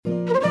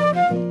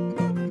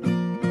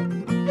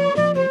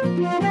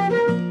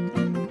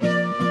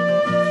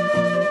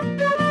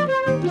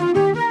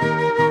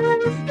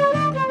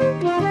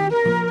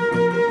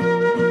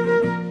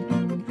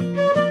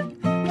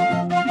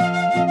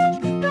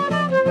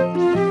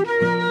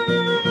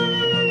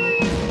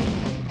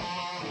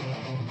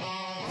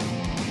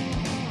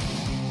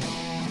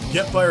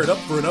fired up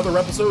for another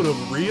episode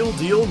of Real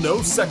Deal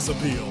No Sex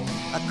Appeal.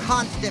 A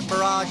constant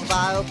barrage of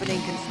eye-opening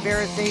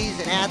conspiracies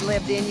and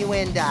ad-libbed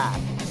innuendo.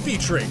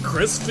 Featuring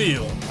Chris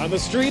Field. On the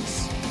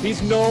streets,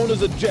 he's known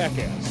as a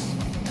jackass.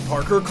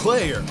 Parker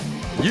Clayer.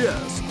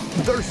 Yes,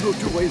 there's no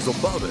two ways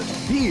about it.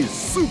 He is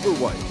super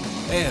white.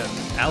 And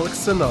Alex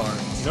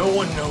Sinar. No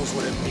one knows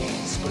what it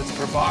means, but it's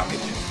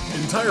provocative.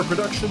 Entire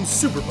production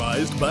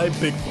supervised by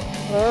Bigfoot.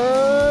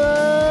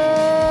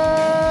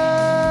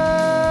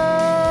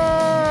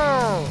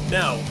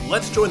 Now,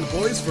 let's join the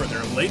boys for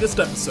their latest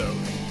episode.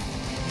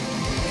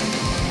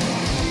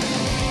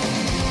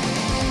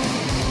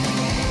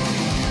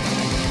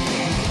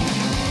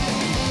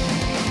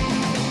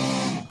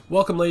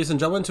 Welcome, ladies and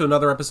gentlemen, to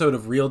another episode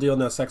of Real Deal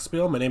No Sex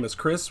Appeal. My name is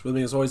Chris. With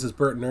me, as always, is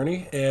Bert and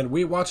Ernie, and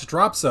we watched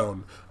Drop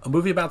Zone, a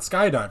movie about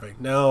skydiving.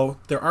 Now,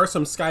 there are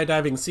some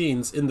skydiving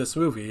scenes in this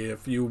movie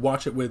if you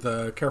watch it with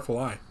a careful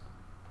eye.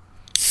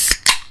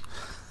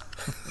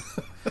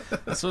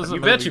 This was you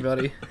betcha,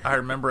 buddy. I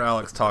remember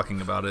Alex talking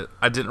about it.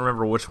 I didn't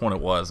remember which one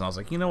it was, and I was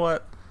like, you know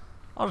what?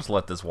 I'll just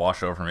let this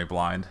wash over me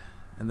blind.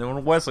 And then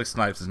when Wesley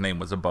Snipes' name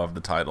was above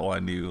the title, I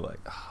knew, like,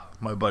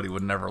 my buddy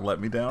would never let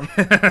me down.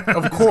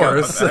 Of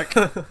course. All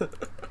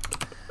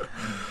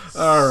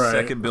right.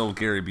 Second bill,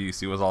 Gary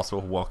Busey was also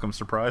a welcome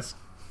surprise.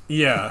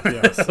 Yeah,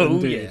 yes, Oh,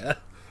 indeed. yeah.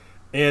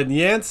 And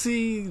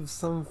Yancey,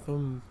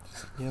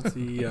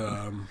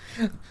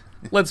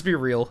 Let's be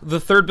real. The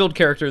third build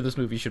character of this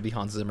movie should be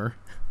Hans Zimmer.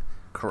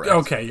 Correct.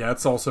 Okay, yeah,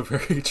 it's also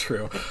very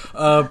true.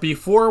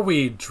 Before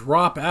we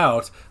drop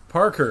out,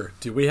 Parker,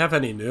 do we have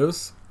any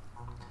news?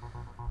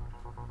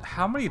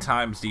 How many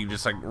times do you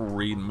just, like,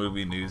 read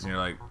movie news and you're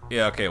like,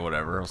 yeah, okay,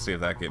 whatever. I'll see if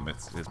that game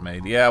is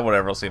made. Yeah,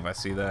 whatever. I'll see if I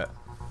see that.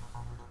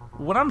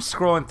 When I'm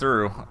scrolling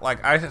through,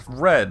 like, I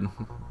read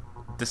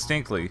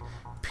distinctly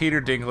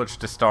Peter Dinklage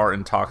to star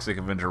in Toxic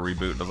Avenger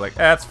reboot. And I was like,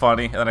 that's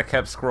funny. And then I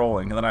kept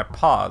scrolling. And then I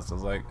paused. I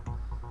was like,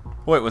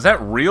 wait, was that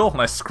real?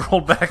 And I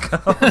scrolled back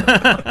up.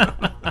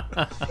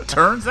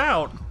 Turns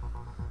out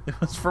it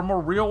was from a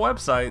real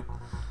website.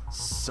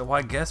 So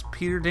I guess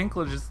Peter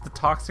Dinklage is the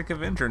Toxic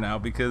Avenger now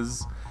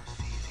because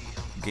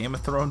Game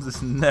of Thrones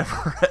is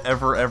never,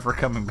 ever, ever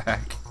coming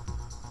back.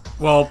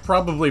 Well,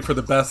 probably for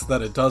the best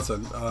that it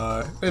doesn't.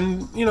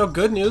 And, you know,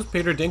 good news,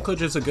 Peter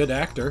Dinklage is a good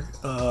actor.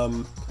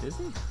 Is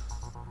he?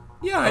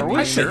 Yeah, we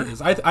I sure? think he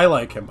is. I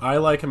like him. I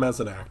like him as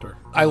an actor.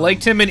 I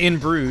liked him in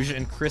Bruges,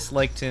 and Chris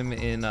liked him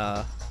in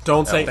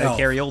Don't say that Elf.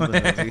 Gary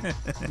Oldman movie.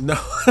 No,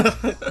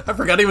 I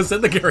forgot he was in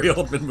the Gary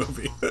Oldman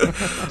movie.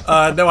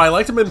 No, I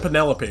liked him in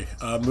Penelope,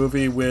 a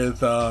movie with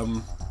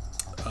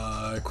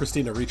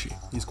Christina Ricci.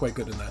 He's quite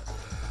good in that.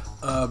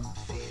 I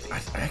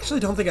actually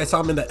don't think I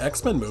saw him in the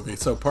X-Men movie.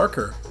 So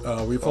Parker,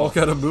 we've all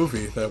got a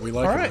movie that we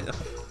like. All right.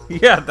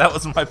 Yeah, that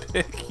was my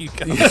pick. You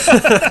guys.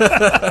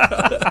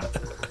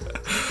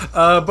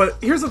 But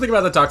here's the thing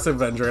about the Toxic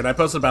Avenger, and I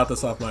posted about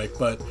this off mic,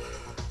 but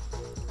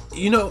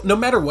you know, no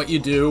matter what you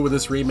do with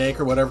this remake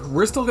or whatever,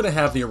 we're still going to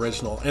have the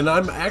original. And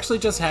I'm actually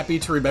just happy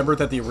to remember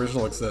that the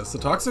original exists. The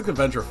Toxic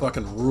Avenger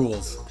fucking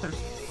rules. There's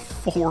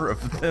 4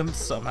 of them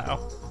somehow.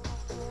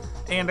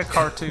 And a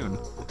cartoon.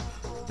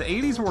 The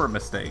 80s were a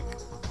mistake.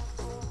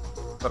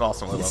 But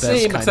also I love Best it.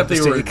 Same, kind except of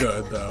they were mistake.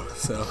 good, though.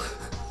 So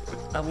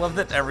I love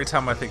that every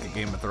time I think of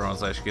Game of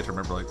Thrones, I actually get to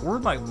remember, like, we're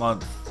in, like,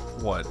 month,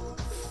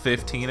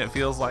 15 it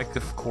feels like,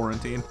 of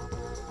quarantine.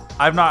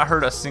 I've not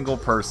heard a single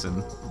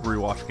person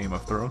rewatch Game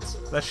of Thrones.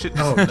 That shit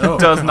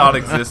does not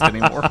exist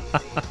anymore.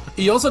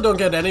 you also don't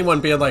get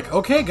anyone being like,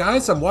 okay,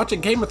 guys, I'm watching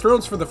Game of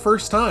Thrones for the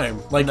first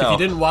time. Like, No. if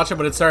you didn't watch it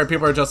when it started,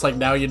 people are just like,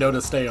 now you know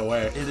to stay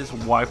away. It is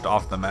wiped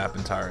off the map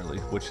entirely,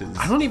 which is...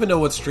 I don't even know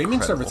what streaming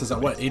Incredible service is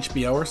on. What,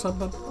 HBO or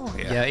something? Oh,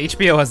 Yeah,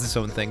 HBO has its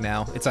own thing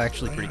now. It's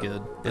actually pretty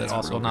good. It's It's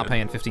also real not good.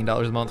 paying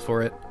 $15 a month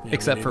for it, Yeah,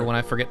 except me for neither. when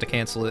I forget to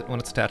cancel it when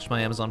it's attached to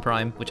my Amazon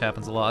Prime, which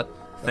happens a lot.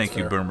 Thank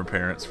you, fair. boomer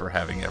parents, for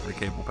having every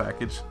cable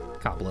package.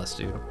 God bless,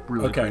 dude.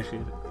 Really Okay.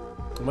 appreciate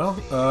it. Well,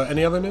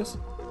 any other news?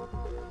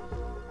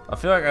 I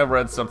feel like I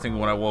read something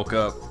when I woke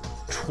up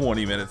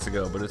 20 minutes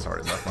ago, but it's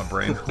already left my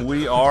brain.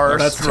 We are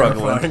That's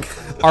struggling.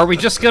 terrifying. Are we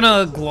just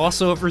gonna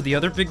gloss over the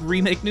other big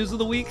remake news of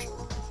the week?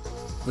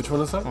 Which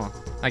one is that? Oh,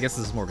 I guess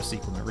this is more of a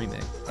sequel than a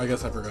remake. I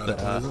guess I forgot it.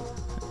 What is it?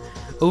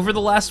 Over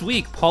the last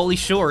week, Pauly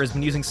Shore has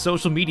been using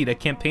social media to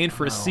campaign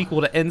for a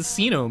sequel to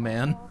Encino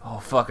Man. Oh,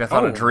 fuck, I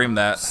thought I dreamed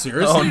that.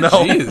 Seriously? Oh, no.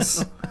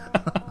 Jeez.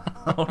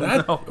 Oh,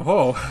 That, no.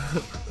 whoa.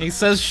 He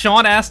says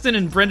Sean Astin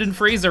and Brendan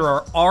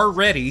Fraser are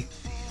ready.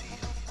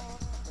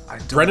 I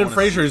don't Brendan wanna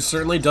Fraser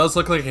certainly does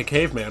look like a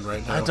caveman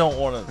right now. I don't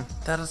want to.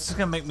 That is just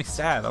going to make me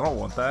sad. I don't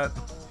want that.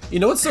 You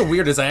know what's so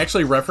weird is I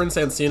actually referenced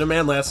Encino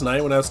Man last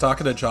night when I was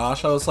talking to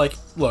Josh. I was like,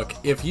 look,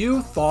 if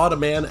you thawed a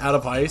man out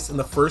of ice and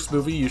the first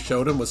movie you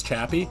showed him was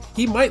Chappie,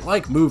 he might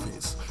like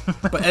movies.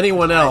 But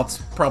anyone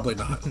else, probably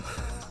not.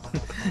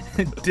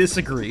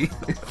 Disagree.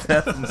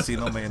 That's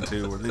Encino Man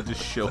 2, where they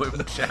just show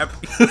him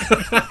Chappie.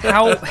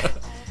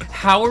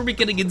 How are we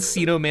getting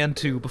Encino Man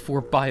 2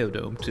 before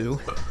Biodome 2?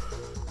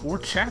 Or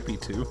Chappie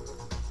 2.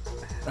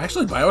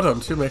 Actually,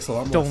 Biodome 2 makes a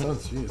lot more Don't-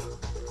 sense. Jeez.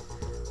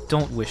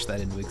 Don't wish that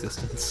into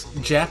existence.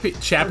 Chappie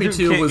Dude,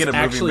 2 can't was get a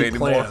movie actually made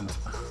anymore. planned.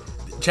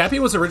 Chappie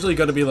was originally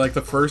going to be like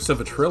the first of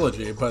a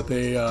trilogy, but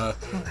they How's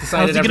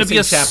decided he to gonna be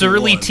a Chappie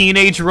surly 1.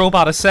 teenage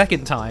robot a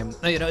second time?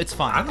 It's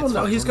fine. I don't It's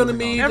know. fine. He's We're going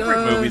to moving meet on. Every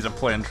movie's a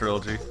planned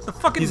trilogy. The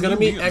fucking he's going to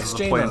meet Mutants is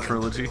a XJ planned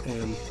trilogy.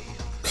 And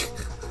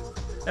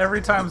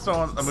Every time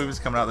a movie's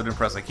coming out, they're doing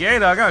press like,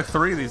 yeah, I got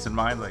 3 of these in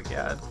mind. Like,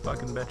 yeah, I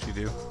fucking bet you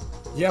do.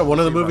 yeah, one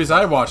of the movies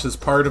I watched is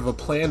part of a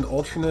planned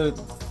alternate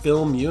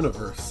film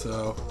universe.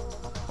 So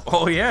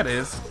Oh yeah, it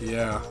is.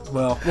 yeah,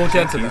 well, we'll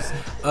get to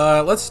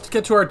that. Let's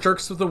get to our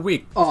jerks of the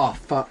week. Oh,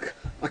 fuck.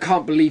 I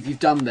can't believe you've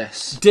done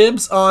this.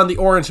 Dibs on the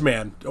Orange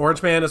Man.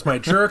 Orange Man is my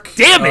jerk.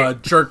 Damn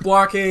it! Jerk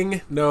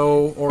blocking.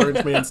 No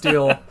Orange Man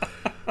steal.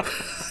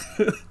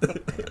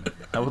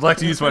 I would like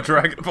to use my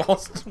Dragon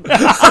Balls.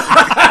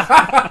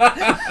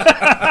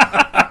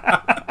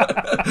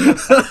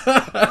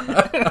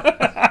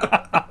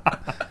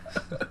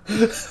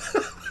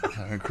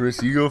 Alright,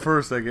 Chris, you go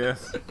first, I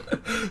guess.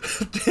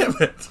 Damn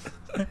it.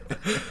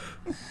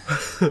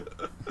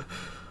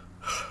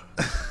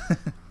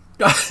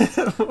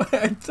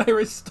 I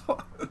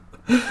restart.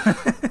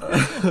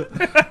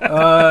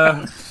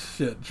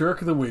 Shit.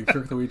 Jerk of the week.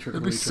 Jerk of the week. Jerk of the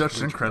It'd be week.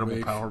 such an jerk of the incredible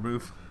week. power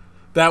move.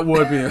 That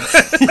would be.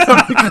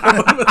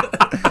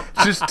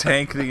 Just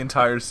tank the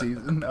entire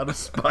season out of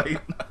spite.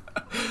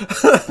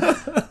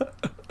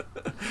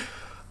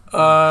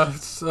 Jerk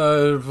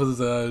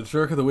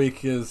of the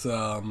week is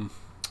No,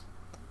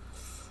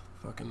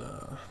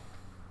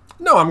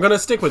 I'm gonna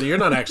stick with you. You're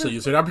not actually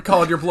using it. I'm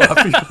calling your bluff.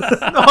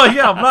 Oh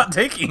yeah, I'm not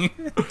taking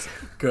it.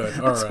 Good.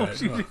 All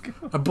right. you to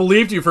I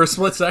believed you for a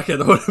split second.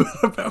 That would have been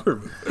a power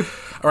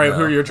move. All right,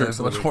 who are your jerks There's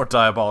of the much week? more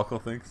diabolical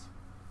things.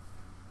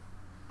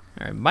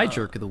 All right, my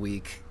jerk of the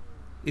week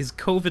is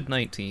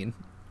COVID-19.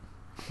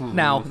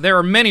 Now, there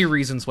are many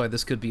reasons why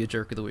this could be a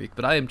jerk of the week,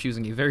 but I am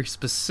choosing a very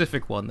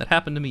specific one that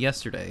happened to me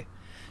yesterday.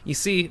 You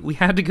see, we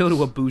had to go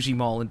to a bougie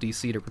mall in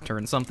DC to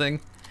return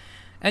something.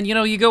 And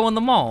you go in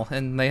the mall,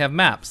 and they have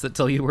maps that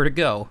tell you where to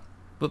go.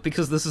 But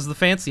because this is the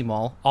fancy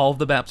mall, all of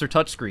the maps are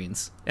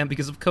touchscreens. And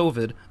because of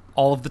COVID,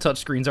 all of the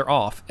touchscreens are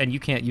off, and you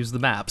can't use the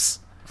maps.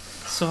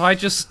 So I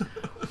just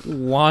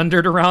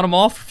wandered around a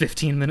mall for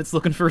 15 minutes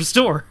looking for a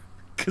store.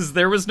 Because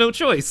there was no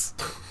choice.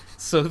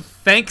 So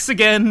thanks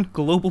again,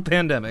 global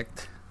pandemic.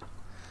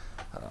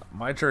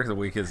 My jerk of the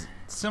week is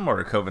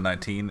similar to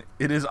COVID-19.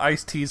 It is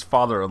Ice-T's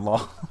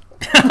father-in-law.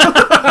 It's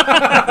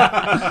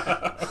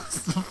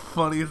the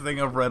funniest thing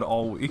I've read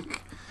all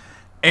week.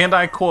 And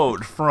I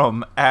quote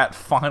from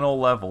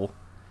 @FinalLevel,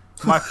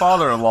 my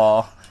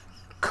father-in-law,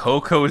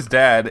 Coco's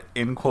dad,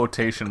 in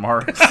quotation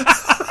marks,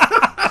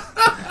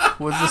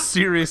 was a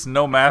serious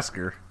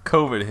no-masker.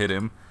 COVID hit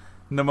him.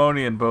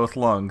 Pneumonia in both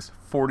lungs.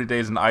 40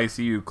 days in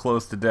ICU,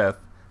 close to death.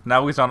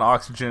 Now he's on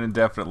oxygen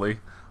indefinitely.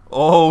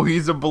 Oh,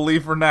 he's a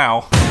believer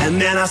now.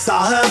 And then I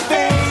saw her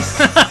face.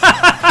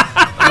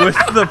 With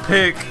the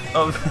pic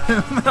of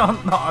him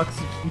on the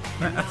oxygen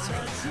mask.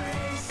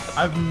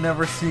 I've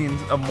never seen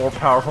a more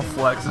powerful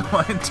flex in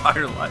my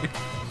entire life.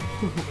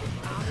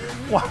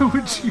 Why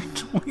would you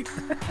tweet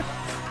that?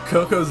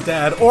 Coco's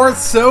dad, or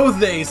so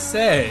they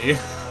say.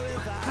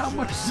 How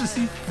much does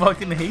he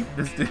fucking hate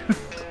this dude?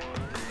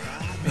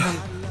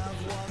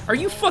 Are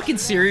you fucking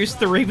serious?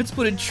 The Ravens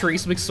put in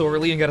Trace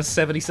McSorley and got a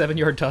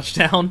 77-yard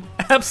touchdown?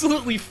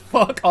 Absolutely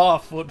fuck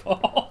off,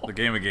 football. The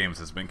game of games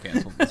has been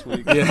canceled this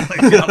week.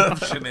 Yeah.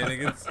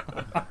 Shenanigans.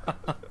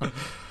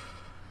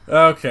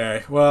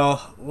 Okay,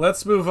 well,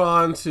 let's move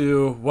on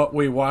to what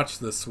we watched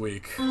this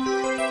week.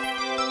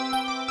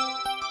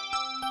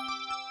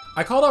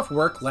 I called off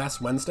work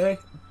last Wednesday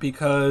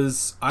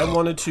because I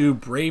wanted to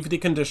brave the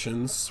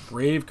conditions,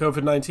 brave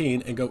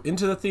COVID-19, and go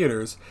into the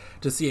theaters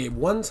to see a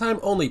one-time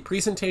only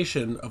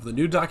presentation of the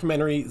new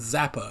documentary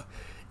Zappa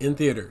in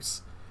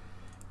theaters.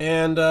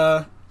 And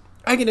I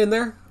get in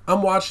there,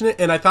 I'm watching it,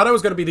 and I thought I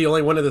was going to be the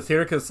only one in the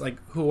theater because, like,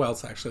 who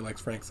else actually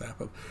likes Frank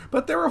Zappa?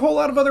 But there were a whole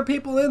lot of other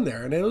people in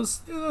there, and it was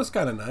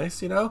kind of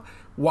nice,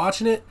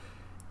 watching it.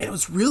 And it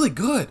was really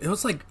good. It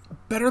was, like,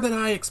 better than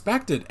I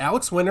expected.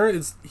 Alex Winter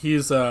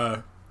he's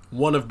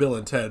one of Bill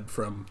and Ted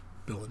from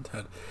Bill and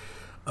Ted.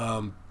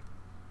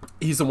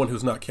 He's the one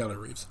who's not Keanu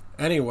Reeves.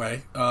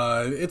 Anyway,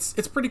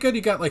 it's pretty good.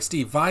 You got like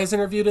Steve Vais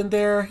interviewed in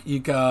there. You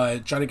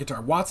got Johnny Guitar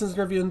Watson's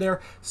interviewed in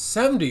there.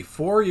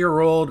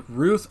 74-year-old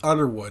Ruth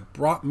Underwood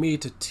brought me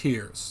to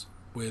tears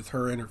with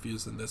her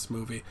interviews in this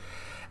movie.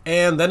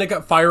 And then it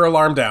got fire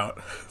alarmed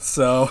out.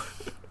 So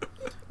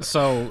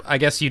I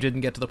guess you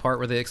didn't get to the part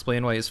where they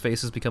explain why his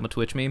face has become a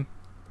Twitch meme?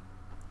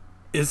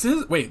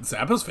 wait,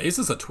 Zappa's face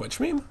is a Twitch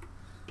meme?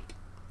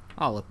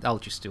 I'll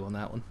let you stew on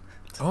that one.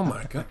 Oh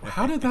my god,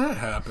 how did that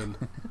happen?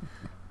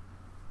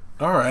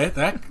 Alright,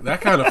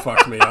 that kind of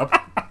fucked me up.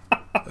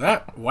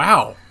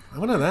 Wow.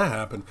 When did that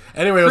happen?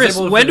 Anyway, Chris, I was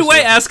able to when do finish I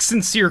it. ask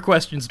sincere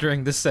questions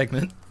during this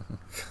segment?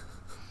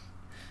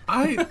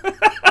 No,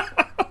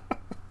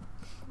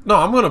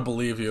 I'm gonna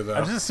believe you though. I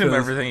just assume 'cause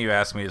everything you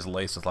ask me is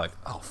laced with like,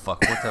 oh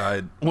fuck,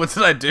 what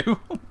did I do?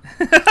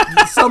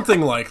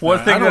 Something like that. One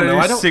thing I don't know.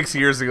 that I is don't, 6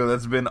 years ago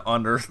that's been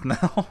unearthed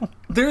now.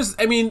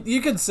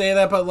 you could say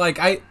that, but like,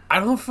 I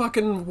don't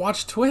fucking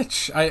watch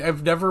Twitch.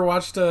 I've never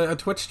watched a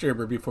Twitch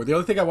streamer before. The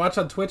only thing I watch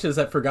on Twitch is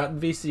that Forgotten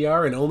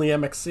VCR and only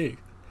MXC.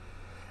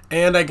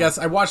 And I guess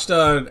I watched,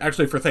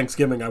 actually for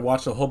Thanksgiving, I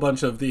watched a whole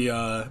bunch of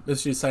the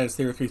Mystery Science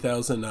Theater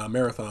 3000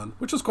 marathon,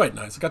 which was quite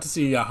nice. I got to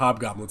see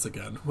Hobgoblins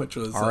again, which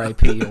was...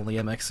 R.I.P. only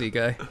MXC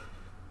guy.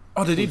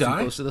 Oh, did he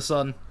die? Close to the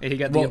sun. Yeah, he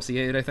got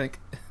DMCA'd, I think.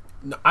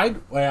 No, I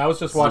was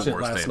just watching it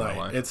last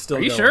night. It's still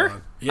Are you going sure?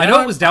 on. Yeah, I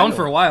know it was down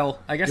for a while.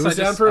 I guess it was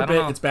down for a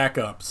bit. Know. It's back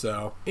up.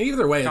 So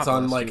either way, it's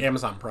on like week.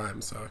 Amazon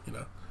Prime. So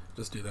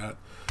just do that.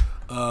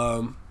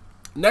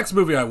 Next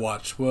movie I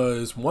watched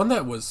was one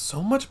that was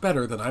so much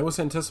better than I was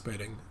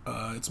anticipating.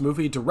 It's a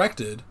movie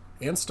directed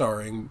and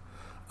starring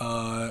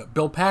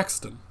Bill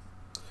Paxton.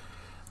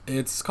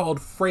 It's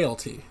called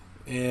Frailty,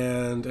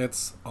 and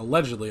it's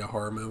allegedly a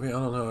horror movie. I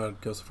don't know how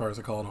I'd go so far as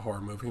to call it a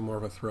horror movie, more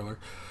of a thriller.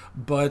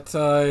 But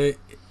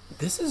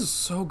this is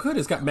so good.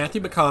 It's got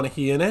Matthew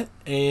McConaughey in it,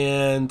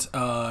 and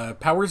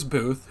Powers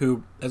Booth,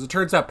 who, as it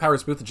turns out,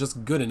 Powers Booth is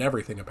just good in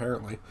everything,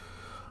 apparently.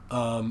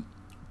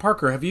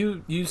 Parker,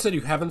 you said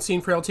you haven't seen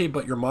Frailty,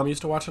 but your mom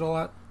used to watch it a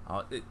lot?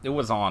 It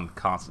was on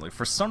constantly.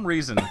 For some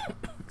reason,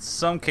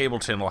 some cable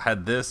channel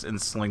had this and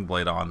Sling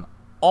Blade on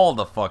all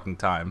the fucking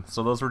time.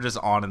 So those were just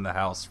on in the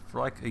house for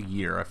like a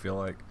year, I feel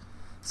like.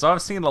 So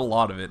I've seen a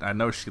lot of it. I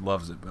know she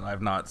loves it, but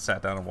I've not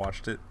sat down and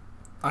watched it.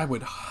 I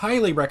would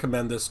highly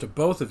recommend this to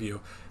both of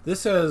you.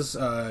 This has,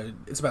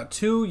 it's about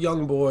two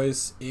young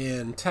boys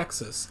in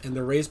Texas, and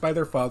they're raised by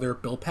their father,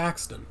 Bill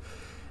Paxton.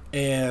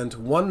 And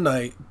one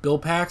night, Bill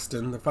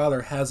Paxton, the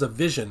father, has a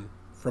vision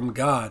from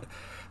God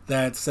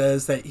that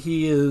says that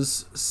he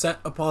is set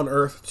upon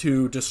Earth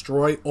to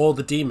destroy all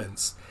the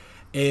demons.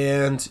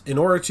 And in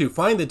order to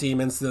find the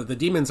demons, the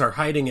demons are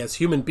hiding as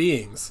human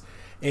beings.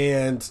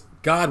 And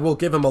God will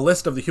give him a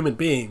list of the human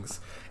beings,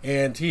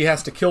 and he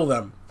has to kill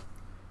them.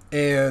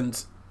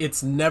 And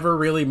it's never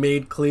really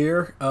made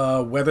clear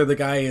whether the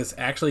guy is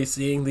actually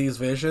seeing these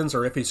visions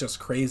or if he's just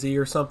crazy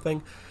or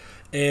something.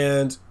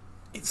 And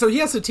so he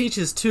has to teach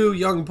his two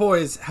young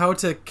boys how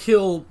to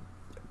kill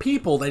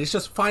people that he's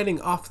just finding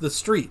off the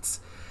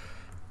streets.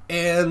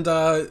 And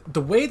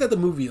the way that the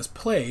movie is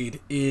played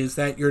is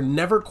that you're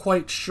never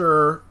quite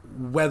sure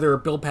whether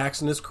Bill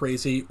Paxton is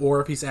crazy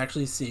or if he's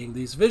actually seeing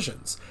these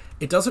visions.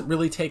 It doesn't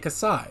really take a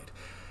side.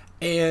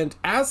 And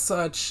as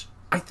such,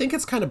 I think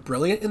it's kind of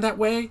brilliant in that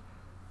way.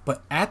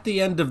 But at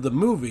the end of the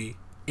movie,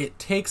 it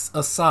takes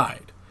a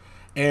side.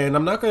 And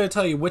I'm not going to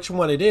tell you which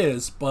one it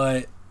is,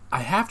 but I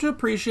have to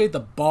appreciate the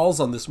balls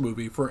on this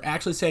movie for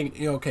actually saying,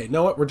 okay, you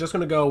know what, we're just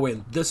going to go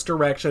in this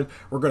direction.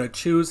 We're going to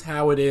choose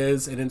how it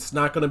is, and it's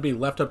not going to be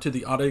left up to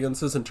the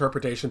audience's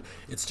interpretation.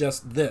 It's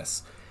just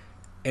this.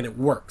 And it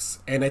works.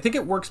 And I think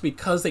it works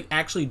because they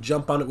actually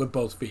jump on it with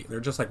both feet. They're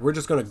just like, we're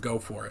just going to go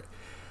for it.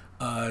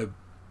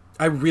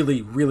 I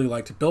really, really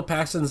liked it. Bill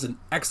Paxton's an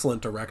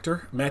excellent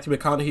director. Matthew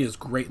McConaughey is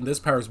great in this.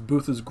 Powers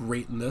Booth is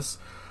great in this.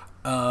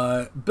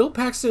 Bill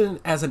Paxton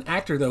as an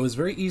actor, though, is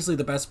very easily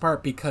the best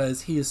part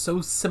because he is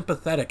so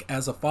sympathetic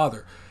as a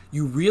father.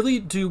 You really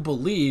do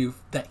believe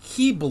that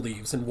he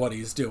believes in what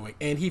he's doing,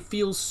 and he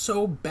feels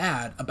so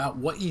bad about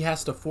what he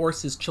has to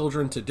force his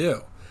children to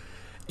do.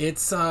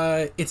 It's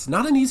not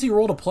an easy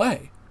role to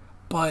play,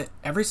 but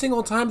every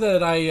single time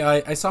that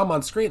I saw him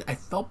on screen, I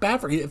felt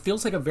bad for him. It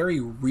feels like a very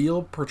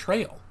real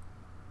portrayal.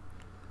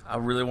 I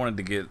really wanted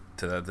to get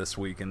to that this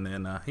week, and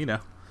then,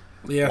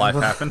 yeah, life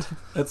happened.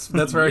 That's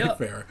very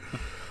fair.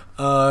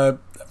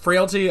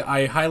 Frailty,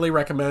 I highly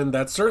recommend.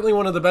 That's certainly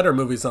one of the better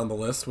movies on the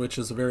list, which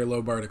is a very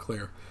low bar to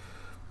clear.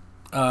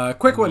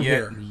 Quick one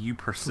here. You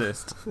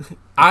persist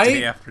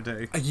day after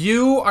day.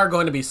 You are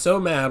going to be so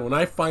mad when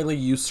I finally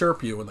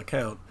usurp you in the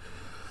count.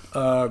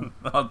 Oh,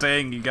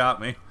 dang, you got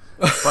me.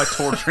 By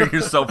torturing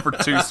yourself for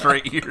 2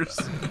 straight years.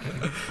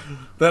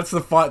 That's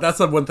the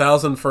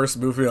 1,001st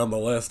movie on the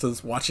list,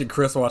 is watching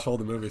Chris watch all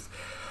the movies.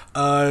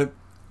 I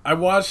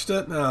watched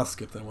it. I'll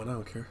skip that one. I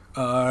don't care.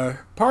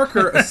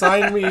 Parker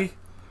assigned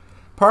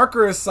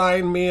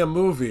me a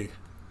movie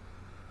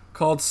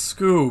called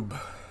Scoob.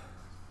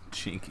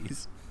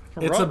 Jinkies.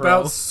 It's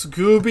about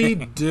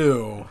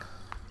Scooby-Doo.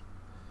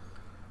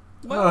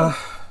 Well,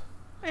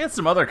 I had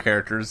some other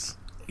characters.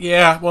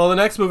 Yeah, well, the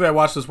next movie I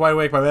watched was Wide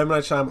Awake by M.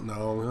 Night Shyamalan.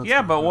 No.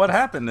 Yeah, but what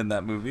happened in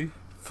that movie?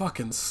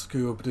 Fucking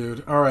Scoob,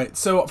 dude. All right,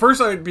 so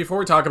first, before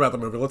we talk about the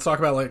movie, let's talk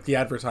about like the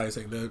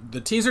advertising.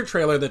 The teaser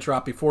trailer that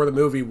dropped before the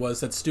movie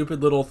was that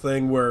stupid little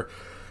thing where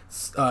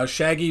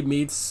Shaggy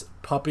meets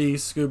puppy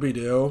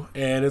Scooby-Doo,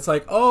 and it's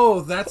like,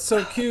 oh, that's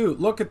so cute.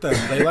 Look at them.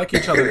 They like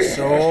each other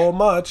so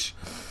much.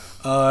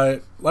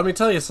 Let me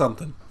tell you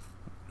something.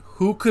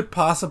 Who could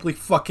possibly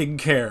fucking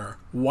care?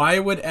 Why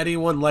would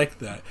anyone like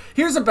that?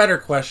 Here's a better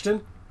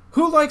question.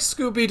 Who likes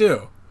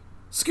Scooby-Doo?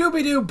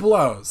 Scooby-Doo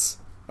blows.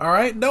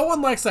 Alright? No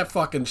one likes that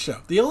fucking show.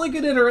 The only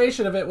good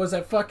iteration of it was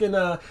that fucking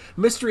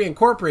Mystery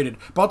Incorporated.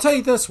 But I'll tell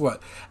you this,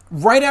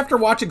 right after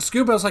watching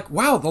Scooby, I was like,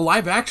 wow, the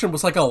live action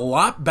was like a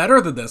lot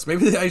better than this.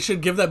 Maybe I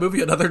should give that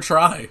movie another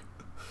try.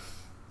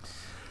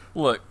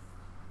 Look,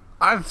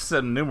 I've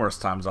said numerous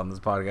times on this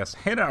podcast,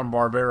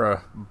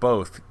 Hanna-Barbera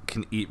both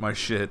can eat my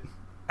shit.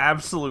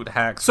 Absolute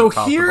hacks. So from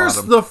top to here's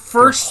bottom. the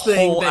first Their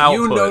thing whole that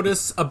you output.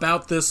 notice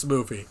about this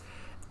movie.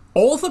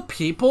 All the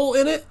people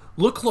in it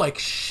look like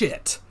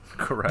shit.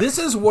 Correct. This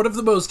is one of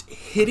the most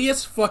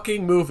hideous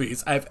fucking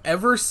movies I've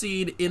ever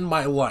seen in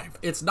my life.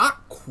 It's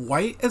not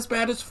quite as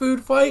bad as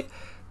Food Fight,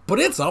 but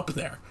it's up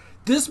there.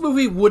 This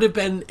movie would have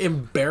been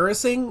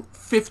embarrassing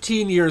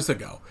 15 years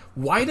ago.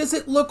 Why does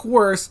it look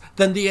worse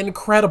than The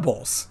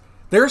Incredibles?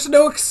 There's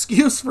no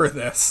excuse for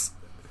this.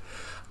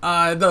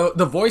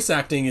 The voice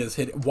acting is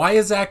hidden. Why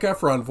is Zac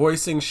Efron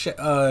voicing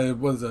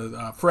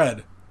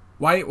Fred?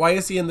 Why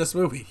is he in this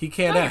movie? He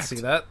can't I act. can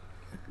see that.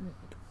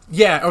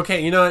 Yeah,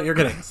 okay, you know what? You're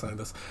gonna sign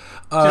this.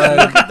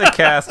 Look at the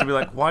cast and be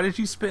like, why did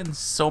you spend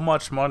so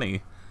much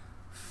money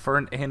for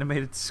an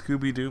animated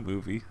Scooby-Doo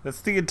movie?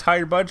 That's the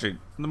entire budget.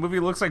 The movie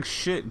looks like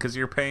shit because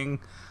you're paying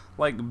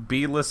like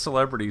B-list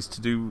celebrities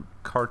to do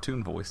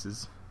cartoon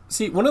voices.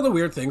 See, one of the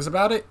weird things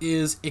about it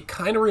is it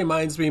kind of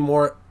reminds me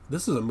more.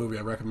 This is a movie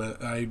I recommend.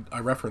 I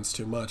reference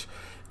too much.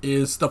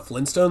 Is the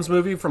Flintstones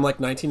movie from like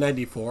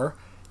 1994?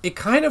 It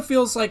kind of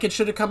feels like it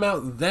should have come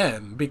out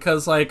then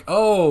because like,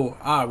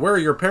 where are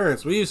your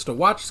parents? We used to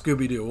watch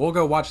Scooby-Doo. We'll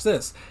go watch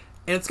this.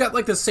 And it's got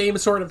like the same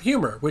sort of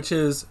humor, which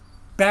is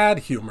bad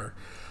humor.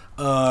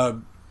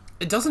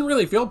 It doesn't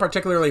really feel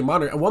particularly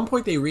modern. At one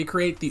point, they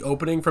recreate the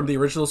opening from the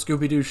original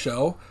Scooby-Doo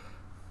show.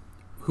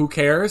 Who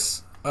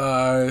cares?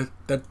 That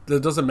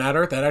doesn't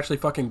matter. That actually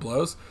fucking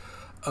blows.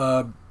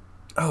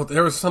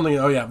 There was something.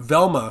 Oh yeah,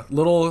 Velma,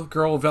 little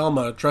girl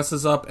Velma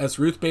dresses up as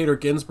Ruth Bader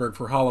Ginsburg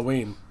for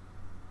Halloween.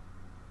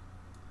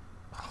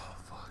 Oh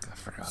fuck, I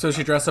forgot. So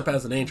she dressed up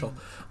as an angel.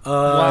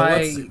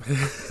 Why?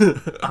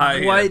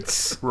 I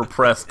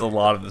repressed a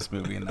lot of this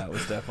movie, and that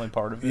was definitely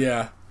part of it.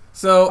 Yeah.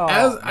 So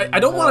I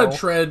don't want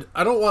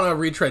to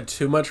retread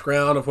too much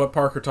ground of what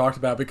Parker talked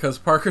about because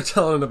Parker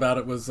telling about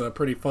it was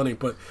pretty funny,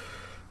 but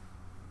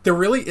there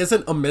really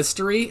isn't a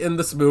mystery in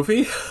this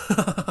movie.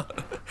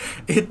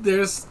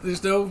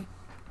 There's no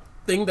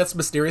thing that's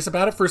mysterious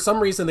about it. For some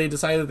reason, they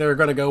decided they were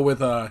going to go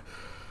with a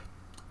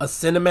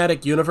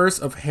cinematic universe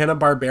of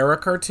Hanna-Barbera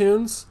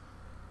cartoons.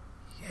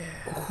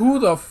 Yeah. Who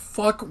the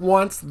fuck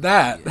wants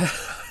that? Yeah.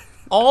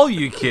 All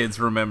you kids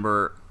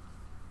remember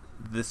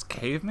this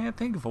caveman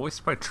thing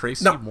voiced by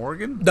Tracy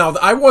Morgan? No,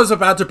 I was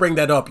about to bring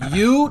that up.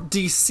 You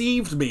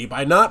deceived me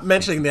by not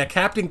mentioning that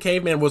Captain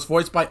Caveman was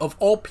voiced by, of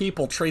all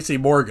people, Tracy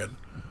Morgan.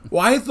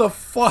 Why the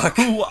fuck?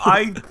 Who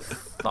I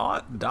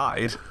thought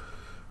died.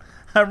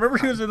 I remember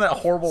he was in that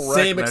horrible wreck,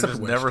 Same, and I except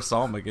just which. never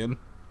saw him again.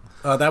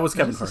 That was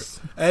Kevin Hart.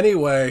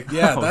 Anyway,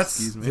 yeah,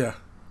 excuse me. Yeah,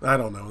 I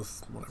don't know.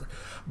 It's whatever.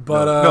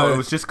 But no, it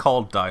was just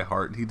called Die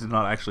Hard. He did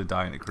not actually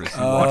die in it, Chris.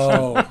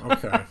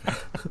 Okay.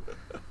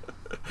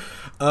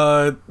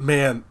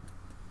 Man.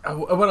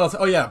 What else?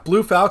 Oh, yeah,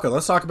 Blue Falcon.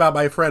 Let's talk about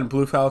my friend,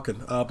 Blue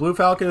Falcon. Blue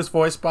Falcon is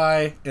voiced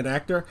by an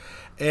actor,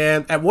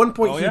 and at one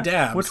point he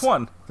dabs. Which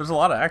one? There's a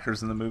lot of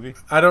actors in the movie.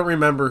 I don't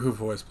remember who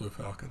voiced Blue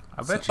Falcon.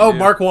 I bet you do.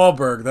 Mark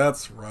Wahlberg.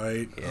 That's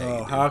right.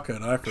 Yeah, how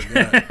could I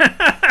forget?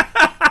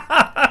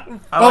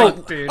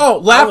 Laugh it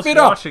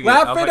up.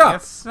 Laugh it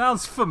up. That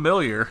sounds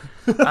familiar.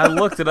 I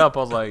looked it up. I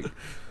was like,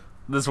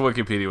 this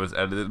Wikipedia was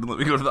edited. Let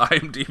me go to the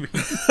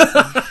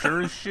IMDb.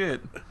 Sure as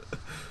shit.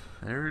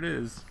 There it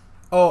is.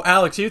 Oh,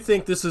 Alex, you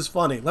think this is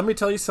funny. Let me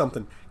tell you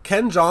something.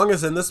 Ken Jeong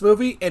is in this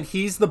movie, and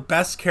he's the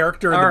best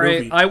character in the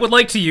movie. I would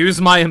like to use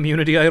my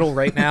immunity idol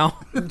right now.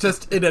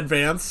 Just in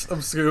advance of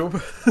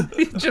Scoob.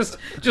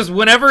 just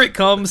whenever it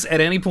comes, at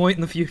any point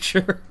in the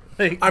future.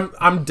 Like,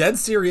 I'm dead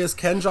serious.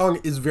 Ken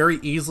Jeong is very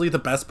easily the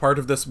best part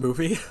of this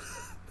movie.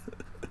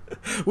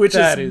 Which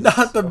is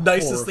not the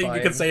nicest thing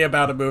you could say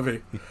about a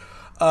movie.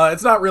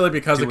 It's not really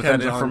because of Ken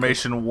Jeong.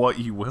 Information, what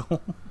you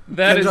will.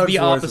 That is the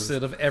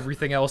opposite of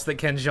everything else that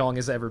Ken Jeong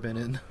has ever been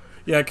in.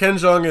 Yeah, Ken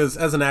Jeong is,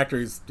 as an actor,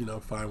 he's,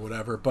 fine,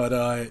 whatever.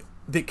 But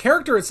the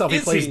character itself, he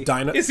plays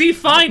Dinah. Is he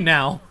fine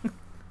now?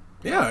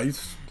 Yeah,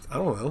 I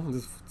don't know.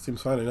 This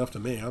seems fine enough to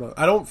me.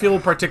 I don't feel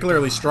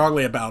particularly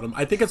strongly about him.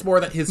 I think it's more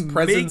that his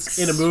presence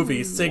in a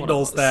movie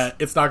signals that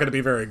it's not going to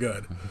be very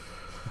good.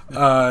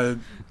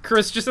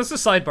 Chris, just as a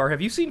sidebar,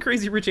 have you seen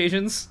Crazy Rich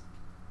Asians?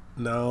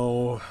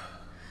 No.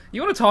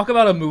 You want to talk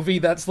about a movie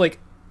that's, like,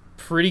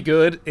 pretty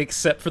good,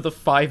 except for the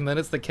 5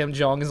 minutes that Ken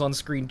Jeong is on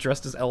screen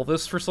dressed as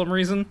Elvis for some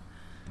reason?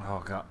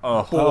 Oh, God.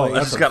 Oh, I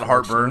just got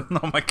heartburn.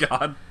 Oh, my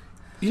God.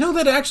 You know,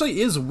 that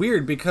actually is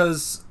weird,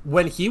 because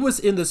when he was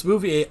in this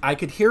movie, I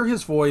could hear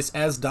his voice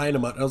as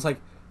Dynamite. I was like,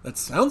 that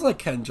sounds like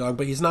Ken Jeong,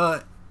 but he's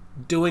not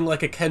doing,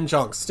 like, a Ken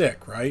Jeong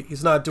stick, right?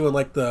 He's not doing,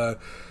 like,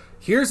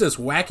 here's this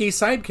wacky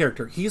side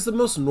character. He's the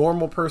most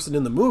normal person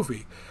in the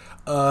movie.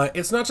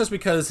 It's not just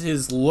because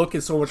his look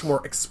is so much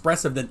more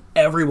expressive than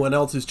everyone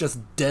else who's just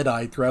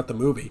dead-eyed throughout the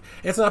movie.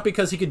 It's not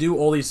because he could do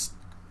all these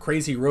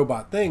crazy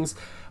robot things,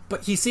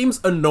 but he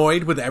seems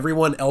annoyed with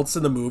everyone else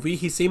in the movie.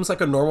 He seems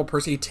like a normal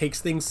person. He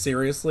takes things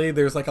seriously.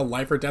 There's like a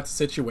life or death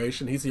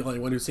situation. He's the only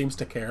one who seems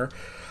to care.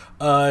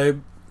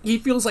 He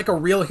feels like a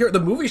real hero. The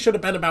movie should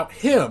have been about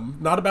him,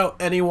 not about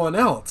anyone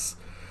else.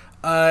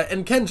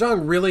 And Ken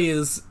Jeong really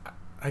is...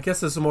 I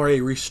guess this is more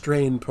a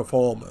restrained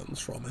performance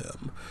from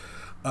him.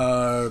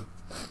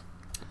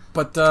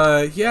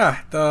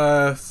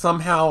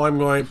 Somehow I'm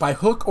going, by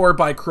hook or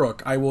by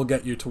crook, I will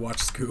get you to watch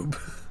Scoob.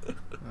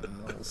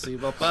 We'll see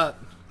about that.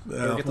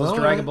 Yeah. Get those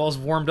Dragon Balls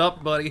warmed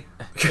up, buddy.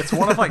 It's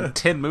one of like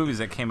 10 movies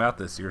that came out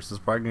this year, so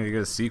it's probably gonna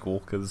get a sequel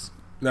because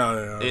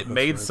No, it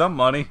made some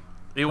money.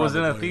 It was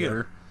in a Probably,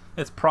 theater.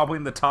 It's probably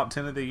in the top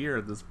 10 of the year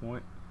at this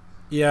point.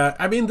 Yeah,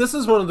 I mean, this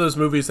is one of those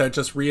movies that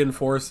just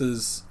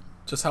reinforces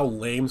just how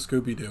lame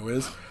Scooby-Doo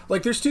is.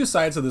 Like, there's two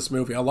sides of this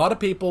movie. A lot of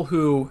people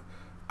who,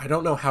 I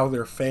don't know how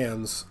they're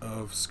fans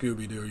of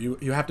Scooby-Doo.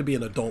 You have to be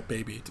an adult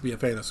baby to be a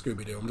fan of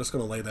Scooby-Doo. I'm just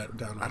going to lay that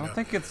down right now. I don't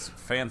think it's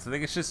fans. I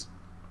think it's just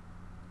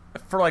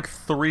for like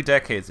 3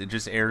 decades it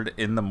just aired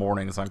in the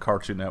mornings on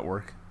Cartoon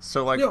Network.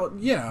 So like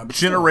yeah,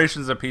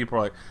 generations of people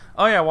are like,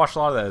 oh yeah, I watched a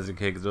lot of that as a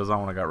kid because it was on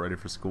when I got ready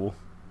for school.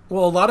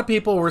 Well, a lot of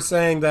people were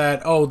saying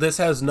that, oh, this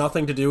has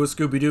nothing to do with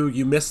Scooby-Doo.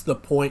 You missed the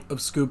point of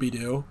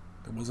Scooby-Doo.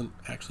 There wasn't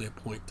actually a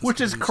point to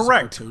Which is Scooby-Doo's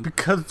correct, cartoon.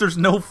 because there's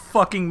no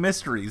fucking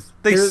mysteries.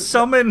 They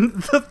summon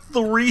the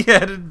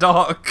 3-headed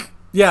dog.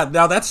 Yeah,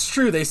 now that's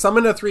true. They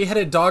summoned a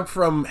 3-headed dog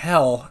from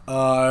hell.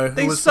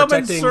 They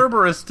summoned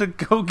Cerberus to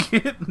go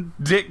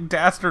get Dick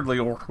Dastardly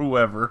or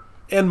whoever.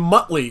 And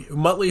Muttley,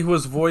 who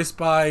was voiced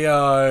by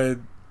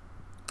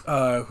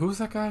who was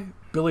that guy?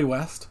 Billy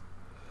West.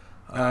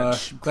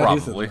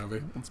 Probably.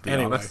 Let's be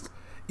honest.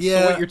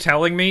 Yeah. So what you're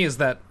telling me is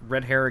that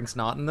Red Herring's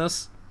not in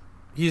this?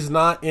 He's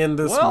not in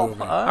this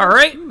movie. All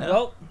right.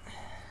 Well,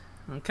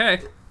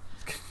 okay.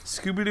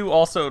 Scooby-Doo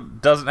also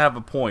doesn't have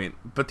a point,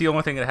 but the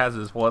only thing it has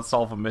is, well, let's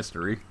solve a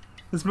mystery.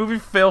 This movie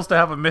fails to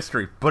have a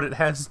mystery, but it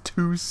has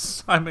 2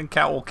 Simon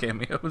Cowell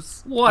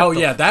cameos. What? Oh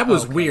yeah, that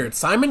was weird.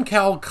 Simon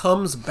Cowell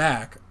comes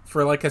back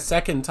for like a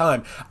second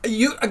time.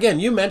 You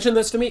mentioned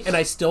this to me, and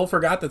I still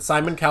forgot that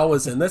Simon Cowell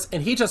was in this,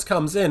 and he just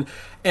comes in,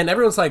 and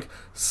everyone's like,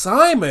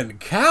 Simon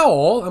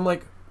Cowell? I'm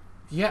like,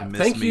 yeah,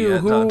 thank you.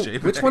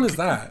 Which one is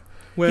that?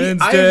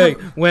 Wednesday.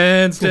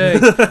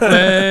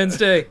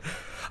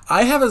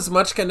 I have as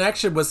much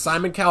connection with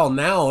Simon Cowell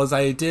now as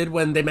I did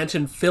when they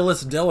mentioned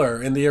Phyllis Diller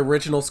in the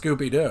original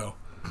Scooby-Doo.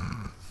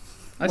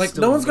 Like,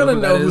 no one's going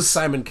to know who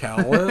Simon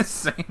Cowell is.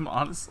 Same,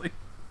 honestly.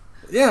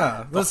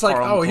 Yeah, it's like,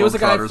 oh, he was a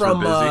guy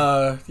from,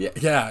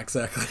 yeah,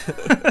 exactly.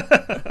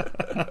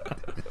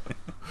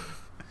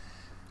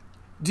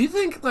 Do you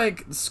think,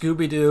 like,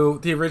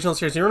 Scooby-Doo, the original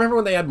series, you remember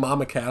when they had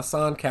Mama Cass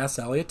on, Cass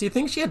Elliot? Do you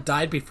think she had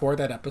died before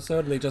that episode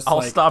and they just,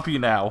 I'll stop you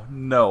now.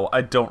 No,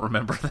 I don't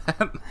remember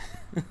that.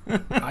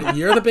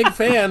 You're the big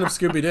fan of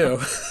Scooby-Doo.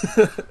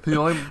 The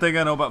only thing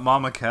I know about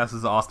Mama Cass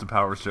is the Austin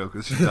Powers joke,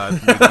 is she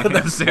died from eating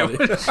a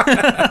sandwich.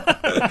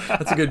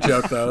 That's a good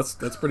joke, though.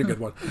 That's a pretty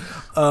good one.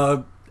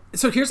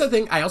 So here's the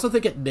thing. I also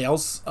think it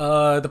nails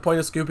the point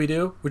of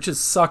Scooby-Doo, which is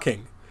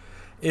sucking.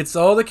 It's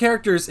all the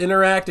characters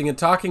interacting and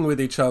talking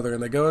with each other,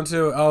 and they go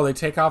into, they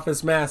take off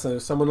his mask, and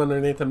there's someone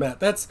underneath the mat.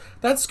 That's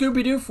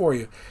Scooby-Doo for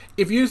you.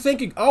 If you're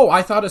thinking,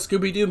 I thought a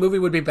Scooby-Doo movie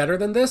would be better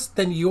than this,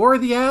 then you're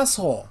the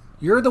asshole.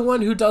 You're the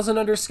one who doesn't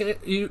understand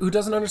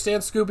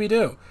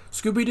Scooby-Doo.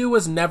 Scooby-Doo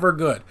was never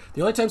good. The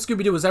only time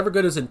Scooby-Doo was ever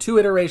good is in 2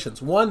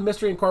 iterations. 1,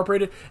 Mystery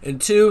Incorporated,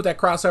 and 2, that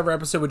crossover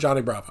episode with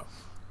Johnny Bravo.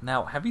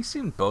 Now, have you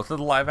seen both of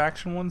the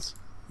live-action ones?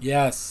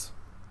 Yes.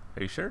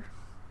 Are you sure?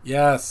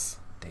 Yes.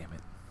 Damn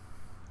it.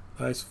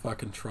 Nice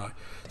fucking try.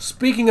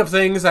 Speaking of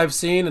things I've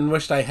seen and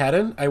wished I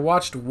hadn't, I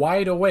watched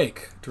Wide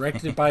Awake,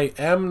 directed by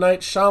M. Night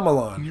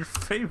Shyamalan. Your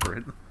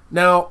favorite.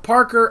 Now,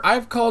 Parker,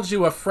 I've called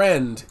you a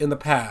friend in the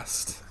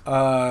past.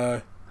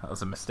 That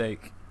was a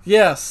mistake.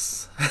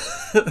 Yes.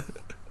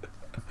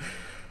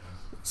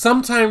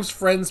 Sometimes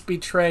friends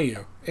betray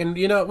you. And,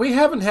 we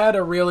haven't had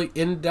a really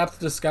in-depth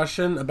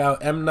discussion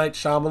about M. Night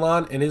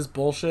Shyamalan and his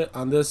bullshit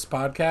on this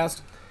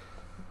podcast.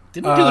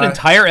 Didn't we do an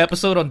entire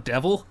episode on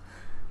Devil?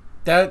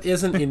 That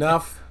isn't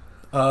enough,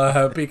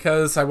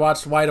 because I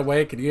watched Wide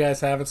Awake and you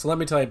guys haven't, so let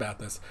me tell you about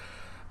this.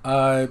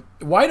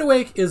 Wide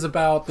Awake is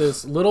about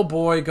this little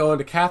boy going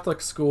to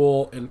Catholic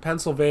school in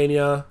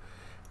Pennsylvania,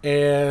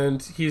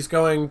 and he's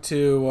going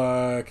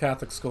to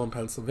Catholic school in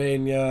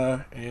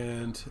Pennsylvania,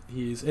 and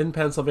he's in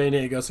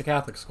Pennsylvania, he goes to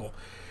Catholic school,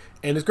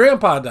 and his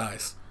grandpa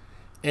dies,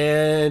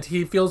 and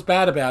he feels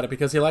bad about it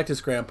because he liked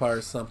his grandpa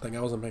or something, I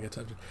wasn't paying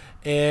attention,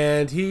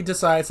 and he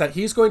decides that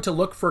he's going to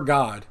look for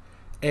God,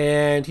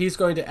 and he's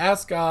going to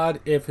ask God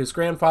if his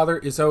grandfather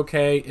is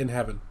okay in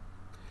heaven.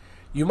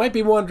 You might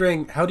be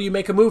wondering, how do you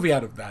make a movie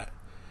out of that?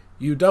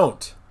 You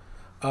don't.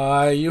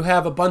 You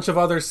have a bunch of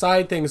other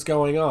side things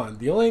going on.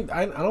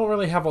 I don't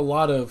really have a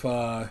lot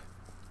of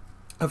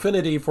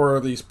affinity for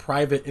these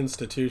private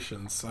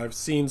institutions. I've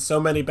seen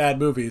so many bad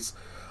movies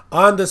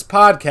on this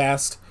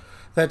podcast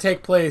that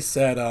take place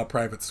at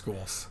private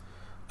schools.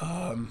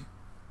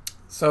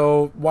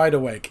 So, Wide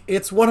Awake.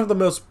 It's one of the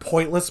most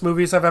pointless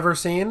movies I've ever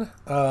seen.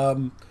 By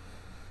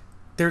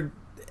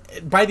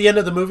the end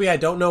of the movie, I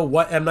don't know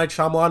what M. Night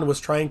Shyamalan was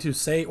trying to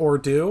say or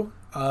do.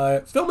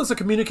 Film is a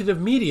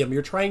communicative medium.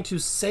 You're trying to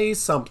say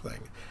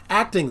something.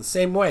 Acting the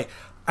same way.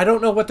 I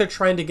don't know what they're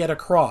trying to get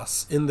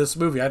across in this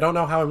movie. I don't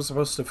know how I'm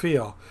supposed to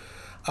feel.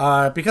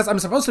 because I'm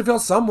supposed to feel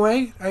some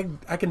way.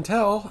 I can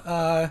tell,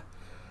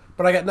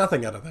 but I got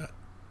nothing out of that.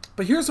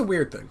 But here's a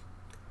weird thing.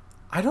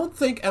 I don't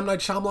think M. Night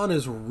Shyamalan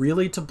is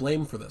really to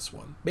blame for this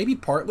one. Maybe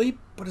partly,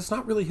 but it's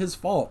not really his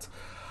fault.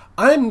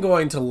 I'm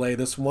going to lay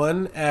this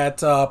one at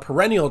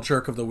perennial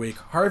jerk of the week,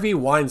 Harvey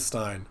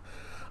Weinstein.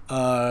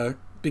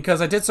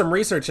 Because I did some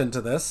research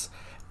into this,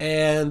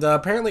 and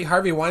apparently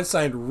Harvey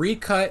Weinstein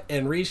recut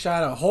and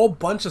reshot a whole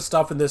bunch of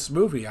stuff in this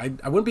movie. I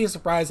wouldn't be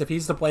surprised if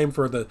he's to blame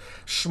for the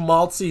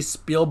schmaltzy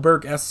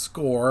Spielberg-esque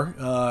score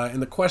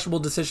and the questionable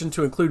decision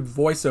to include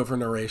voiceover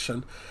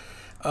narration.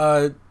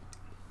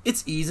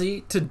 It's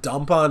easy to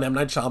dump on M.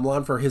 Night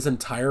Shyamalan for his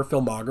entire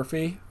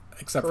filmography,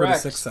 except for The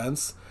Sixth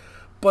Sense.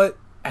 But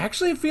I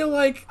actually feel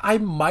like I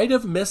might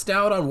have missed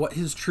out on what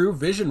his true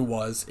vision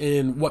was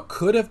in what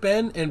could have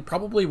been, and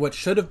probably what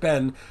should have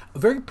been, a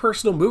very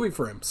personal movie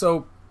for him.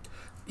 So,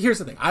 here's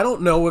the thing. I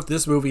don't know if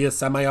this movie is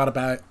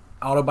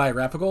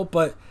semi-autobiographical,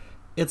 but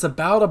it's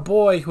about a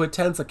boy who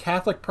attends a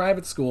Catholic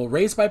private school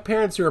raised by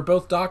parents who are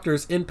both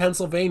doctors in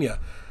Pennsylvania.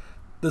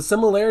 The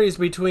similarities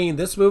between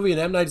this movie and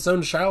M. Night's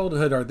own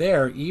childhood are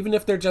there, even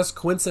if they're just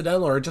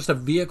coincidental or just a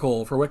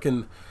vehicle for what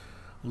can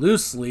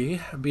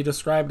loosely be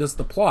described as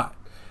the plot.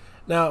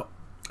 Now,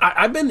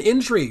 I've been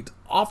intrigued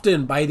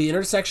often by the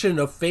intersection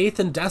of faith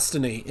and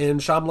destiny in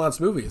Shyamalan's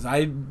movies.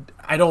 I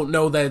don't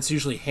know that it's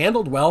usually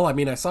handled well. I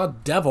mean, I saw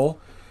Devil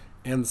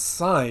and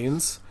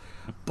Signs,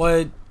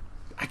 but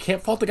I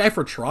can't fault the guy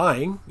for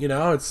trying. You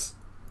know, it's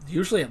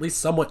usually at least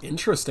somewhat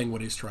interesting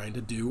what he's trying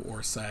to do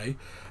or say.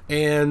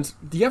 And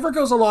the effort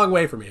goes a long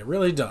way for me. It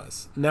really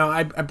does. Now,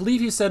 I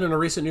believe he said in a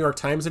recent New York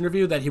Times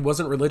interview that he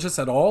wasn't religious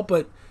at all,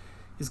 but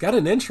he's got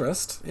an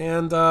interest.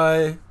 And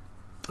I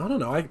don't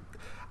know.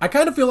 I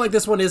kind of feel like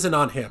this one isn't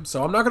on him.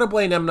 So I'm not going to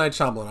blame M. Night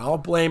Shyamalan. I'll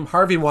blame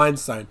Harvey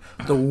Weinstein.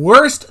 The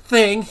worst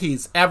thing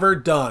he's ever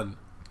done.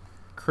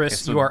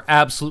 Chris, you are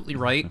absolutely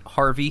right.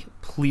 Harvey,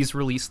 please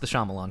release the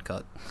Shyamalan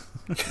cut.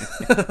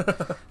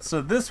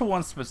 So this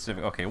one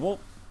specific... Okay, we'll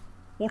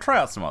try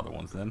out some other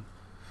ones then.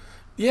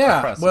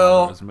 Yeah,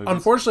 well,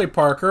 unfortunately,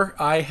 Parker,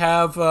 I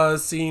have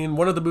seen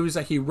one of the movies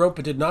that he wrote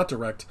but did not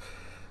direct,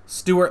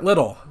 Stuart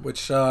Little,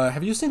 which,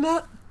 have you seen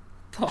that?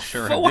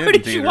 Sure. Why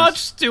did you watch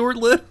Stuart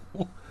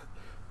Little?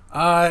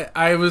 I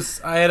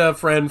had a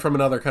friend from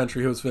another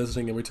country who was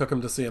visiting, and we took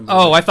him to see him.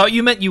 Oh, I thought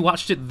you meant you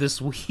watched it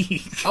this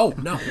week. Oh,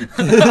 no.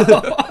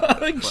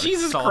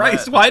 Jesus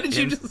Christ, why did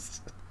you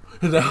just...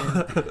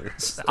 No.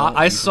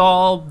 I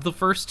saw the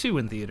first two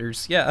in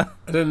theaters, yeah.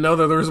 I didn't know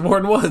that there was more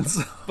than one,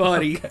 so.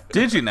 Buddy. Okay.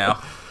 Did you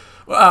now?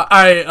 Well,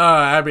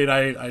 I mean,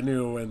 I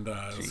knew, and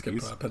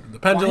the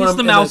pendulum. Why is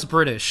the mouse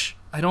British?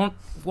 I don't...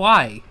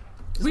 Why?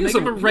 He was a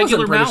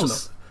regular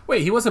mouse.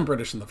 Wait, he wasn't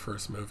British in the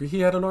first movie.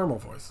 He had a normal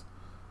voice.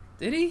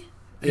 Did he?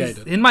 Yeah, he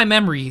did. In my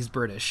memory, he's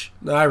British.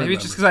 No, I remember. Maybe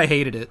it's just because I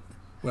hated it.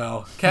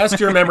 Well, cast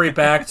your memory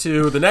back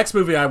to the next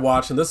movie I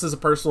watched, and this is a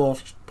personal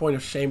point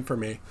of shame for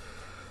me.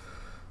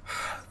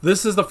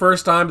 This is the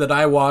first time that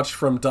I watched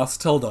From Dusk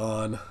Till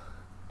Dawn.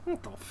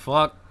 What the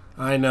fuck?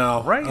 I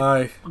know.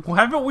 Right?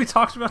 Haven't we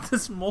talked about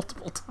this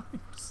multiple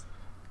times?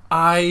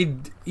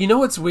 You know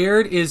what's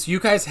weird is you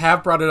guys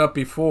have brought it up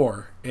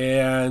before,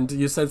 and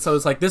you said so.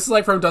 It's like, this is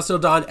like From Dusk Till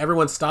Dawn.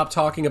 Everyone stopped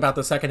talking about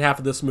the second half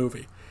of this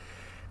movie.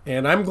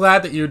 And I'm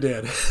glad that you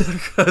did.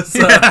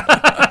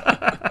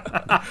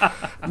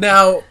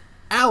 Now,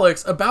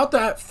 Alex, about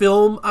that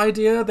film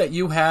idea that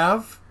you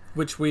have,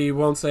 which we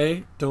won't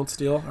say, don't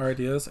steal our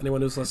ideas,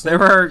 anyone who's listening.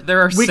 There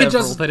are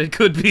several that it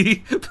could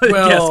be. But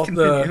well,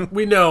 yes,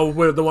 we know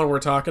the one we're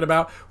talking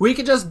about. We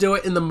could just do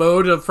it in the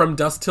mode of From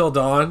Dusk Till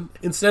Dawn.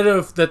 Instead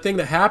of the thing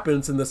that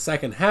happens in the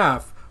second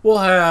half, we'll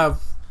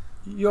have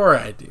your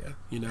idea.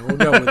 We'll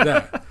go with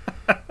that.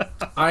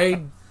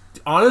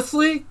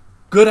 Honestly,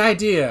 good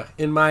idea,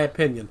 in my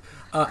opinion.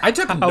 I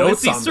took notes on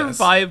this. He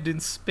survived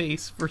in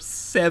space for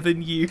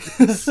 7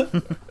 years.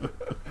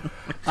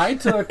 I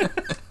took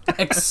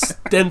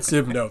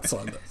extensive notes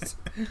on this.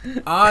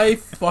 I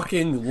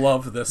fucking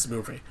love this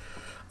movie.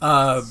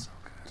 I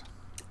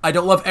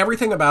don't love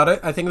everything about it.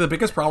 I think the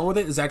biggest problem with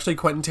it is actually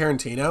Quentin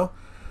Tarantino.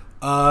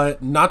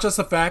 Not just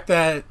the fact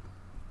that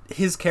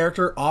his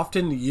character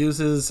often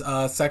uses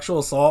sexual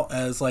assault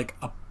as like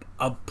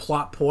a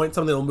plot point,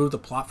 something that will move the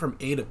plot from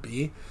A to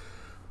B,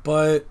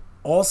 but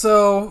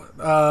also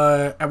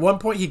at one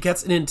point he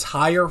gets an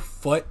entire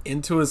foot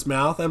into his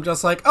mouth. I'm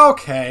just like,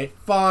 okay,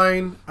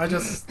 fine. I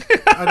don't,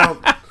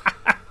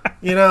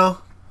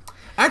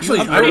 Actually,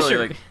 I'm really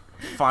like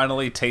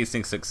finally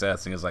tasting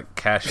success and is like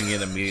cashing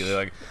in immediately.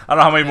 Like, I don't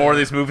know how many more of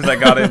these movies I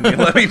got in me.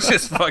 Let me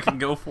just fucking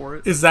go for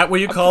it. Is that what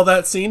you call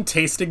that scene?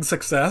 Tasting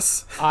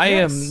success? I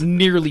am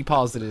nearly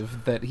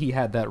positive that he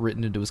had that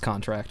written into his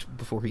contract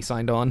before he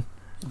signed on.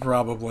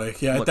 Probably.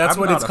 Yeah, look, that's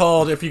what it's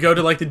called if you go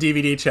to like the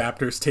DVD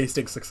chapters,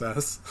 tasting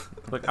success.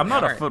 Look, I'm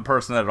not a foot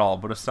person at all,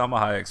 but if Salma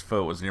Hayek's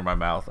foot was near my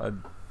mouth,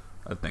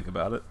 I'd think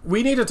about it.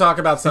 We need to talk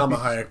about Salma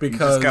Hayek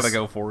because you just gotta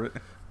go for it.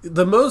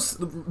 The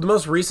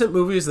most recent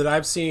movies that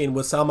I've seen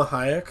with Salma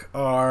Hayek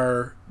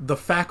are The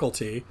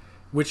Faculty,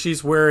 which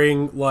she's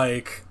wearing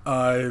like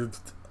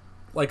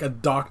like a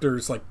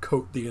doctor's like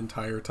coat the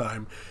entire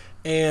time,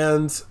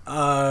 and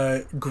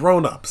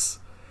grown-ups.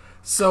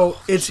 So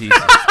it's Jesus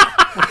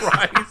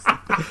Christ.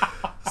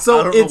 so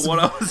I don't it's know what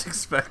I was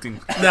expecting.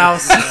 now.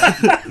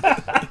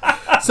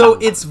 So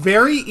it's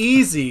very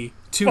easy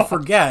to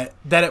forget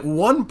that at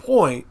one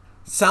point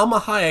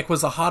Salma Hayek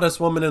was the hottest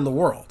woman in the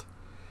world.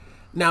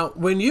 Now,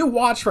 when you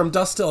watch From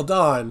Dusk Till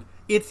Dawn,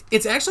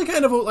 it's actually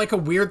kind of like a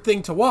weird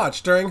thing to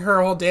watch during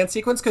her whole dance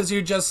sequence, because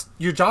your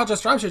jaw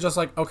just drops. You're just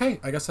like, okay,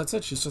 I guess that's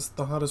it. She's just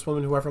the hottest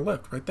woman who ever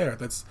lived, right there.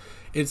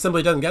 It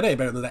simply doesn't get any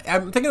better than that.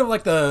 I'm thinking of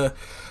like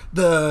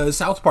the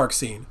South Park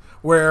scene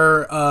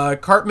where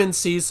Cartman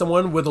sees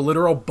someone with a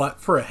literal butt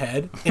for a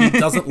head and he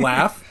doesn't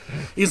laugh.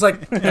 He's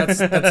like, that's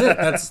it.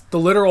 That's the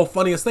literal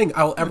funniest thing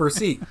I'll ever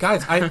see.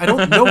 Guys, I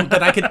don't know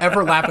that I could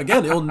ever laugh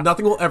again.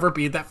 Nothing will ever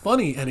be that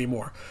funny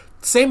anymore.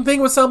 Same thing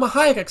with Salma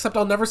Hayek, except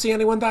I'll never see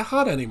anyone that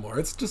hot anymore.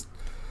 It's just,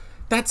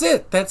 that's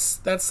it.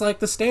 That's like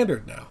the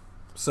standard now.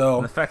 So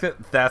And the fact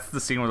that that's the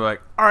scene where they're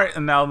like, all right,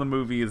 and now the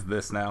movie is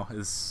this now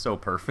is so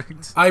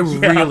perfect. I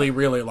really,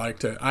 really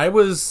liked it.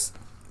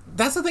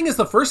 That's the thing, is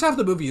the first half of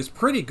the movie is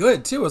pretty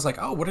good too. It's like,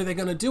 oh, what are they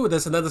going to do with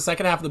this? And then the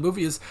second half of the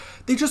movie is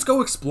they just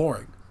go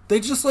exploring. They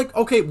just like,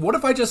 okay, what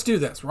if I just do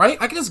this, right?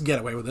 I can just get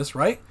away with this,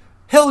 right?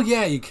 Hell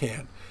yeah, you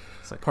can.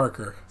 It's like,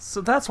 Parker.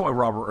 So that's why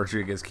Robert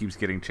Rodriguez keeps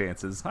getting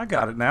chances. I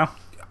got it now.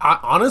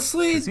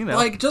 Honestly, You know,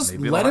 like, just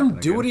maybe let it'll him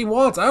happen do again. what he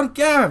wants. I would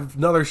give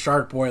another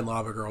Shark Boy and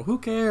Lava Girl. Who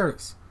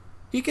cares?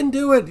 He can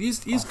do it. He's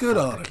good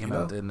on That it. came You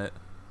know? out, didn't it?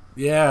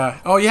 Yeah.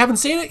 Oh, you haven't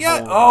seen it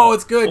yet? Oh,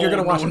 it's good. You're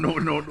gonna watch it.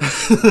 No.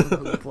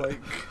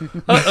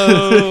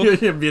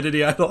 Like,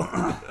 Immunity Idol.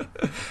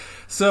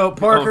 So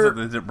Parker,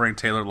 they didn't bring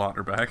Taylor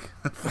Lautner back.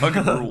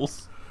 Fucking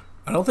rules.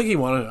 I don't think he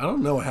wanted. I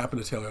don't know what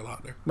happened to Taylor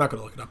Lautner. I'm not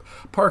gonna look it up.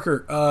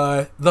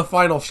 Parker, the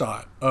final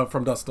shot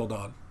From Dusk Till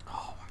Dawn.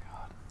 Oh my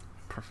god.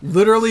 Perfect.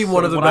 Literally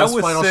one of the when I best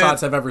was final sent-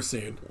 shots I've ever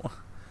seen.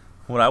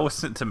 When I was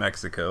sent to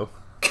Mexico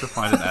to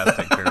find an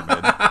Aztec pyramid,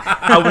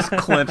 I was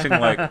clenching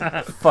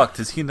like, fuck,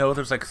 does he know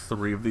there's like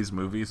 3 of these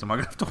movies? Am I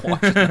going to have to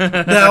watch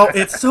it? Now,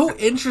 it's so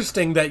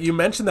interesting that you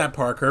mentioned that,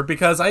 Parker,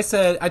 because I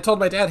told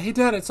my dad, hey,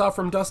 Dad, I saw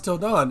From Dusk Till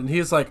Dawn. And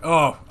he's like,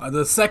 oh,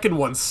 the second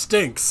one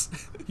stinks.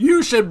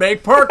 You should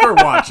make Parker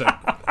watch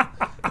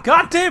it.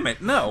 God damn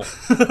it, no.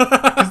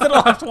 Because then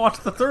I'll have to watch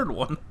the third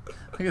one.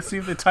 I can see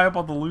if they tie up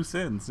all the loose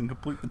ends and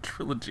complete the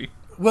trilogy.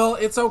 Well,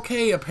 it's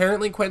okay.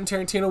 Apparently, Quentin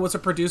Tarantino was a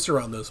producer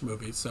on those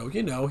movies. So,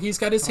 he's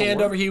got his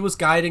hand over. He was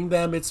guiding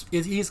them. It's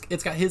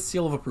got his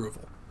seal of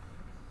approval.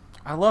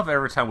 I love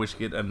every time we should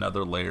get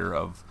another layer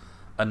of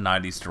a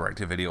 90s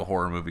direct-to-video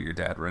horror movie your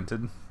dad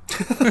rented.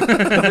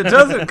 It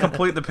doesn't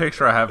complete the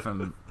picture I have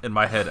in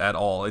my head at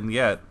all, and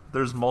yet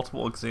there's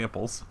multiple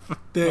examples.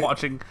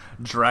 Watching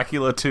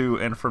Dracula 2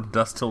 and From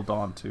Dusk Till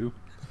Dawn 2.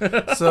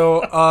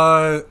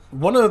 So,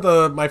 one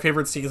of my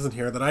favorite scenes in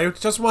here that I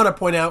just want to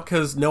point out,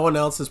 because no one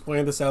else has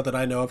pointed this out that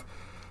I know of,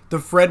 the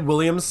Fred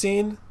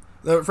Williamson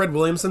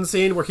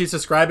scene where he's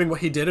describing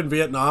what he did in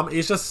Vietnam.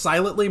 He's just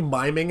silently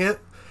miming it.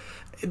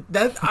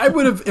 That I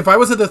would have, if I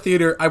was at the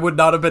theater, I would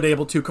not have been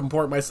able to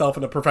comport myself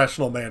in a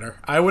professional manner.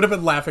 I would have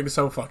been laughing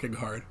so fucking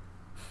hard.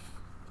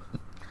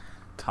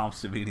 Tom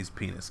Savini's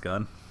penis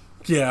gun.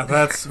 Yeah,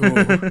 that's...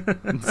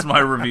 That's my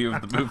review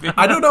of the movie.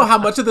 I don't know how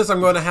much of this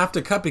I'm going to have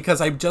to cut, because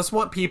I just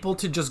want people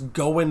to just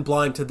go in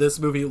blind to this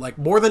movie, like,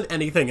 more than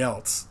anything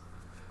else.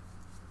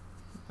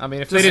 I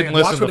mean, if Just they didn't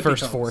watch listen what the it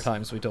first becomes. 4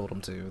 times we told them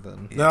to,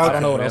 then No, I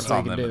don't know okay, what else It's we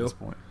on can them at do. this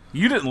point.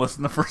 You didn't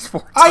listen the first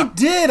 4 times. I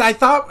did. I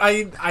thought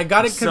I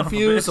got it Son of a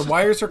confused. The bitch.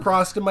 wires are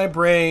crossed in my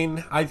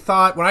brain. I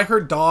thought when I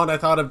heard Dawn, I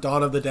thought of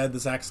Dawn of the Dead, the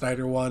Zack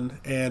Snyder one,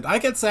 and I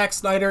get Zack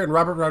Snyder and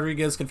Robert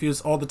Rodriguez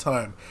confused all the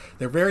time.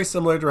 They're very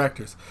similar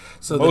directors.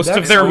 So Most the of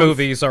next their one-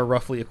 movies are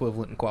roughly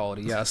equivalent in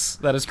quality. Yes,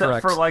 that is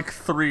correct. For like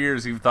 3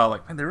 years, you've thought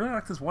like, man, they really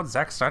like this one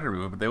Zack Snyder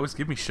movie, but they always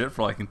give me shit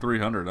for liking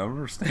 300. I don't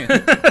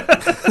understand.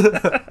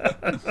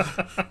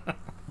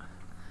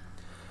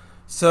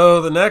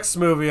 So the next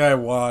movie I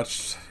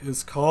watched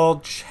is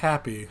called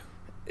Chappie.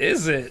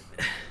 Is it?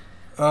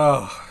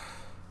 I'm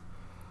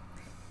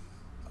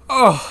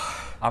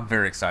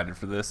very excited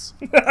for this.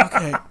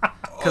 Okay.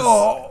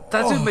 Because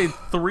that dude made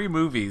 3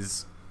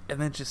 movies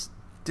and then just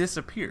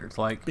disappeared.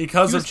 Like,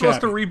 Because he was of supposed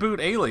to Chappie. reboot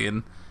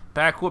Alien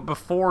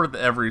before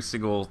every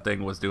single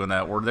thing was doing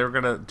that, where they were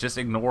going to just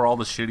ignore all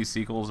the shitty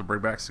sequels and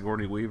bring back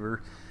Sigourney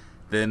Weaver.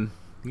 Then,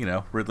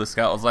 Ridley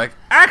Scott was like,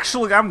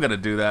 actually, I'm going to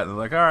do that. And they're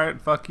like, all right,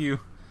 fuck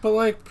you. But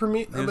like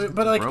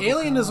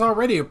Alien is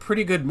already a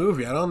pretty good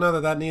movie. I don't know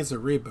that needs a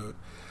reboot.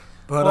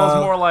 But Well,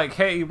 it's more like,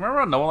 hey, remember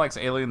how no one likes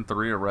Alien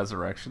 3 or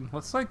Resurrection?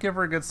 Let's give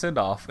her a good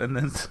send-off. And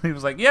then he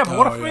was like, yeah, but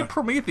what if we made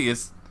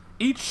Prometheus?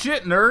 Eat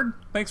shit, nerd.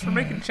 Thanks for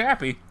making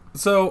Chappie.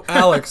 So,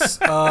 Alex,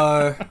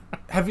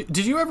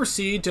 did you ever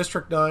see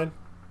District 9?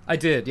 I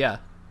did, yeah.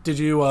 Did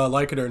you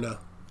like it or no?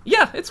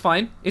 Yeah, it's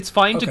fine. It's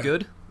fine to Okay.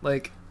 good.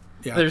 Like,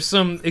 Yeah. there's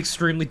some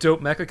extremely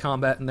dope mecha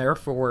combat in there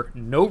for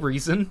no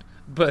reason,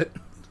 but...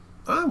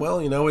 Well,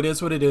 it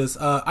is what it is.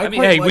 I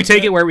mean, hey, we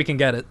take it where we can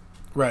get it.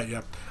 Right,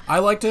 yeah. I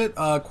liked it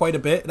quite a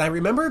bit, and I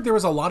remember there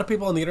was a lot of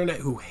people on the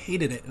internet who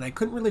hated it, and I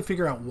couldn't really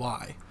figure out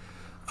why.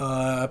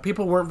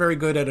 People weren't very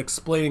good at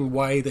explaining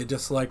why they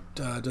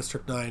disliked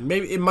District 9.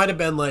 Maybe it might have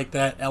been like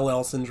that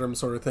LL syndrome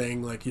sort of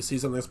thing. Like you see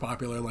something that's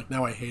popular and like,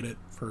 now I hate it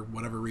for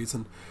whatever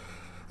reason.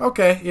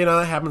 Okay,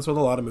 that happens with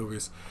a lot of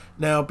movies.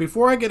 Now,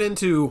 before I get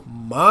into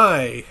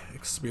my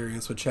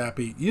experience with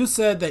Chappie, you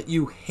said that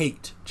you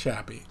hate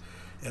Chappie.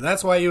 And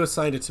that's why you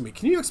assigned it to me.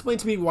 Can you explain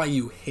to me why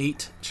you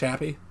hate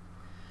Chappie?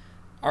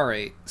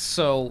 Alright,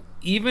 so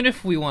even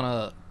if we want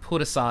to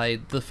put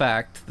aside the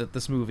fact that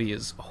this movie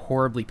is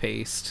horribly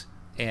paced,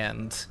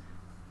 and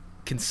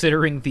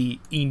considering the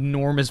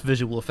enormous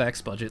visual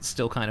effects budget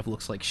still kind of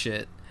looks like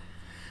shit,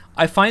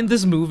 I find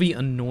this movie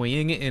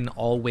annoying in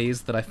all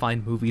ways that I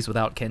find movies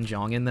without Ken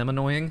Jeong in them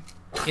annoying.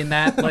 In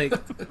that, like,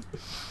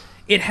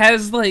 it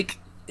has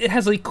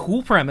a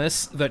cool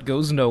premise that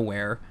goes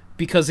nowhere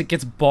because it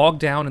gets bogged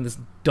down in this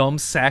dumb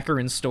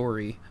saccharine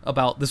story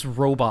about this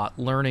robot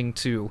learning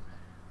to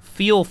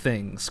feel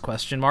things, ?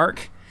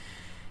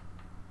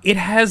 It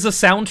has a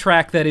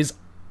soundtrack that is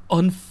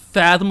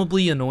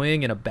unfathomably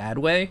annoying in a bad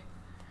way,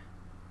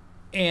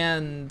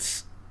 and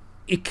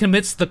it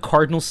commits the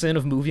cardinal sin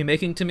of movie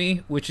making to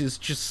me, which is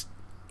just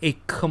a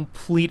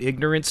complete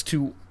ignorance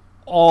to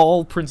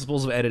all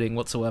principles of editing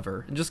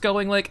whatsoever. And just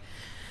going like,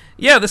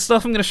 yeah, this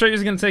stuff I'm going to show you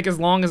is going to take as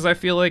long as I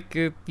feel like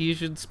you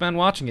should spend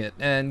watching it,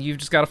 and you've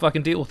just got to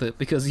fucking deal with it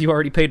because you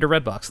already paid to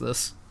Redbox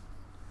this.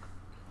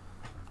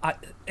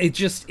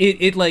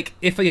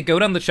 If I go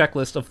down the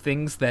checklist of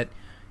things that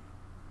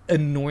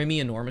annoy me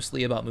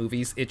enormously about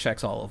movies, it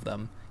checks all of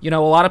them. A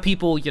lot of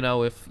people,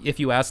 if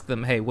you ask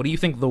them, hey, what do you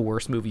think the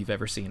worst movie you've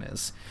ever seen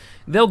is?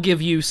 They'll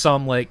give you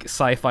some, like,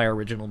 sci-fi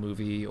original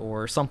movie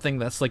or something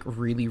that's, like,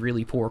 really,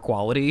 really poor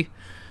quality.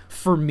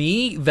 For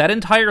me, that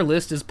entire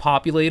list is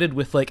populated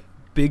with, like,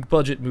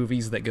 big-budget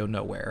movies that go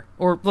nowhere.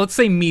 Or, let's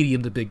say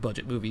medium to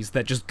big-budget movies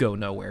that just go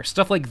nowhere.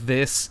 Stuff like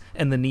this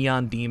and The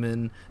Neon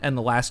Demon and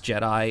The Last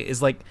Jedi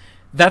is, like,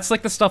 that's,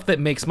 like, the stuff that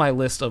makes my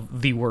list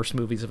of the worst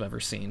movies I've ever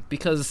seen.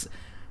 Because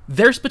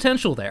there's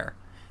potential there.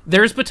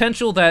 There's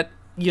potential that,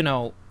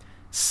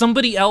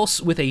 somebody else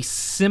with a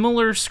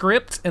similar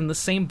script and the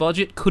same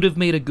budget could have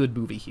made a good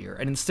movie here,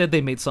 and instead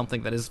they made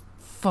something that is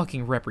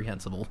fucking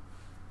reprehensible.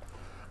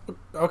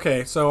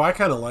 Okay, so I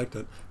kind of liked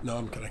it. No,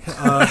 I'm kidding.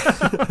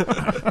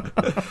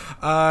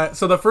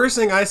 So the first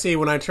thing I see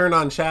when I turn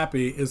on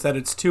Chappie is that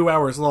it's 2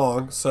 hours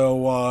long,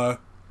 so,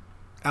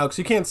 Alex,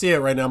 you can't see it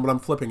right now, but I'm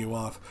flipping you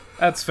off.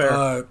 That's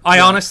fair.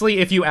 Honestly,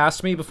 if you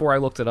asked me before I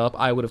looked it up,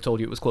 I would have told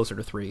you it was closer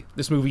to 3.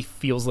 This movie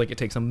feels like it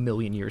takes a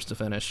million years to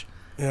finish.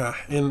 Yeah,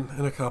 in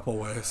a couple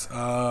ways.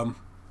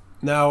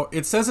 Now,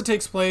 it says it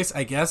takes place,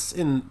 I guess,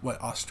 in,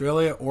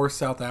 Australia or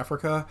South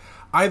Africa?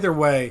 Either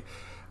way,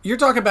 you're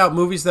talking about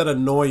movies that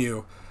annoy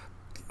you.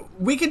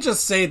 We can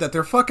just say that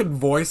their fucking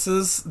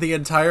voices the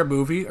entire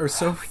movie are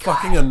so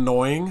fucking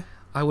annoying.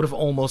 I would have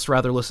almost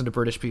rather listened to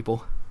British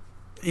people.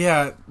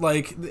 Yeah,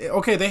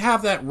 okay, they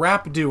have that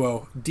rap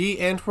duo, D.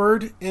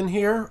 Antwoord, in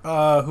here,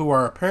 who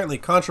are apparently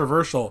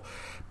controversial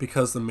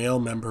because the male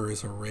member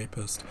is a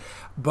rapist.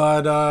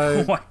 But,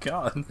 oh my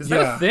god. Is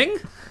that a thing?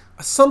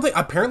 Something,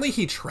 apparently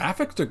he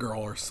trafficked a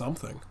girl or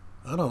something.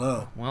 I don't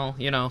know. Well,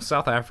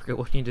 South Africa,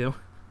 what can you do?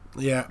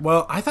 Yeah,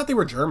 well, I thought they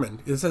were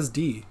German. It says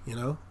D,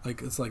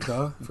 Like, it's like,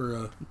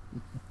 for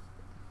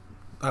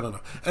I don't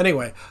know.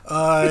 Anyway,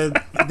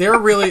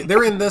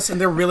 they're in this and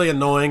they're really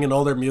annoying and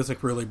all their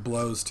music really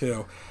blows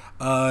too.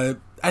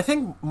 I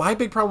think my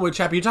big problem with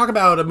Chappie, you talk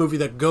about a movie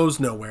that goes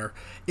nowhere.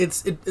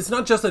 It's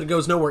not just that it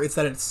goes nowhere, it's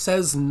that it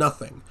says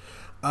nothing.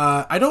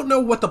 I don't know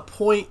what the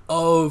point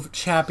of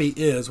Chappie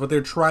is, what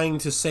they're trying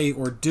to say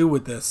or do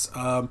with this.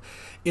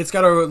 It's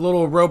got a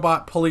little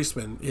robot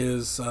policeman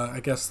is, I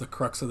guess, the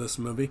crux of this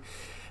movie.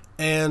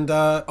 And,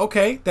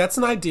 okay, that's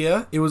an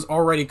idea. It was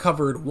already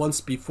covered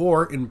once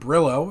before in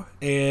Brillo,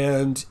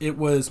 and it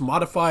was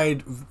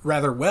modified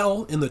rather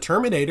well in The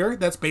Terminator.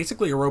 That's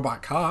basically a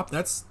robot cop.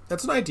 That's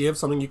an idea of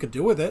something you could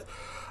do with it.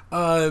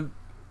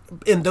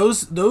 And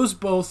those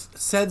both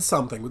said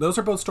something. Those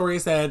are both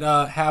stories that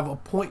have a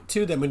point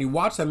to them. When you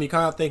watch them, you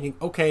kind of thinking,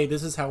 okay,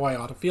 this is how I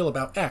ought to feel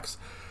about X.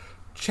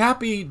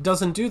 Chappie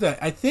doesn't do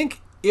that. I think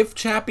if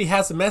Chappie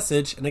has a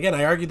message, and again,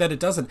 I argue that it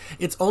doesn't,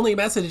 its only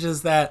message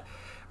is that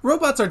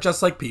robots are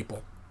just like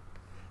people.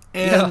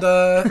 And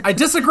I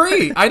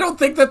disagree. I don't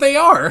think that they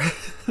are.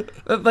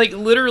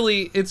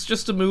 Literally, it's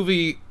just a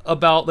movie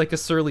about, a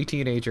surly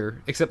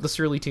teenager, except the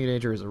surly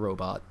teenager is a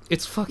robot.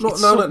 It's fucking...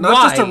 No,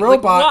 not just a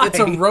robot. It's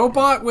a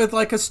robot with,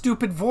 a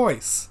stupid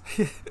voice.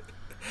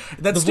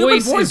 That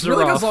stupid voice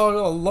really goes a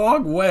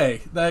long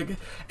way.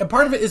 And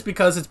part of it is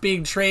because it's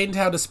being trained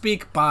how to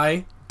speak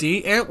by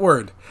D.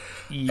 Antwoord.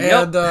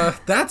 Yep. And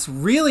that's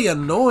really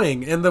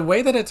annoying. And the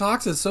way that it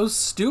talks is so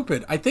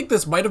stupid. I think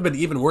this might have been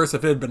even worse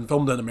if it had been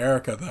filmed in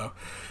America, though.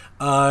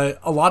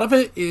 A lot of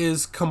it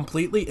is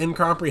completely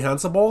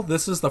incomprehensible.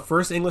 This is the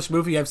first English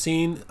movie I've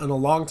seen in a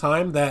long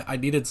time that I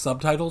needed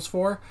subtitles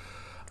for.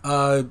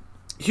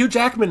 Hugh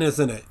Jackman is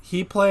in it.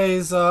 He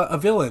plays a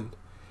villain.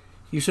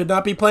 He should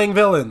not be playing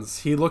villains.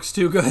 He looks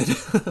too good.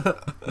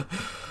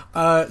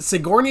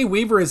 Sigourney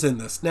Weaver is in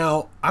this.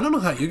 Now, I don't know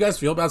how you guys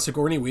feel about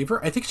Sigourney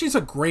Weaver. I think she's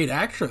a great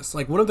actress.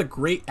 Like, one of the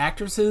great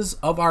actresses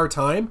of our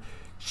time.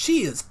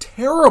 She is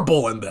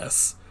terrible in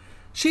this.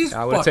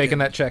 I would have taken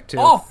that check, too.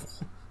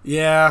 Awful.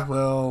 Yeah,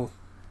 well,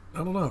 I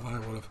don't know if I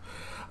would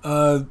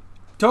have.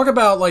 Talk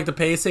about, like, the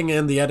pacing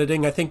and the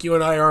editing. I think you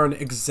and I are on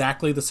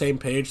exactly the same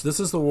page. This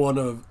is one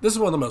of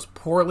the most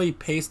poorly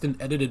paced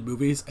and edited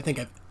movies I think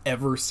I've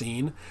ever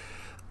seen.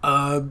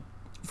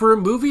 For a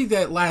movie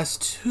that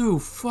lasts 2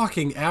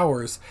 fucking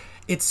hours,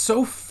 it's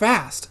so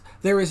fast.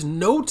 There is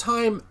no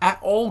time at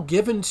all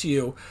given to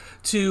you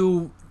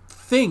to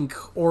think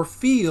or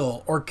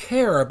feel or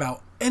care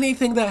about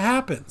anything that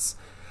happens.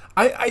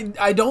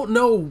 I don't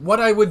know what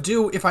I would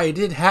do if I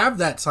did have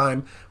that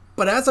time,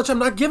 but as such, I'm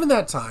not given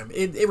that time.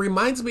 It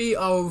reminds me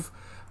of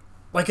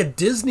like a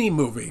Disney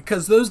movie,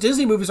 because those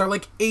Disney movies are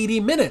like 80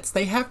 minutes.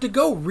 They have to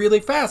go really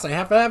fast. I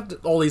have to have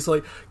all these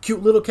like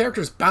cute little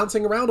characters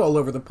bouncing around all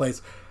over the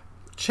place.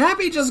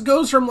 Chappie just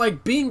goes from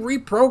like being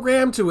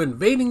reprogrammed to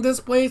invading this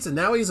place, and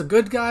now he's a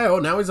good guy. Oh,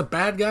 now he's a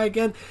bad guy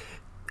again.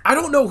 I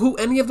don't know who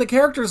any of the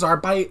characters are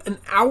by an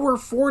hour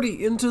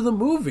 40 into the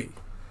movie.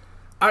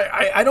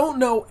 I don't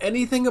know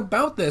anything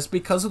about this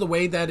because of the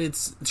way that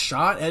it's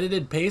shot,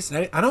 edited, paced.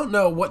 I don't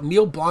know what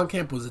Neil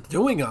Blomkamp was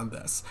doing on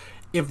this.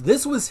 If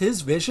this was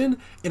his vision,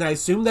 and I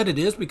assume that it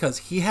is because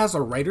he has a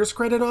writer's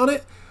credit on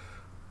it,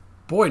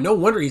 boy, no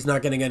wonder he's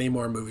not getting any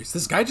more movies.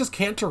 This guy just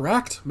can't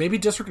direct. Maybe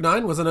District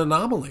 9 was an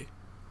anomaly.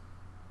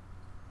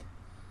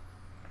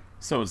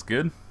 So it's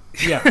good?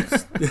 Yeah.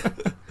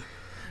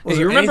 Was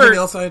you there remember, anything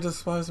else I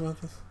despise about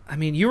this? I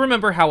mean, you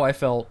remember how I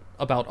felt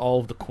about all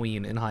of the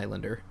Queen in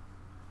Highlander.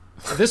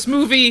 This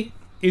movie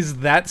is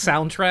that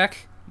soundtrack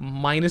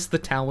minus the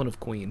talent of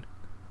Queen.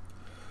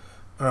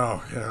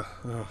 Oh, yeah.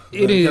 Oh,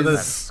 it is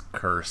that's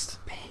cursed.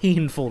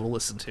 Painful to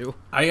listen to.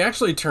 I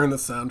actually turned the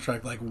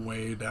soundtrack like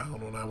way down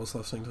when I was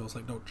listening to it. I was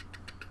like, no,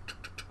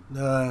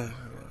 nah, I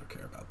don't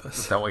care about this.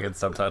 Is that why you had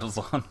subtitles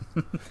on?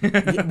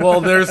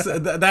 Well, there's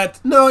that.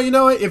 No, you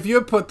know what? If you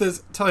put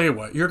this, tell you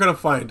what, you're going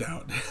to find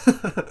out.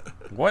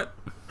 What?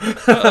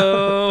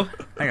 Uh-oh.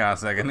 Hang on a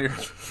second here.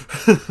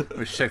 Let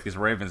me check this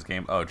Ravens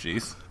game. Oh,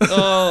 jeez.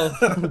 Oh,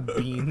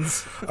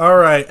 beans. All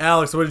right,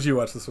 Alex, what did you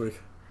watch this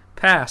week?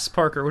 Pass.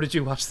 Parker, what did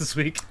you watch this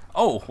week?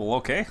 Oh, well,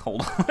 okay.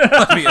 Hold on.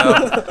 Let me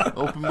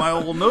open my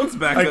old notes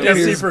back up. guess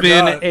he It's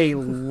forgot. been a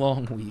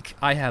long week.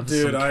 I have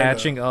some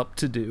catching up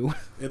to do.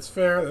 It's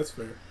fair. That's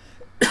fair.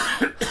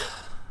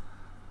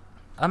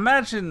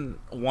 Imagine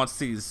once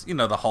these,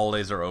 the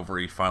holidays are over,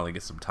 you finally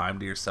get some time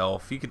to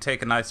yourself. You could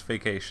take a nice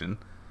vacation.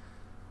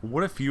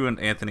 What if you and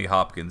Anthony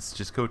Hopkins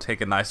just go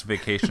take a nice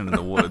vacation in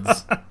the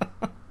woods?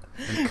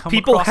 And come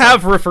People across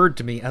have referred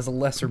to me as a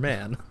lesser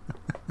man.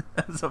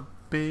 as a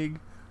big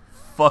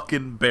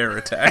fucking bear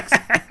attacks.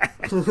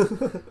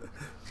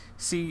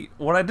 See,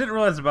 what I didn't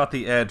realize about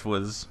The Edge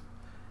was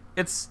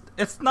it's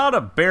not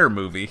a bear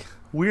movie.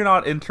 We're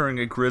not entering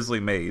a grizzly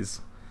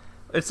maze.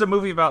 It's a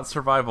movie about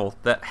survival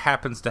that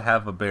happens to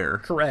have a bear.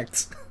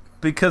 Correct.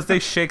 Because they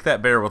shake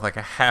that bear with like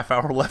a half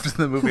hour left in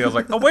the movie. I was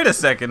like, oh, wait a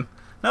second.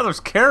 Now there's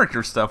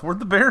character stuff. Where'd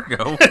the bear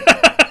go?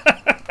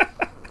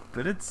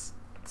 But it's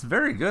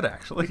very good,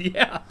 actually.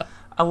 Yeah.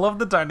 I love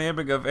the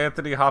dynamic of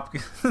Anthony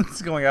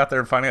Hopkins going out there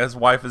and finding out his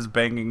wife is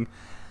banging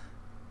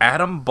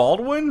Adam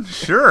Baldwin?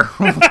 Sure.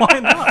 Why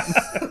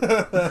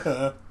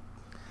not?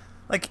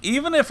 Like,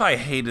 even if I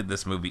hated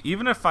this movie,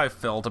 even if I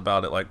felt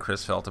about it like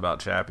Chris felt about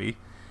Chappie,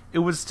 it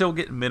would still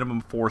get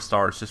minimum 4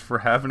 stars just for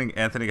having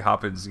Anthony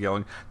Hopkins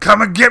yelling,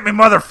 "Come and get me,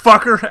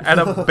 motherfucker!" at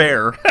a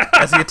bear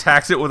as he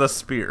attacks it with a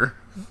spear.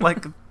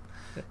 Like,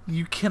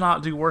 you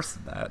cannot do worse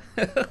than that.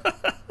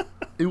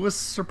 It was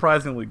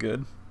surprisingly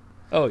good.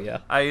 Oh, yeah.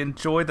 I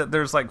enjoyed that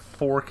there's like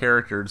 4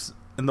 characters,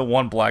 and the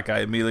one black guy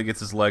immediately gets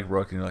his leg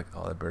broken, and you're like,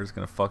 oh, that bear's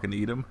gonna fucking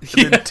eat him.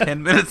 And then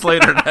 10 minutes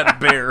later, that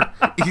bear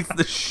eats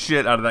the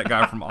shit out of that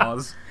guy from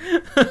Oz.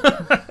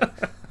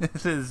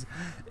 It is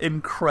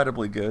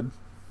incredibly good.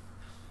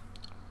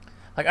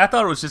 Like, I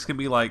thought it was just gonna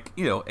be like,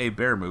 a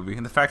bear movie,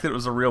 and the fact that it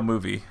was a real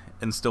movie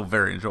and still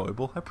very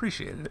enjoyable, I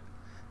appreciated it.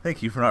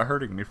 Thank you for not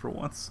hurting me for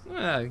once.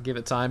 Give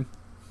it time.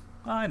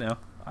 I know.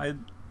 I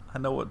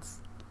know what's...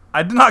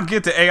 I did not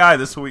get to AI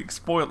this week.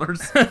 Spoilers.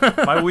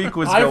 My week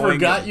was going... I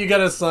forgot you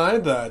gotta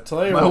sign that.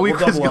 Tell you my what, week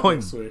we'll was double up going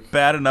next week.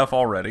 bad enough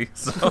already.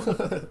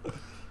 So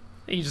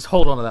You just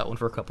hold on to that one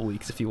for a couple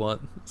weeks if you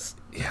want.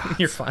 yeah,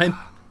 You're fine.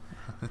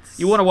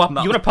 You want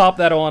to pop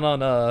that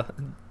on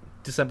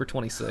December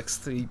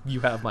 26th. You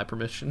have my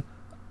permission.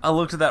 I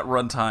looked at that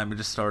runtime and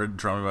just started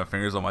drumming my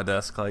fingers on my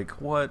desk like,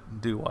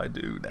 what do I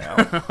do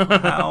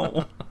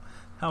now?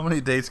 How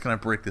many days can I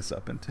break this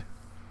up into?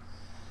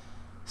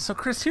 So,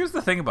 Chris, here's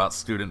the thing about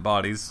student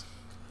bodies.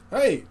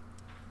 Hey.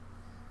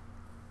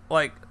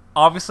 Like,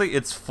 obviously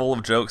it's full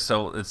of jokes,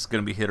 so it's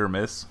going to be hit or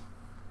miss.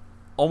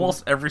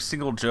 Almost every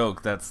single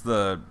joke that's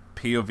the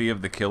POV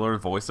of the killer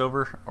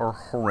voiceover are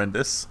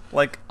horrendous.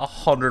 Like,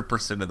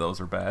 100% of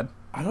those are bad.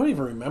 I don't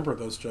even remember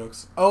those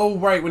jokes. Oh,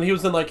 right, when he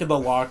was in the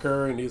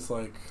locker and he's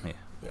like...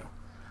 Yeah.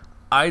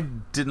 I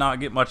did not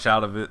get much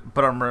out of it,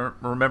 but I'm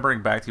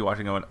remembering back to you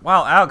watching going,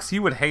 wow, Alex,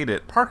 you would hate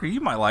it. Parker, you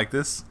might like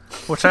this.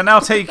 Which I now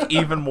take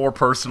even more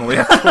personally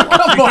after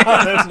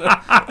watching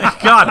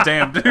it. God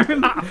damn,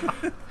 dude.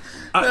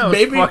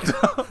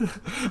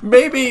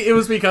 Maybe it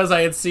was because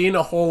I had seen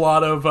a whole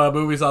lot of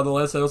movies on the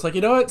list, and I was like,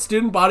 you know what?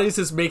 Student Bodies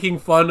is making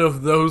fun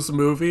of those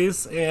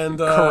movies, and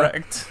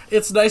correct.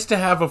 It's nice to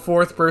have a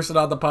fourth person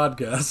on the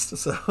podcast.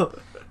 So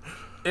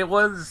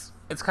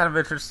it's kind of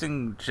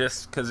interesting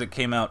just because it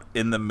came out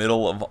in the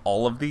middle of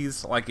all of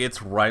these. Like,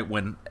 it's right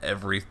when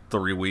every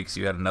 3 weeks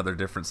you had another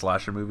different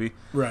slasher movie.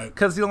 Right.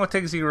 Because the only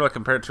things you really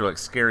compare it to, like,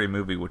 Scary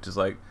Movie, which is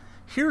like,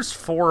 here's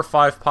 4 or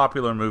 5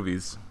 popular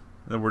movies,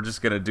 and we're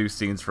just going to do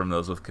scenes from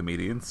those with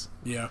comedians.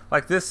 Yeah.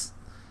 Like, this,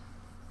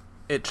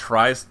 it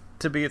tries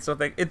to be its own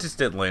thing. It just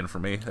didn't land for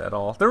me at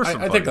all. There were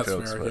some I funny think that's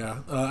jokes, fair, but... yeah.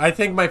 I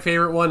think my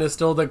favorite one is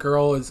still the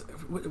girl is...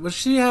 Was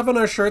she having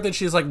a shirt that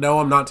she's like, no,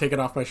 I'm not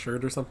taking off my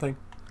shirt or something?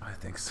 I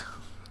think so.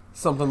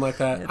 Something like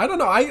that. I don't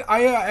know.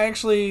 I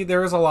actually, there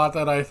was a lot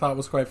that I thought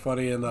was quite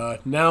funny, and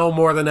now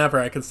more than ever,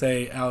 I can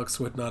say Alex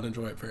would not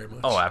enjoy it very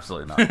much. Oh,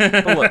 absolutely not.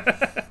 But look,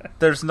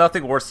 there's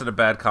nothing worse than a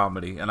bad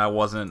comedy, and I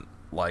wasn't,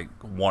 like,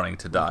 wanting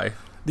to die.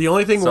 The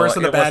only thing worse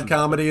than a bad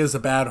comedy is a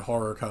bad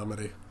horror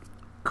comedy.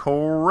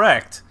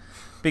 Correct.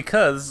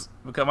 Because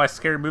my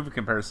Scary Movie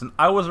comparison,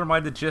 I was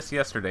reminded just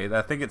yesterday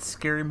that I think it's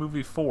Scary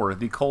Movie 4,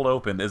 the cold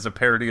open, is a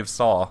parody of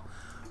Saw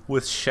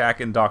with Shaq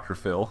and Dr.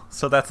 Phil.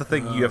 So that's the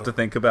thing you have to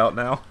think about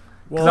now.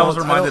 Because I was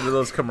reminded of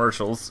those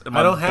commercials.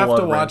 I don't have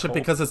to watch it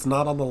because it's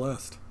not on the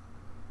list.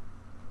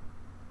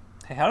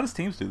 Hey, how does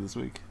Teams do this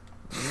week?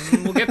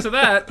 We'll get to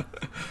that.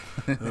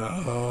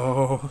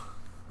 Oh.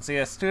 So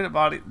yeah, Student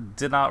Body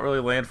did not really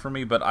land for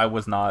me, but I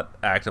was not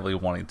actively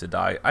wanting to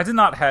die. I did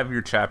not have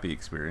your Chappie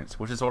experience,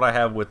 which is what I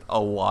have with a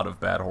lot of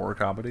bad horror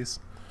comedies.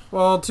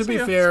 Well, to be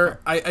fair,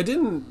 I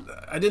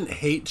didn't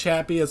hate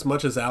Chappie as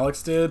much as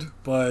Alex did,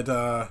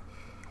 but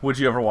would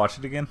you ever watch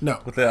it again? No.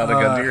 Without a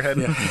gun to your head?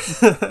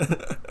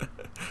 Yeah.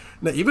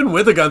 No, even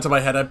with a gun to my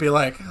head, I'd be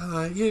like,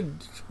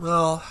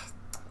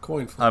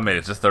 coin flip. I made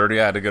it to 30.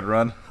 I had a good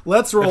run.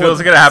 Let's roll. If it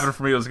was going to happen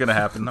for me, it was going to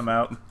happen. I'm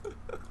out.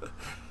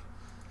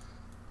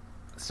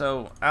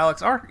 So,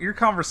 Alex, your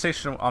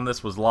conversation on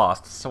this was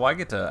lost, so I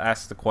get to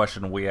ask the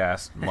question we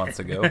asked months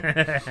ago.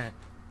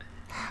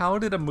 How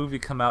did a movie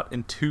come out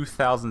in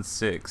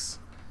 2006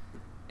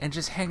 and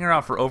just hang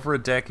around for over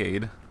a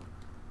decade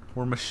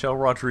where Michelle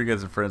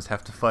Rodriguez and friends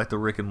have to fight the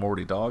Rick and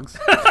Morty dogs?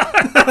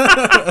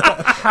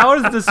 How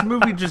has this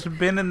movie just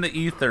been in the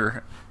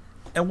ether?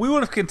 And we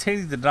would have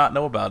continued to not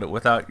know about it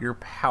without your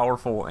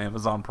powerful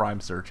Amazon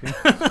Prime searching.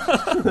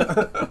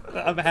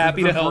 I'm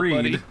happy to help,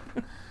 buddy.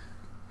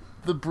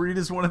 The Breed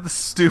is one of the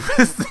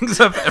stupidest things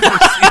I've ever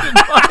seen in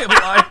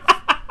my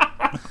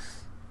life.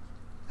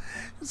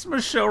 It's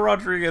Michelle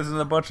Rodriguez and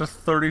a bunch of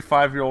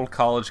 35-year-old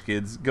college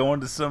kids going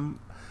to some...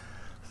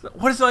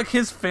 What is it, like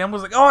his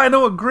family's like, oh, I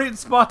know a great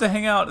spot to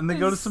hang out, and they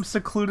go to some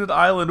secluded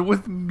island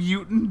with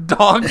mutant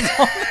dogs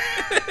on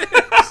it.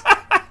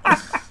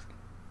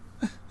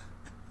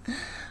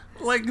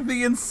 Like,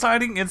 the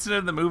inciting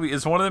incident in the movie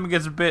is one of them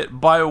gets bit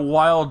by a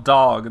wild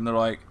dog, and they're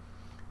like,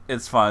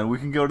 it's fine, we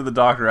can go to the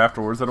doctor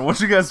afterwards. I don't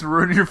want you guys to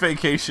ruin your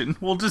vacation.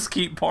 We'll just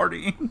keep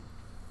partying.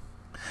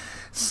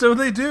 So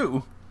they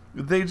do.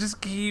 They just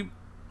keep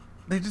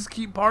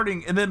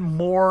partying, and then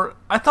more.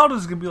 I thought it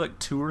was gonna be like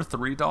 2 or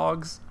 3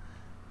 dogs.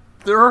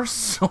 There are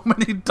so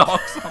many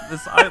dogs on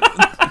this island.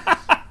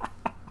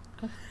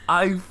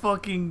 I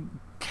fucking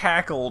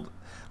cackled.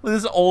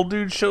 This old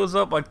dude shows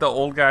up, like the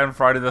old guy on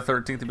Friday the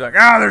 13th, and be like,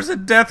 there's a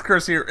death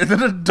curse here. And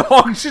then a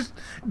dog just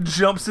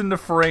jumps into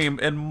frame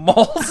and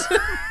mauls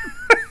him.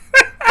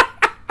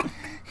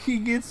 He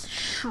gets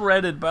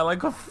shredded by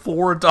like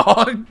 4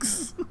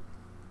 dogs.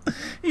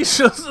 He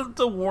shows up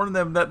to warn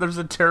them that there's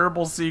a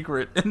terrible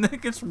secret, and then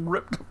it gets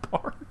ripped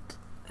apart.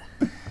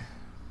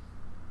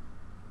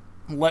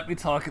 Let me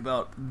talk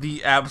about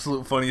the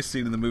absolute funniest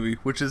scene in the movie,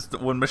 which is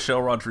when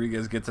Michelle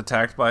Rodriguez gets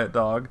attacked by a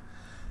dog.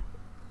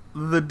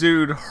 The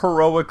dude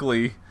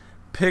heroically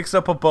picks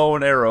up a bow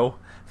and arrow,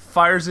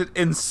 fires it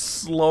in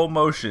slow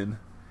motion,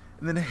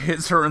 and then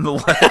hits her in the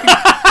leg.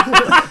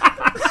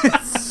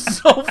 It's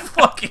so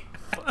fucking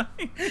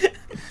funny.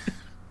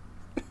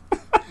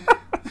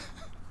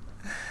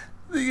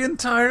 The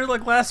entire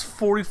last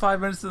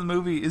 45 minutes of the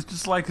movie is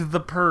just like The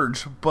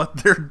Purge, but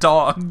they're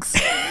dogs.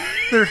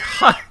 They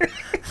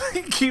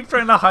keep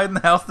trying to hide in the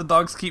house. The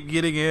dogs keep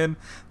getting in.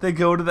 They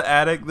go to the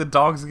attic. The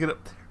dogs get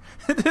up there.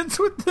 And it's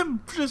with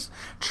them just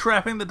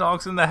trapping the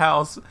dogs in the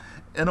house,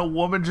 and a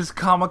woman just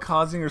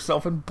kamikazing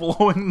herself and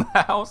blowing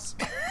the house.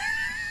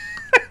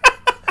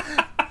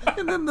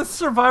 And then the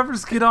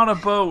survivors get on a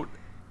boat,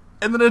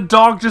 and then a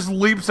dog just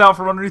leaps out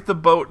from underneath the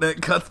boat, and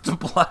it cuts to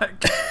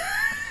black.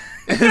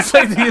 It's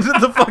like the end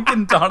of the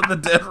fucking Dawn of the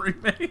Dead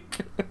remake.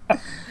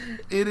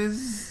 It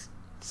is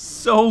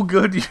so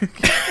good, you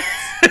guys.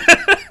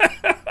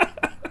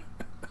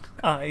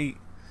 I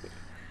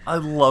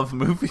love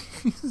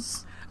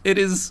movies. It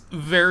is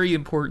very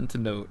important to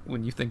note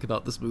when you think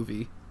about this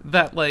movie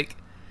that,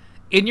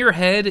 in your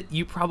head,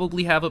 you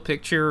probably have a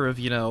picture of,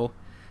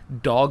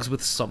 dogs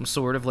with some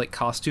sort of, like,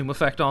 costume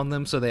effect on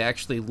them so they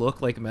actually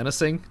look, like,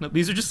 menacing. No,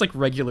 these are just, like,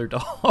 regular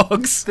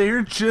dogs.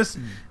 They're just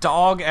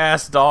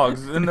dog-ass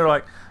dogs. And they're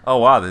like, oh,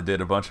 wow, they did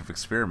a bunch of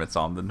experiments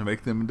on them to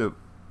make them into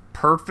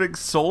perfect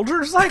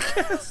soldiers, I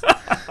guess.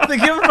 They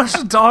give a bunch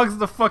of dogs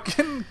the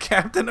fucking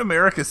Captain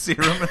America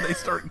serum and they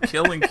start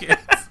killing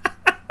kids.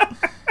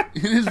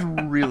 It is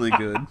really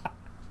good.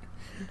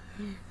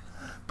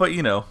 But,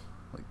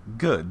 like,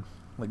 good.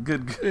 Like,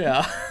 good.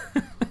 Yeah.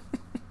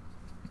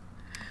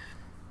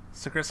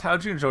 So, Chris, how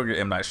did you enjoy your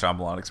M. Night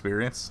Shyamalan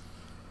experience?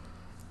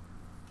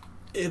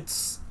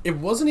 It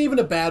wasn't even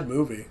a bad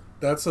movie.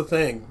 That's the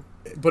thing.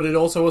 But it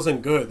also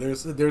wasn't good.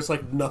 There's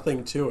like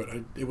nothing to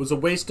it. It was a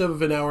waste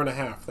of an hour and a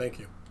half. Thank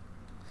you.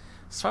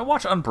 So I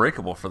watched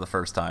Unbreakable for the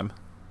first time.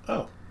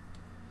 Oh.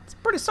 It's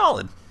pretty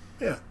solid.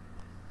 Yeah.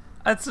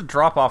 It's a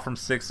drop off from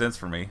Sixth Sense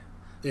for me.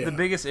 Yeah. The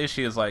biggest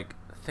issue is, like,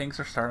 things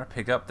are starting to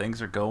pick up.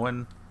 Things are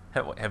going.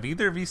 Have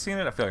either of you seen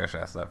it? I feel like I should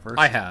ask that first.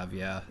 I have,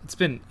 yeah. It's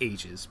been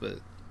ages, but...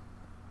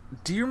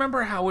 Do you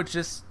remember how it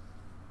just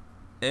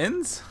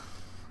ends?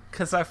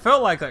 Because I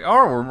felt like,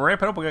 oh, we're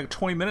ramping up. We got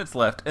 20 minutes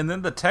left. And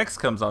then the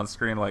text comes on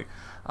screen like,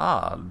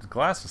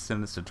 Glass was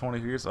sentenced to 20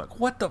 years. Like,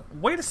 what the?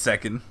 Wait a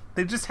second.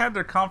 They just had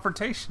their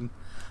confrontation.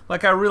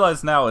 Like, I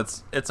realize now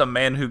it's a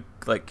man who,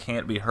 like,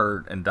 can't be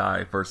hurt and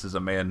die versus a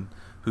man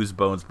whose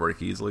bones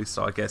break easily.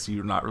 So I guess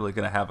you're not really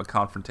going to have a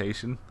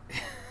confrontation.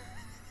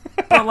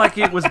 But, like,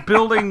 it was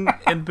building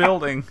and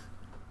building.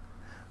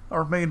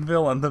 Our main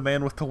villain, the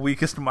man with the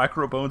weakest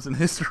microbones in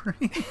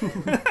history.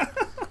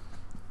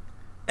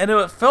 And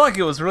it felt like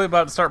it was really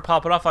about to start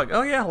popping off. Like,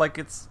 oh yeah, like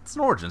it's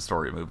an origin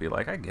story movie.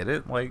 Like, I get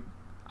it. Like,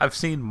 I've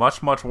seen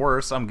much, much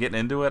worse. I'm getting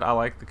into it. I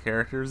like the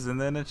characters. And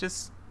then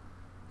it's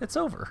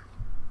over.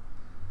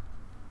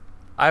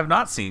 I have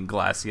not seen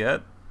Glass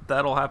yet.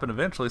 That'll happen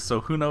eventually.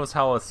 So who knows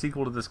how a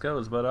sequel to this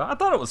goes. But I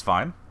thought it was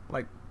fine.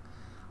 Like,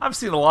 I've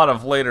seen a lot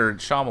of later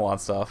Shyamalan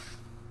stuff.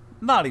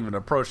 Not even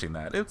approaching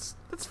that. It's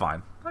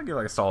fine. I give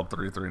like a solid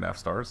 3.5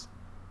 stars.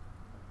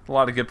 A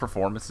lot of good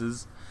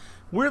performances.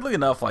 Weirdly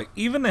enough, like,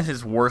 even in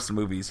his worst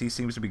movies, he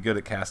seems to be good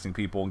at casting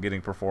people and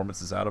getting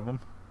performances out of them.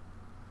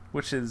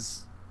 Which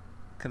is,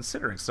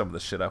 considering some of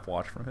the shit I've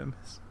watched from him,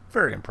 is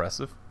very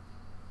impressive.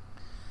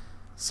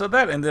 So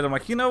that ended. I'm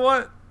like, you know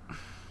what?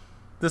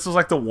 This was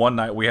like the one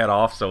night we had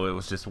off, so it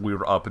was just, we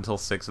were up until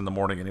 6 in the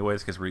morning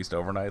anyways, because we used to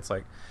overnight. It's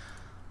like,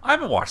 I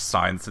haven't watched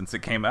Signs since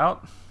it came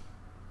out.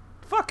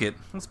 Fuck it.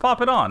 Let's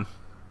pop it on.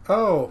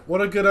 Oh,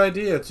 what a good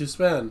idea to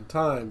spend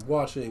time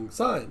watching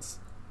Signs.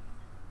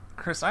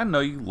 Chris, I know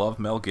you love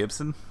Mel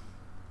Gibson.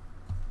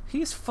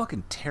 He's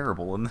fucking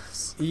terrible in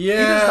this. Yeah.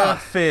 He does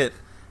not fit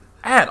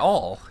at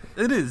all.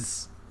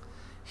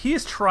 He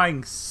is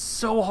trying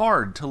so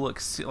hard to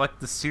look like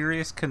the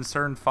serious,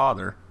 concerned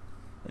father,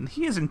 and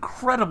he is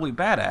incredibly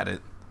bad at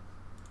it.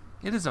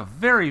 It is a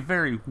very,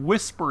 very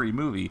whispery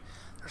movie.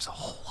 There's a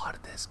whole lot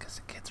of this because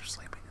the kids are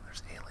sleeping and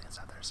there's aliens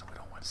out there, so we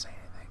don't want to say anything.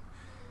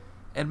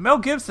 And Mel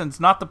Gibson's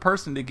not the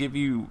person to give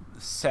you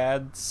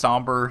sad,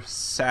 somber,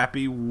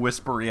 sappy,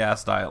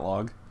 whispery-ass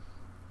dialogue.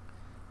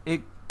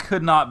 It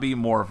could not be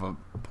more of a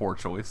poor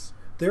choice.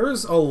 There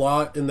is a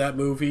lot in that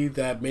movie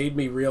that made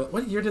me realize...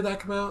 What year did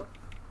that come out?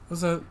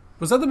 Was that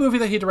the movie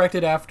that he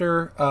directed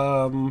after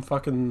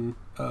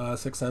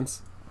Sixth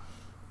Sense?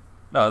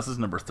 No, this is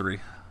number 3.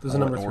 This is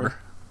number 3?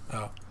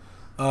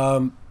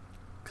 Oh.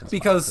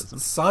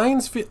 Because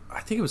Signs...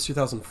 I think it was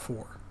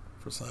 2004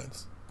 for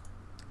Signs.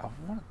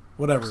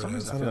 Whatever it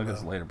is. I feel like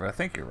it's later, but I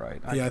think you're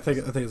right. I think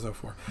it's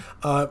 04.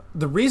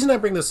 The reason I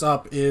bring this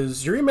up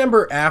is, you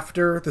remember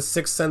after The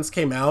Sixth Sense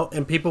came out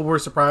and people were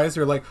surprised?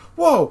 They're like,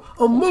 whoa,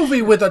 a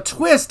movie with a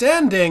twist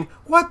ending?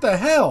 What the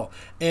hell?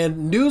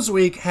 And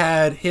Newsweek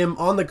had him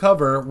on the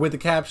cover with the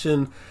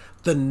caption,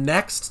 "The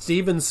next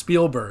Steven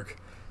Spielberg."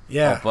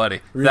 Yeah. Oh,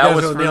 buddy. That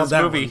was for this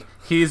movie. One.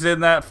 He's in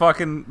that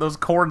fucking, those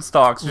corn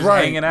stalks just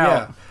hanging out.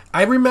 Yeah.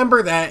 I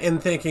remember that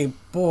and thinking,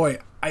 boy,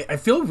 I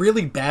feel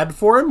really bad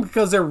for him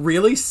because they're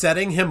really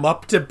setting him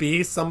up to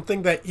be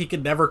something that he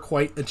could never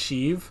quite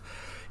achieve.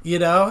 You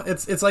know,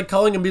 it's like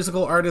calling a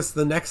musical artist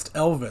the next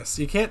Elvis.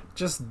 You can't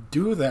just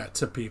do that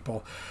to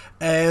people.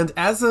 And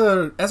as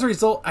a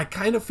result, I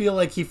kind of feel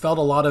like he felt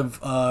a lot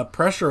of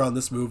pressure on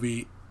this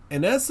movie,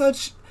 and as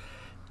such,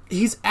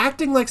 he's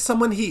acting like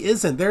someone he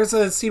isn't. There's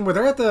a scene where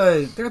they're at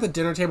the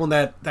dinner table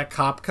and that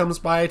cop comes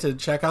by to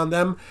check on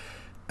them,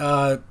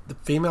 the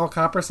female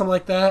cop or something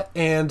like that,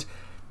 and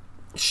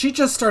she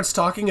just starts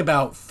talking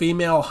about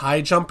female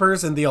high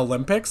jumpers in the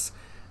Olympics.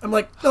 I'm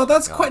like, no,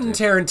 that's Quentin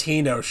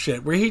Tarantino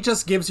shit, where he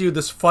just gives you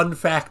this fun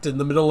fact in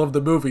the middle of the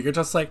movie. You're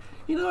just like,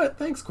 you know what?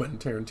 Thanks, Quentin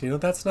Tarantino.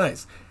 That's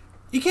nice.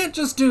 You can't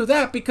just do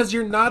that because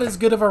you're not as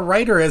good of a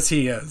writer as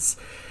he is.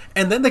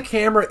 And then the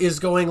camera is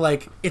going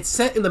like, it's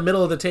set in the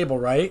middle of the table,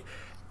 right?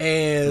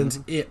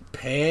 And it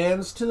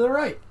pans to the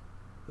right.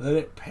 Then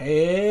it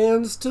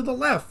pans to the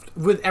left.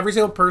 With every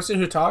single person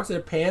who talks,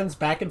 it pans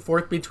back and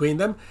forth between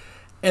them.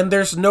 And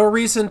there's no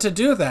reason to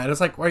do that. It's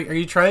like, are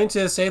you trying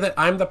to say that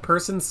I'm the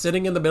person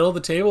sitting in the middle of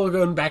the table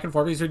going back and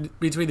forth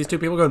between these two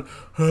people going,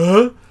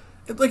 huh?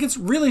 Like, it's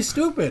really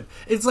stupid.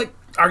 It's like,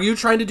 are you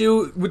trying to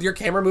do with your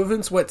camera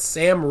movements what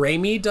Sam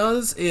Raimi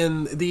does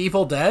in The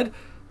Evil Dead?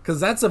 Because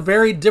that's a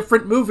very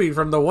different movie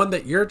from the one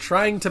that you're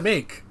trying to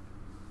make.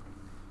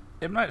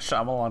 M. Night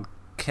Shyamalan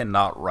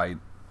cannot write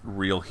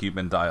real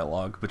human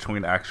dialogue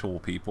between actual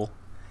people.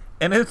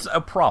 And it's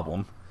a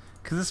problem.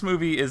 Because this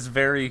movie is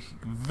very,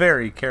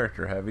 very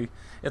character heavy.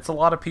 It's a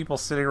lot of people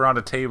sitting around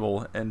a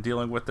table and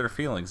dealing with their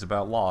feelings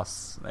about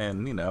loss.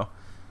 And, you know,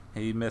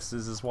 he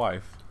misses his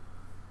wife.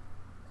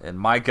 And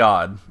my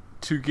God,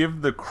 to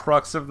give the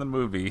crux of the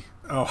movie,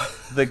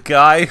 the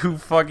guy who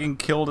fucking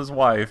killed his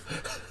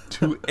wife,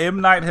 to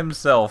M. Night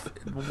himself,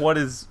 what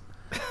is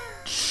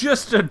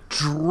just a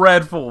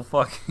dreadful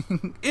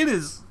fucking... It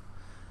is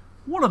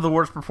one of the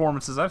worst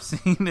performances I've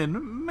seen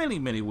in many,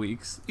 many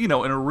weeks. You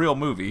know, in a real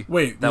movie.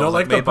 Wait, you don't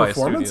like the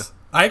performance?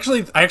 I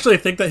actually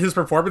think that his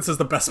performance is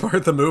the best part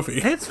of the movie.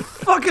 It's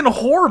fucking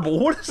horrible.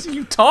 What is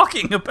you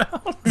talking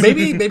about?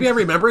 Maybe I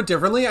remember it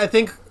differently. I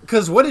think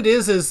because what it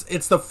is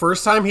it's the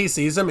first time he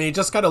sees him, and he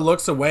just kind of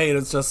looks away, and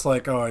it's just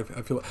like, I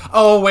feel.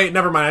 Oh wait,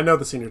 never mind. I know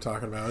the scene you're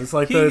talking about. It's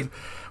like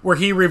where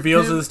he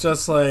reveals is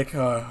just like,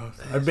 I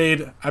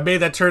made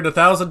that turn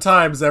 1,000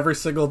 times every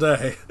single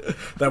day.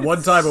 That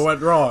one time it went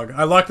wrong.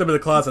 I locked them in the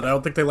closet. I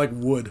don't think they like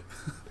wood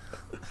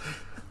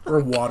or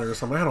water or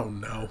something. I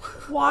don't know.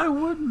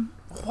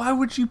 Why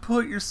would you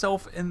put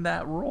yourself in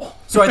that role?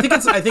 So I think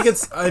it's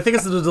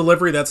the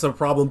delivery that's the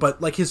problem.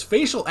 But like his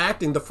facial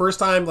acting, the first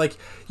time like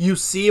you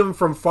see him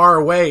from far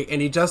away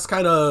and he just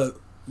kind of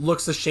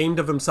looks ashamed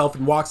of himself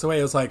and walks away.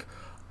 It's like,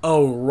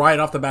 oh, right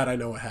off the bat, I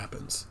know what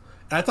happens.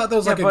 And I thought that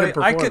was like a good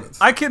performance.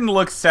 I can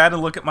look sad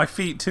and look at my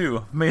feet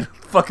too. I made a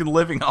fucking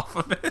living off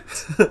of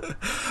it.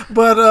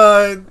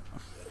 But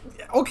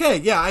okay,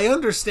 yeah, I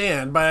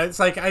understand. But it's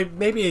like I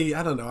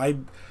don't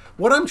know.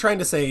 What I'm trying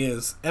to say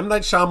is M.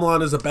 Night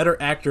Shyamalan is a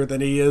better actor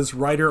than he is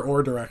writer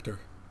or director.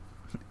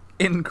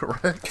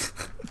 Incorrect.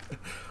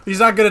 He's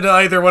not good at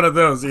either one of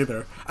those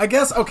either. I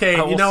guess, okay,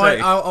 you know what?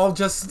 I'll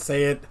just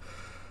say it.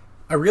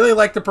 I really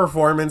like the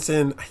performance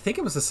in, I think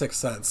it was The Sixth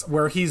Sense,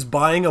 where he's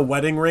buying a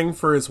wedding ring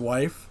for his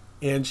wife,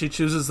 and she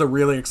chooses the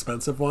really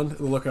expensive one.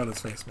 The look on his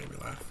face made me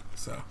laugh.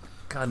 So,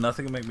 God,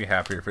 nothing would make me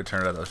happier if it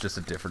turned out that was just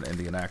a different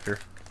Indian actor.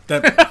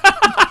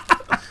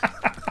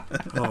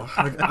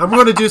 I'm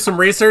going to do some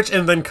research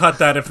and then cut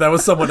that if that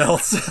was someone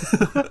else.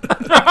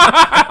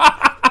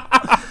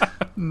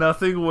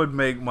 Nothing would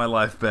make my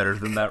life better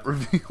than that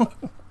reveal.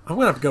 I'm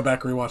going to have to go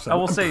back and rewatch that.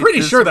 I'm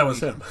pretty sure that was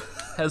him.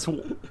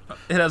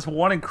 It has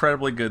one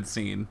incredibly good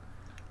scene.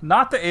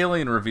 Not the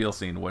alien reveal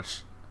scene,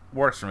 which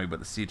works for me, but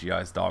the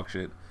CGI is dog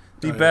shit.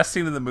 The best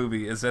scene in the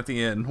movie is at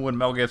the end when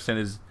Mel Gibson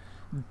is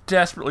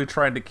desperately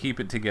trying to keep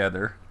it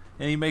together,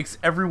 and he makes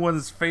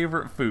everyone's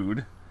favorite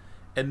food,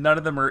 and none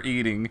of them are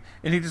eating,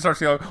 and he just starts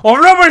going, "Oh,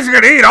 if nobody's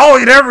gonna eat, I'll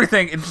eat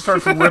everything," and just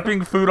starts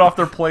ripping food off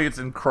their plates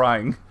and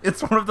crying.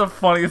 It's one of the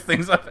funniest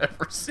things I've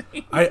ever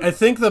seen. I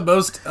think the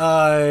most,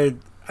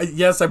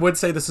 yes, I would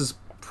say this is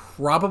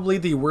probably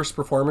the worst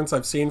performance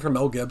I've seen from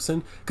Mel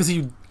Gibson, because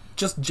he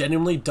just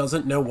genuinely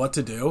doesn't know what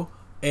to do.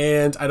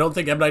 And I don't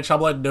think M. Night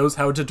Shyamalan knows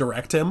how to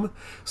direct him.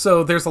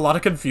 So there's a lot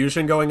of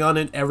confusion going on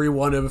in every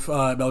one of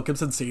Mel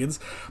Gibson's scenes.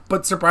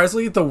 But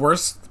surprisingly, the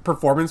worst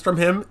performance from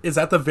him is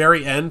at the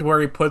very end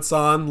where he puts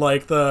on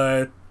like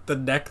the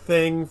neck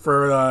thing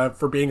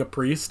for being a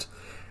priest.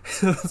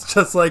 It's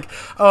just like,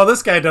 oh,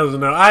 this guy doesn't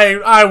know.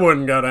 I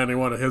wouldn't go to any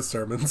one of his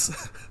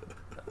sermons.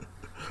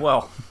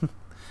 Well,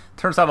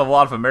 turns out a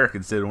lot of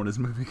Americans did when his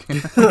movie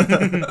came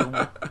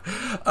out.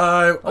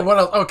 What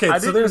else? Okay,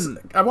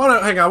 I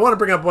want to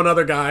bring up one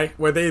other guy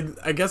where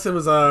I guess it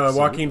was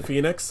Joaquin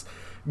Phoenix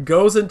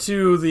goes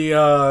into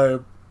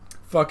the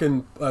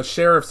fucking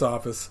sheriff's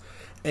office,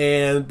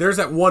 and there's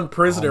that one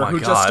prisoner who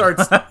just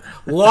starts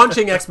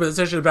launching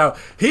exposition about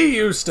he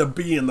used to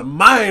be in the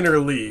minor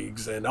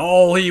leagues and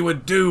all he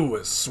would do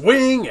was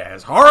swing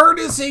as hard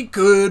as he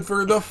could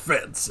for the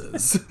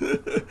fences.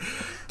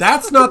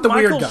 That's not the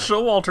weird guy. Michael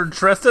Showalter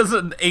dressed as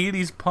an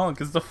 80s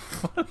punk is the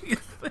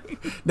funniest thing.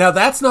 Now,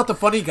 that's not the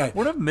funny guy.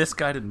 What a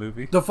misguided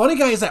movie. The funny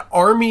guy is that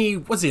army,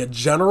 was he a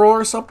general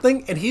or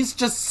something? And he's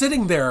just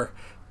sitting there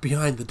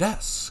behind the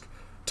desk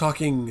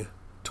talking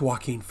to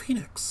Joaquin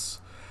Phoenix.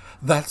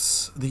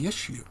 That's the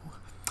issue.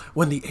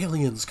 When the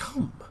aliens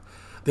come,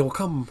 they will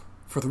come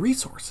for the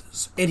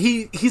resources. And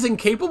he's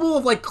incapable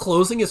of like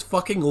closing his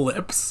fucking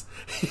lips.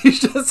 He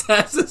just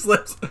has his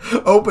lips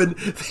open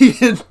the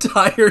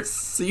entire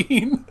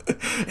scene.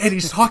 And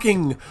he's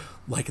talking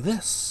like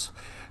this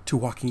to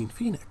Joaquin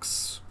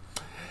Phoenix.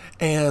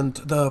 And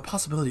the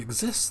possibility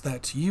exists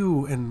that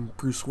you and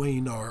Bruce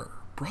Wayne are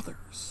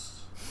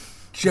brothers.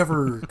 Did you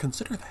ever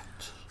consider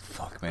that?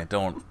 Fuck, man,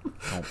 don't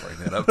bring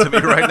that up to me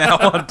right now.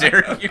 How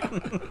dare you?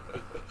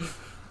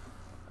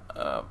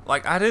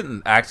 I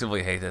didn't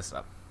actively hate this.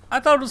 I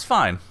thought it was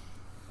fine.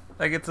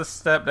 Like, it's a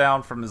step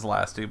down from his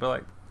last two, but,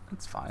 like,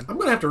 it's fine. I'm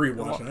going to have to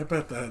rewatch it. I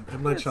bet that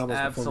M. Night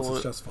Shyamalan's performance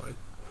is just fine.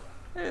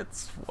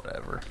 It's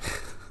whatever.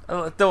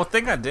 The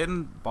thing that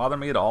didn't bother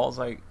me at all is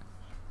like,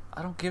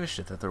 I don't give a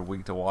shit that they're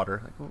weak to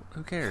water. Like,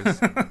 who cares?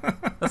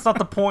 That's not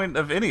the point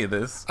of any of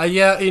this.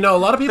 Yeah, a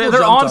lot of people They're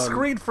jumped on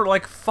screen for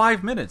like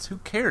 5 minutes. Who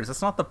cares?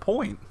 That's not the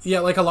point. Yeah,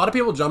 like a lot of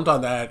people jumped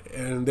on that,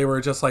 and they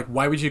were just like,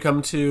 why would you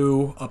come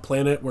to a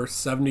planet where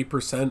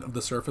 70% of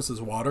the surface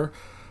is water?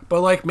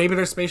 But like, maybe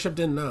their spaceship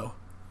didn't know.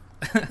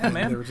 Yeah,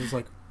 man. They were just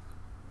like,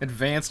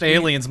 Advanced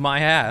aliens, my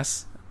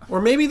ass. or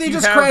maybe they You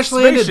just have crash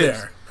landed spaceships.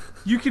 there.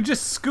 You could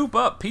just scoop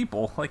up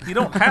people. Like, you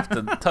don't have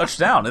to touch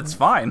down. It's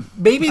fine.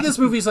 Maybe this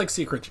movie's like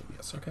Secret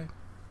Genius. Okay.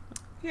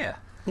 Yeah.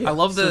 I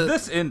love the. So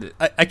this ended.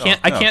 I can't.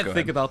 Oh, I no, can't go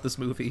think ahead. about this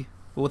movie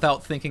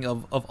without thinking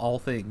of all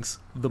things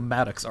the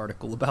Maddox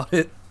article about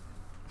it.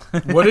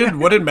 What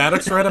did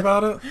Maddox write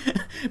about it?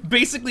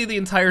 Basically, the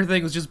entire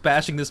thing was just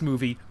bashing this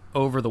movie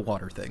over the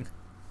water thing.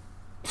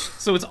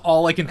 So it's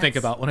all I can think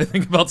about when I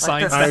think about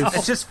science. That's- now.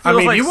 it just I feels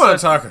mean, like you want to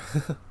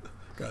such-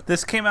 talk?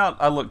 This came out,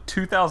 I looked,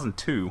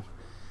 2002.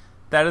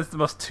 That is the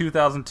most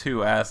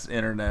 2002 ass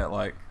internet.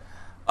 Like,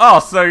 oh,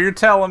 so you're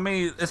telling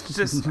me it's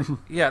just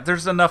yeah?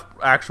 There's enough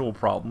actual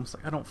problems.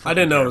 Like, I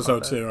didn't know it was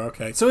about 02.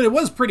 Okay, so it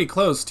was pretty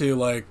close to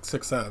like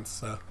Sixth Sense.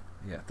 So.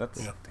 Yeah,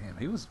 that's Yeah. damn.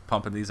 He was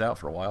pumping these out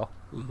for a while.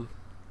 Mm-hmm.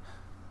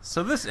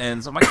 So this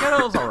ends. I'm like, yeah,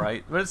 that was all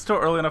right, but it's still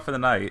early enough for the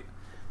night.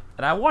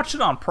 And I watched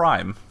it on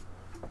Prime.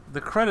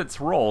 The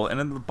credits roll, and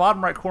in the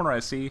bottom right corner, I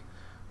see,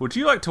 "Would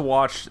you like to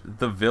watch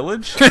The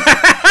Village?"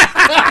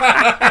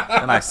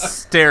 And I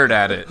stared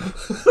at it,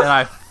 and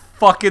I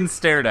fucking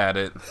stared at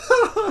it,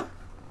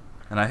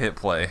 and I hit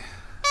play.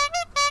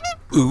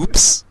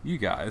 Oops, you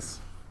guys.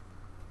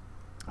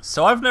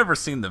 So I've never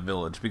seen The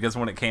Village because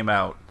when it came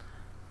out,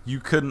 you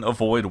couldn't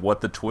avoid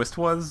what the twist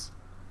was.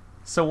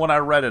 So when I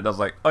read it, I was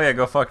like, oh yeah,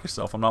 go fuck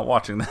yourself. I'm not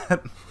watching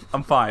that.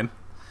 I'm fine.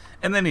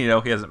 And then, he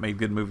hasn't made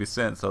good movies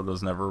since, so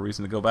there's never a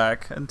reason to go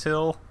back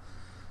until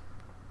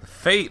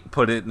fate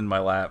put it in my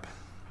lap.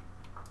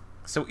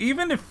 So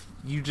even if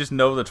you just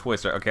know the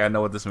twist, okay, I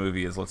know what this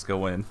movie is, let's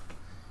go in.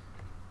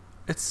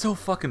 It's so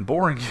fucking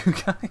boring, you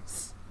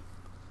guys.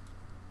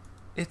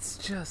 It's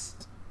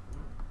just...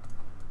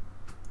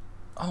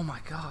 oh my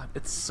god,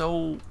 it's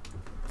so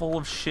full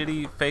of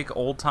shitty, fake,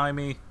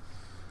 old-timey...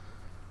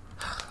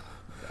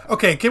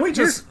 Okay, can we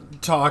just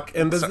talk?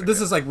 And this Sorry, this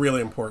is like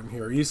really important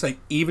here. You say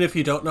even if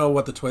you don't know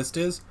what the twist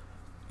is,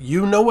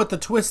 you know what the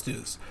twist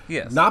is.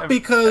 Yes. Not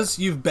because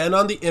you've been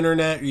on the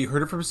internet or you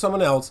heard it from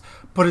someone else,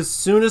 but as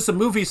soon as the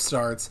movie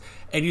starts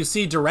and you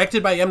see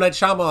directed by M. Night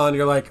Shyamalan,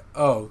 you're like,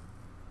 oh,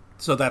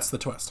 so that's the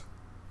twist.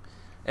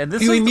 And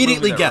this You is the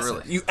immediately movie that guess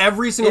really- it.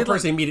 Every single It, like-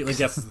 person immediately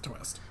guesses the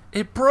twist.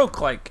 It broke,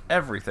 like,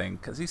 everything,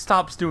 because he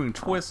stops doing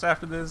twists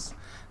after this.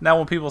 Now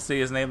when people see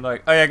his name, they're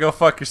like, oh yeah, go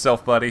fuck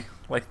yourself, buddy.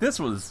 Like, this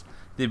was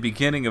the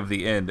beginning of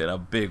the end in a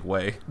big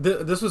way.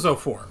 This was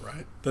 04,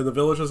 right? Then The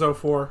Village was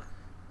 04.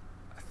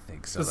 I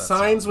think so. The that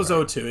Signs sounds was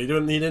right. 02. He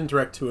didn't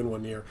direct 2 in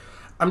 1 year.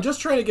 I'm just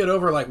trying to get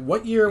over, like,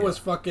 what year was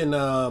fucking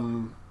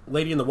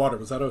Lady in the Water?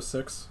 Was that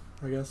 06,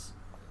 I guess?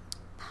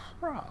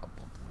 Probably.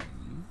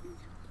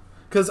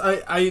 Because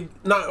I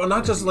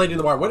not just Lady in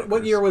the Water.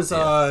 What year was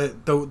the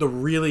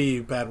really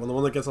bad one, the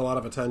one that gets a lot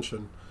of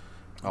attention?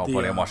 Oh, The,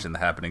 buddy, I'm watching The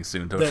Happening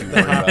soon. Don't The you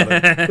worry about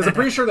it. Because I'm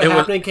pretty sure The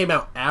Happening came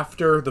out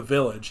after The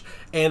Village,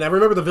 and I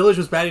remember The Village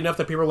was bad enough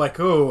that people were like,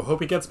 "Oh,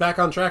 hope he gets back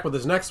on track with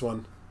his next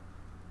one."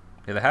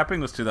 Yeah, The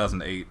Happening was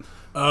 2008.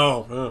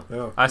 Oh,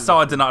 yeah. I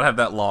saw it did not have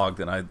that logged,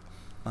 and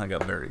I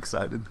got very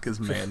excited, because,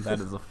 man, that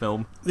is a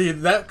film.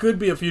 That could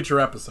be a future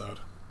episode.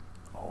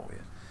 Oh, yeah.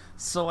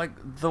 So, like,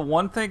 the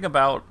one thing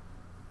about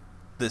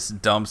this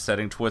dumb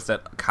setting twist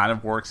that kind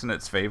of works in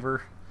its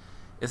favor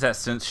is that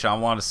since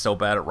Shyamalan is so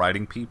bad at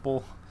writing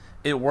people,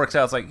 it works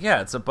out. It's like, yeah,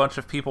 it's a bunch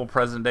of people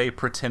present day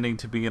pretending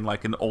to be in,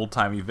 like, an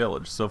old-timey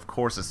village. So, of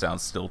course, it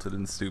sounds stilted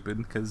and stupid,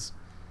 because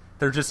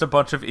they're just a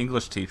bunch of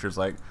English teachers,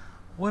 like,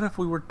 what if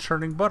we were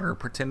churning butter,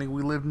 pretending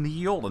we lived in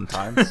the olden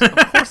times? Of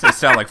course they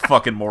sound like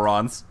fucking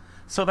morons.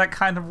 So that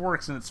kind of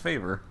works in its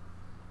favor.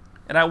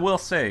 And I will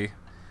say,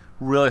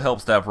 really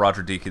helps to have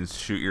Roger Deakins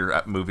shoot your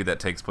movie that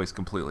takes place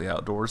completely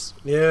outdoors.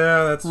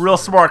 Yeah, that's Real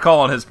smart call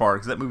on his part,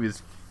 because that movie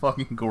is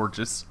fucking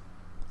gorgeous.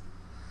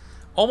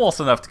 Almost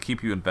enough to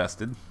keep you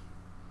invested.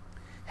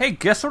 Hey,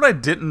 guess what I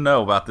didn't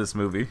know about this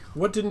movie?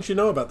 What didn't you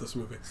know about this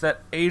movie? It's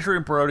that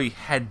Adrian Brody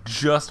had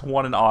just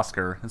won an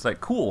Oscar. It's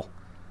like, cool.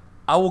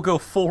 I will go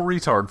full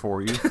retard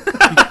for you.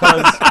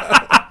 Because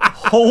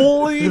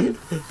holy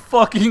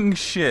fucking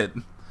shit.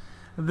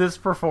 This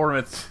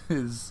performance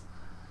is...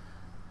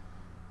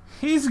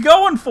 he's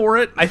going for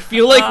it. I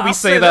feel like we I'll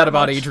say that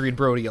about much. Adrian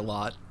Brody a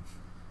lot.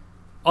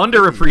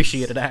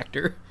 Underappreciated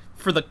actor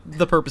for the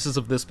purposes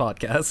of this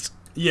podcast.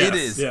 Yes, It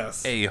is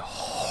yes. a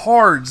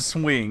hard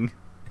swing.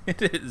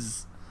 It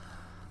is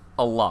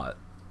a lot.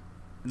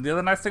 And the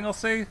other nice thing I'll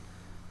say,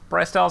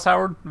 Bryce Dallas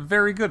Howard,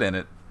 very good in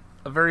it.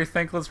 A very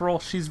thankless role.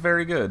 She's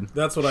very good.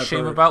 That's what I've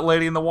Shame heard. about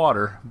Lady in the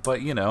Water,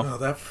 but you know, Oh,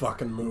 that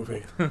fucking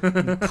movie.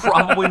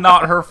 probably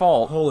not her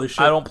fault. Holy shit.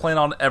 I don't plan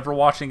on ever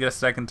watching it a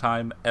second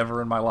time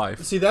ever in my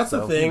life. See, that's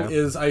the So, thing, you know.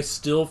 is I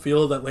still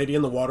feel that Lady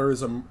in the Water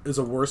is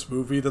a worse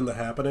movie than The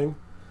Happening.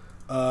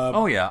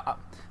 Oh yeah,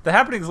 The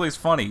Happening is at least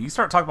funny. You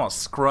start talking about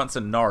scrunts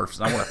and narfs,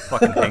 and I want to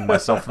fucking hang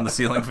myself from the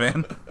ceiling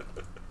fan.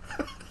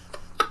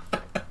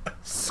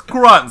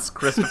 Scrunts,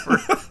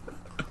 Christopher.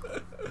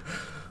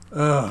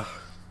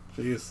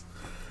 Jeez.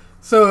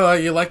 So,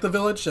 you like The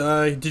Village?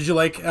 Did you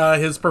like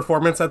his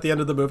performance at the end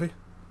of the movie?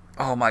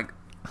 Oh my!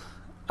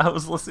 I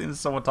was listening to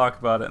someone talk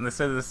about it, and they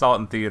said they saw it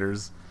in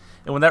theaters.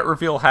 And when that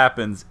reveal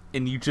happens,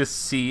 and you just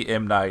see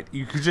M. Night,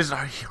 you could just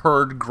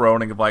heard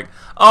groaning of like,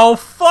 "Oh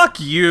fuck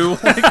you!"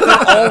 Like,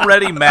 they're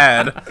already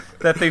mad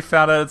that they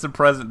found out it's in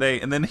present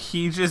day, and then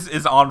he just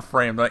is on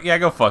frame like, "Yeah,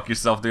 go fuck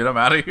yourself, dude. I'm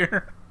out of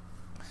here."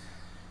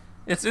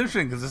 It's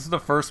interesting because this is the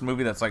first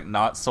movie that's like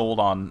not sold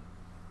on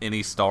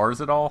any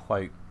stars at all.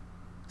 Like,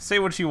 say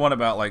what you want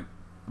about like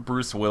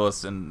Bruce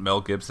Willis and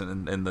Mel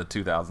Gibson in the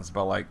 2000s,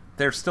 but like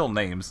they're still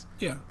names.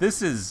 Yeah.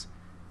 This is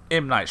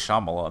M. Night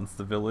Shyamalan's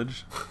The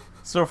Village.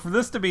 So for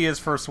this to be his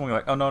first one,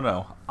 like, oh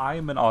no, I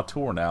am an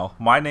auteur now.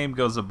 My name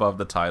goes above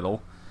the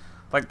title.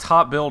 Like,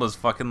 top billed is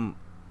fucking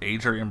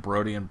Adrian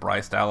Brody and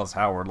Bryce Dallas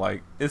Howard.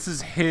 Like, this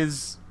is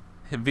his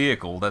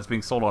vehicle that's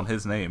being sold on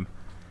his name.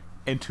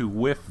 And to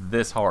whiff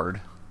this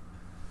hard,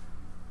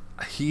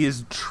 he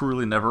is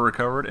truly never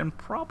recovered and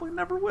probably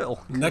never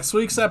will. Next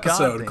week's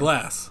episode,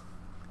 Glass.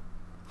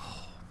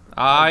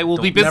 I will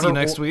be busy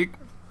next week.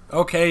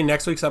 Okay,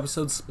 next week's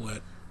episode,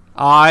 Split.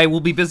 I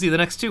will be busy the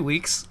next 2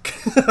 weeks.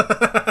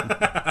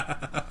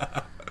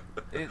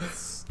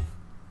 It's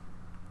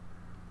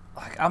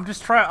like I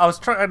was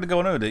trying to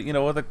go into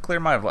it, with a clear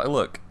mind. Like,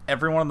 look,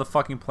 everyone on the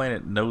fucking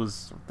planet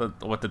knows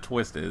what the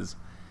twist is,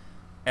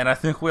 and I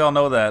think we all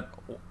know that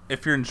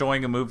if you're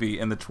enjoying a movie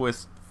and the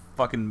twist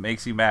fucking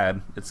makes you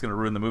mad, it's gonna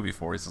ruin the movie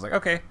for you. So it's like,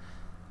 okay,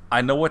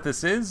 I know what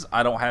this is.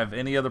 I don't have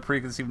any other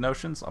preconceived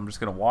notions. I'm just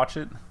gonna watch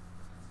it.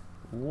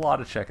 A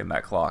lot of checking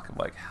that clock.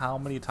 Like, how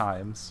many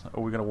times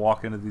are we gonna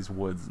walk into these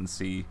woods and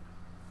see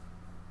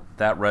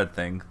that red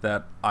thing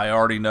that I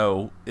already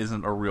know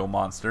isn't a real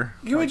monster?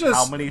 Can we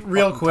just,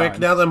 real quick,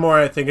 now the more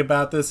I think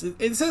about this,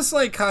 is this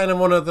like kind of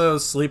one of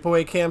those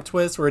sleepaway camp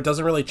twists where it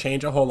doesn't really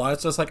change a whole lot?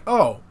 It's just like,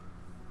 oh,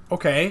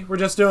 okay, we're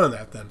just doing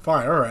that then.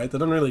 Fine, alright, that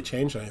doesn't really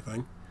change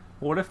anything.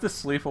 What if the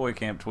sleepaway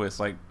camp twist,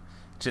 like,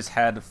 just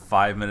had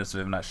 5 minutes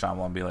of M. Night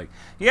Shyamalan be like,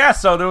 yeah,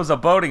 so there was a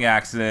boating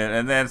accident,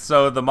 and then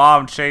so the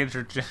mom changed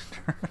her gender.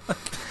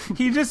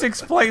 He just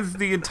explains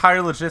the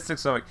entire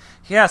logistics of, like,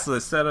 yeah, so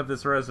they set up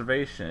this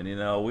reservation,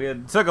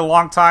 it took a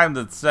long time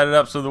to set it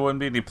up so there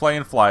wouldn't be any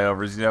plane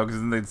flyovers, because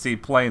then they'd see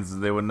planes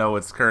and they would know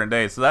it's current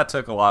day, so that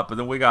took a lot, but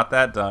then we got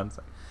that done. It's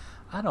like,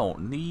 I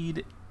don't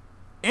need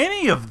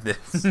any of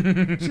this.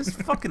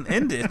 Just fucking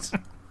end it.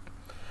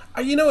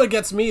 What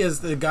gets me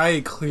is the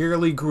guy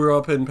clearly grew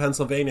up in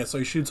Pennsylvania, so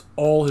he shoots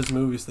all his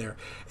movies there.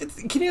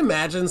 Can you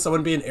imagine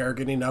someone being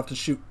arrogant enough to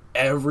shoot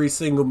every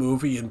single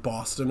movie in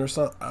Boston or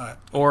something?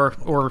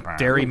 Or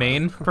Derry,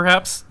 Maine,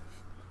 perhaps?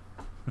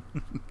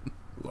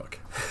 Look.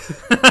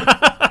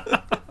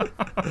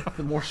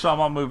 The more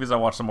Shyamalan movies I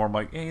watch, the more I'm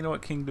like, hey, you know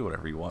what, King, do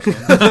whatever you want,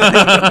 man.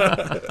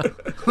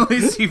 At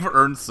least you've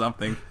earned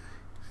something.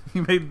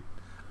 You made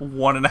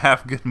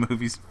 1.5 good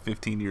movies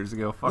 15 years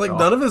ago. Fuck off.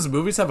 None of his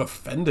movies have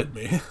offended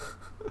me.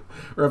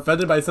 Or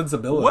offended my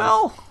sensibilities.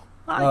 Well,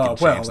 I can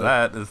change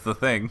that is the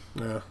thing.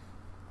 Yeah.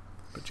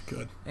 But you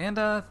could. And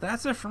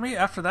that's it for me.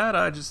 After that,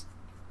 I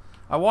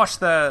watched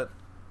that,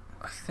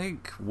 I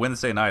think,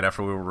 Wednesday night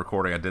after we were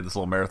recording. I did this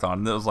little marathon.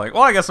 And it was like,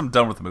 well, I guess I'm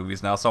done with the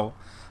movies now. So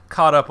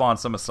caught up on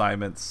some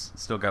assignments.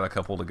 Still got a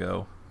couple to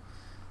go.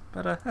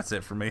 But that's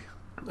it for me.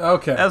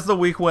 Okay. As the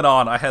week went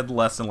on, I had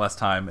less and less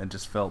time and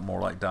just felt more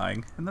like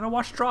dying. And then I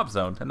watched Drop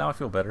Zone, and now I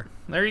feel better.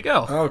 There you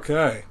go.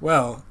 Okay.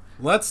 Well,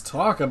 let's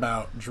talk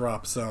about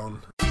Drop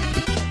Zone.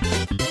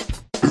 I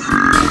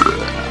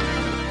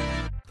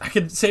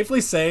could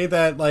safely say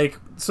that,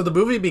 so the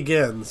movie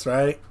begins,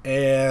 right?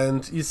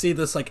 And you see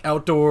this,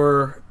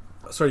 outdoor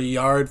sort of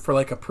yard for,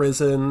 a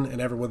prison, and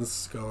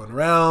everyone's going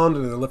around,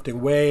 and they're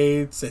lifting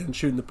weights and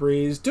shooting the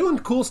breeze, doing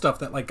cool stuff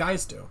that,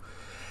 guys do.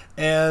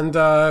 And,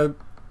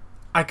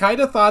 I kind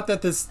of thought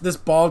that this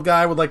bald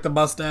guy with the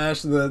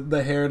mustache and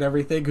the hair and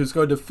everything, who's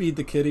going to feed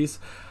the kitties,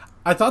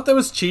 I thought that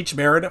was Cheech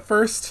Marin at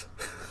first.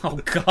 Oh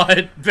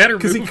God, better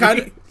movie.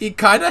 Because he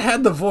kind of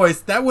had the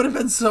voice. That would have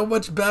been so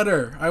much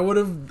better. I would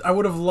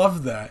have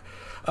loved that.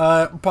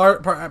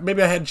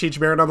 Maybe I had Cheech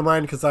Marin on the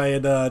mind because I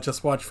had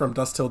just watched From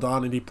Dusk Till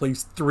Dawn, and he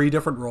plays 3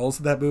 different roles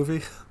in that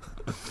movie.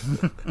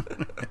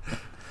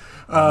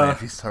 Man,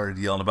 if he started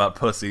yelling about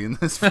pussy in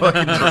this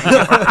fucking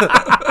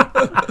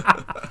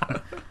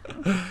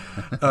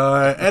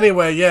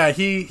anyway, yeah,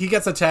 he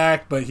gets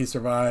attacked, but he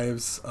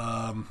survives.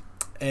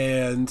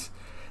 And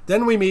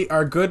then we meet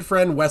our good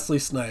friend Wesley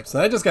Snipes.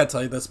 And I just gotta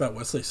tell you this about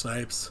Wesley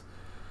Snipes.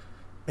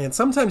 Man,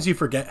 sometimes you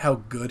forget how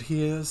good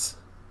he is.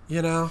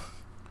 That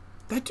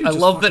dude. I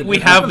love that we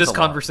have this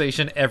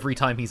conversation every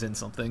time he's in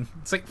something.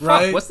 It's like, fuck,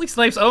 right? Wesley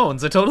Snipes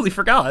owns. I totally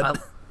forgot.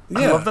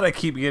 I love that I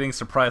keep getting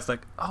surprised.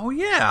 Like, oh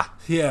yeah,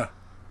 yeah.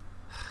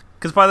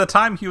 Because by the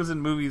time he was in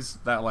movies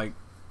that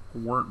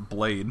weren't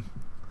Blade,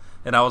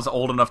 and I was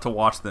old enough to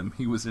watch them.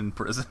 He was in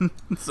prison,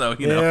 so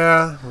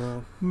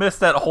well. missed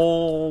that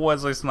whole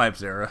Wesley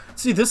Snipes era.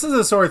 See, this is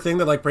the sort of thing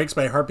that like breaks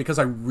my heart because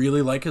I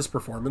really like his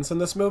performance in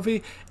this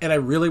movie, and I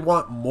really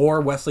want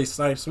more Wesley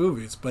Snipes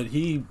movies, but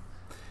he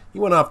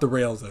went off the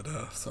rails at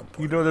some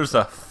point. There's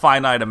a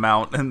finite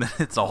amount, and then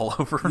it's all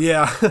over.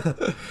 Yeah.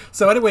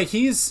 So anyway,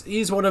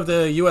 he's one of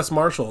the U.S.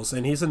 Marshals,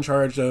 and he's in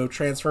charge of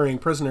transferring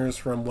prisoners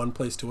from one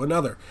place to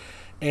another.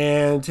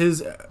 And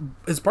his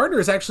partner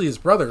is actually his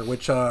brother,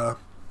 which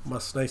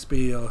must nice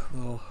be a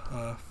little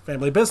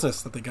family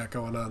business that they got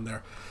going on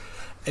there.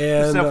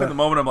 And for the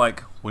moment, I'm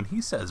like, when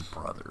he says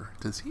brother,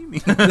 does he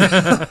mean?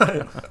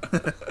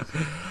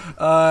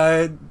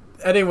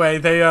 Anyway,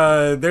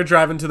 they're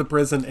driving to the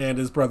prison, and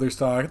his brother's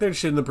talking. They're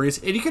shooting the breeze,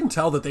 and you can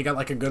tell that they got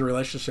like a good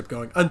relationship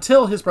going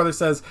until his brother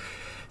says,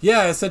 "Yeah,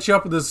 I set you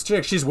up with this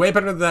chick. She's way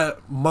better than that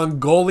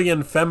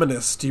Mongolian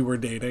feminist you were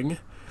dating."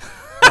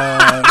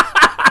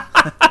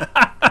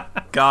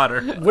 Got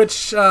her.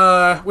 Which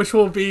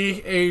will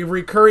be a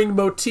recurring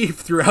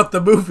motif throughout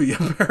the movie,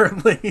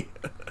 apparently.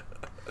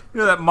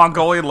 That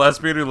Mongolian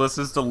lesbian who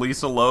listens to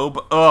Lisa Loeb?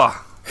 Ugh.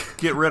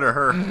 Get rid of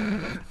her.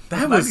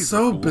 That was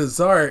so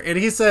bizarre. And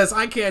he says,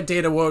 I can't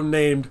date a woman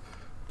named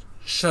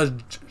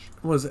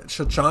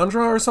Shashandra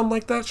or something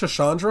like that?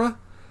 Shashandra?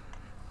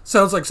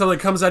 Sounds like something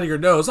comes out of your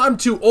nose. I'm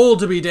too old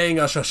to be dating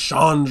a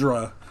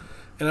Shashandra.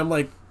 And I'm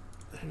like,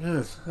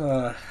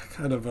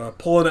 kind of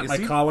pulling at my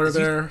collar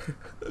there.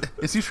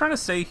 Is he trying to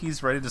say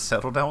he's ready to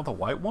settle down with a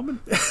white woman?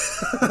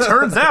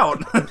 Turns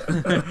out.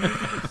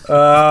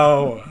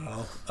 Oh,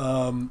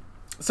 well.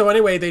 So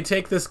anyway, they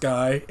take this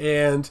guy,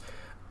 and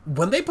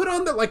when they put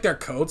on their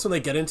coats when they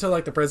get into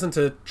like the prison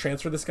to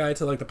transfer this guy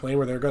to like the plane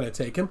where they're going to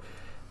take him,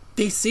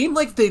 they seem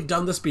like they've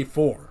done this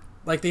before.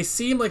 Like they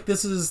seem like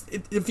this is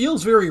it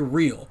feels very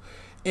real.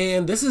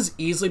 And this is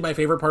easily my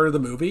favorite part of the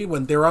movie,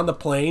 when they're on the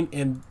plane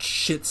and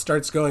shit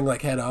starts going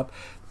like head up.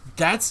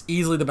 That's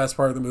easily the best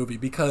part of the movie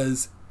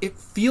because it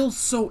feels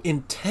so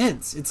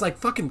intense. It's like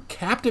fucking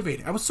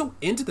captivating. I was so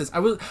into this.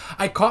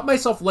 I caught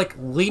myself like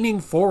leaning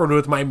forward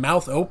with my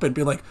mouth open,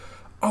 being like,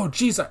 "Oh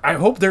geez, I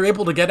hope they're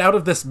able to get out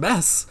of this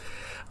mess."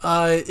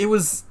 It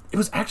was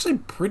actually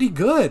pretty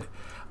good.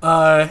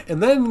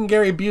 And then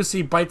Gary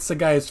Busey bites the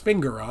guy's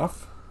finger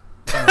off.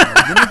 Then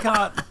it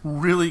got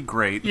really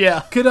great.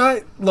 Yeah. Could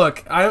I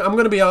look? I'm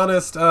going to be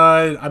honest.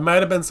 I might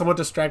have been somewhat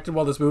distracted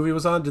while this movie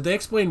was on. Did they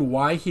explain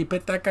why he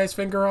bit that guy's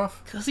finger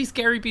off? Because he's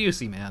Gary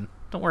Busey, man.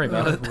 Don't worry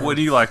about it. What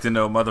do you like to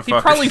know, motherfucker?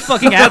 He probably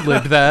fucking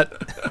ad-libbed that.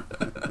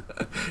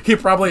 He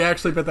probably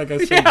actually bit that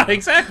guy's finger. Yeah,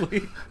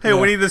 exactly. Hey,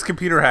 we need this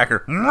computer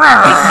hacker. He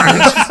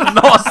just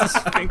gnaws his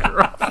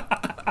finger off.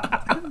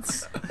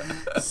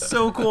 It's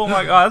so cool. Oh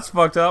my god, that's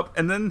fucked up.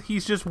 And then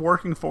he's just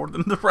working for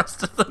them the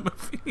rest of the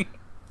movie.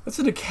 That's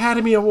an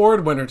Academy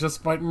Award winner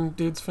just biting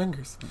dude's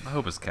fingers. I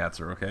hope his cats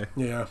are okay.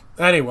 Yeah.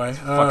 Anyway.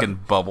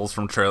 Fucking Bubbles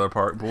from Trailer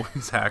Park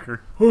Boys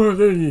hacker. Well,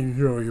 then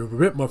you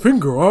bit my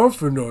finger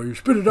off and you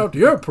spit it out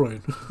the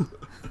airplane.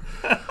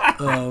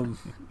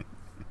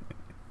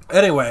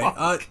 Anyway,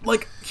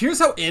 like, here's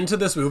how into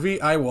this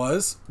movie I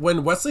was.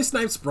 When Wesley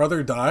Snipes'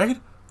 brother died,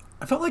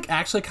 I felt like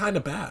actually kind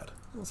of bad.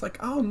 I was like,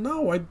 oh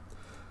no,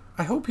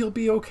 I hope he'll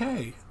be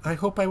okay. I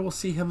hope I will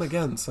see him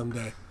again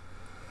someday.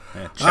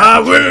 Yeah, I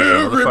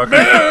will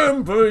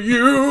remember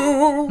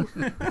you.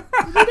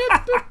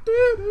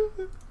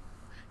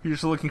 You're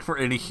just looking for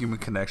any human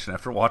connection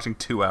after watching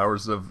 2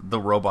 hours of the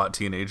robot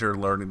teenager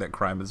learning that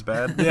crime is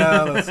bad.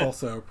 Yeah, that's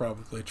also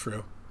probably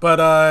true. But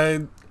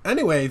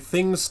anyway,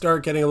 things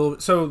start getting a little...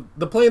 So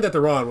the plane that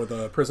they're on with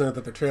the prisoner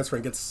that they're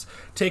transferring gets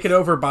taken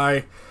over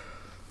by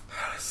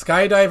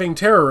skydiving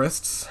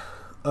terrorists.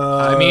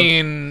 I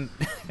mean...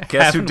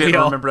 Guess who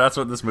didn't remember that's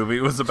what this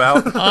movie was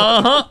about?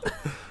 Uh-huh.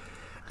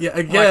 Yeah,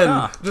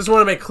 again, just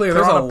want to make clear,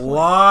 there's a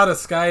lot of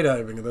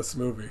skydiving in this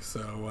movie, so...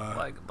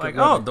 what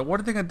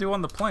are they going to do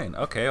on the plane?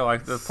 Okay,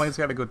 like, the plane's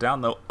got to go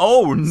down, though.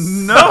 Oh,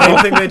 no! Same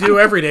thing they do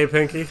every day,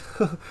 Pinky.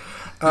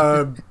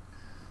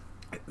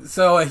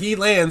 So he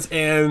lands,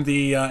 and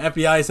the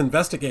FBI is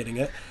investigating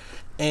it,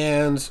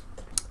 and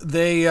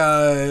they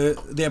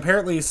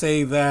apparently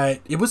say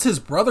that it was his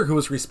brother who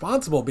was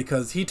responsible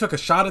because he took a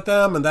shot at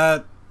them, and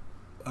that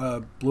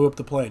blew up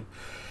the plane.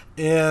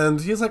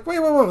 And he's like,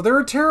 wait, they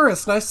were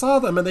terrorists, and I saw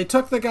them, and they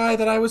took the guy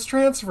that I was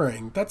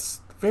transferring.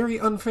 That's very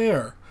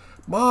unfair.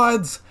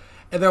 Mods!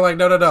 And they're like,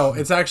 no,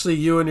 it's actually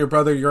you and your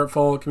brother, you're at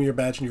fault, give me your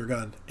badge and your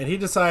gun. And he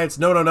decides,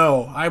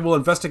 no, I will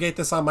investigate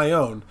this on my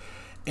own.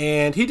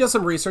 And he does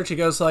some research. He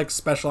goes to, like,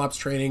 special ops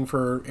training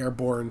for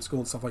airborne school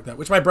and stuff like that,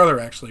 which my brother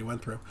actually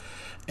went through.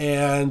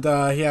 And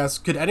he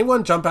asked, could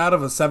anyone jump out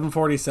of a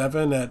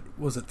 747 at,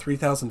 was it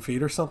 3,000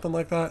 feet or something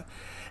like that?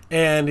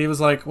 And he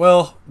was like,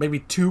 well, maybe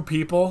 2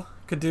 people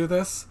could do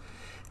this.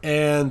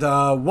 And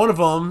one of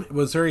them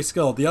was very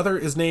skilled. The other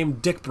is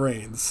named Dick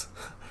Brains.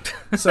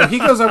 So he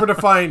goes over to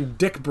find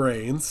Dick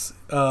Brains,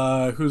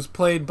 who's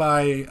played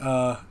by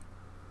a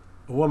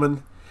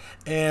woman.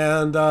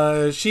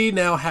 And she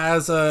now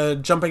has a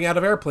jumping out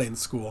of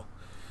airplanes school.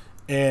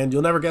 And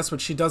you'll never guess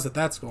what she does at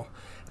that school.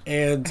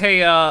 And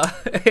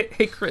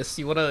Hey, Chris,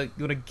 you wanna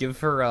give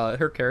her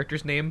her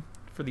character's name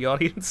for the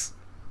audience?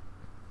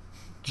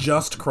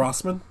 Just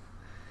Crossman?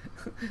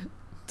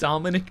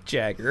 Dominic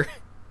Jagger.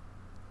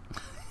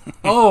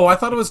 Oh, I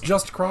thought it was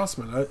Just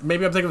Crossman.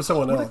 Maybe I'm thinking of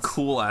someone What else. a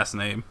cool ass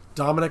name.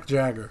 Dominic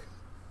Jagger.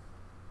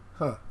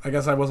 Huh. I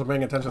guess I wasn't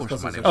paying attention.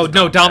 Oh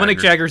no, Dominic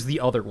Jagger's the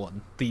other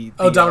one.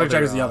 Dominic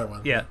Jagger's the other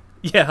one.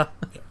 Yeah.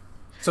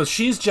 So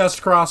she's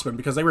Just Crossman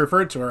because they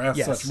referred to her as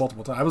Yes. such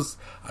multiple times.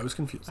 I was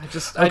confused. I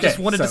just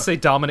wanted to say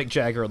Dominic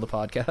Jagger on the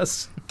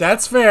podcast.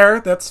 That's fair.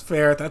 That's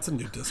a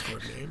new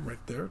Discord name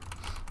right there.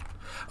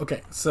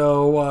 Okay,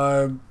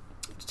 so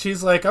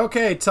she's like,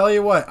 okay, tell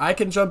you what, I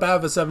can jump out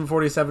of a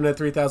 747 at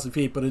 3,000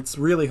 feet, but it's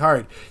really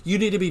hard. You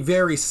need to be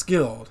very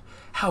skilled.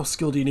 How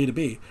skilled do you need to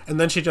be? And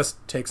then she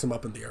just takes him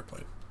up in the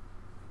airplane.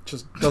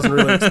 Just doesn't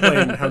really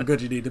explain how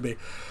good you need to be.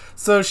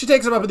 So she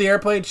takes him up in the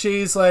airplane.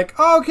 She's like,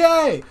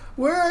 okay,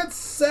 we're at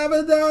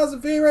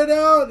 7,000 feet right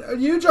now.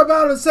 You jump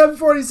out of a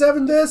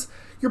 747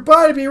 your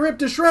body be ripped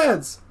to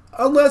shreds.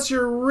 Unless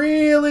you're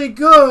really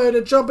good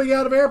at jumping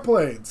out of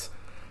airplanes.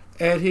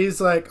 And he's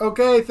like,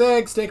 okay,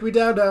 thanks, take me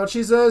down now.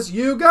 She says,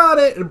 you got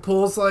it, and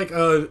pulls like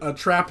a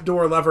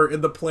trapdoor lever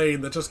in the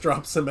plane that just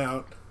drops him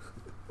out.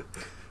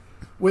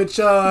 Which,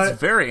 It's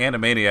very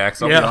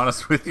Animaniacs, I'll be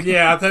honest with you.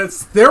 Yeah,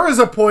 there was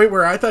a point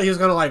where I thought he was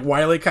going to, like,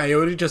 Wile E.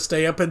 Coyote, just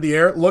stay up in the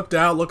air, look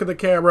down, look at the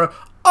camera,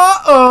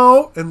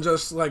 uh-oh, and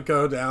just, like,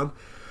 go down.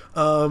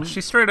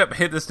 She straight up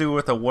hit this dude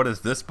with a "what is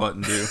this"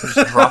 button, dude.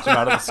 Just dropped him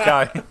out of the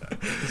sky.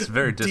 It's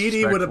very disrespectful. Dee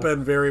Dee would have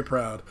been very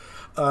proud.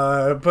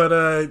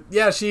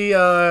 Yeah, she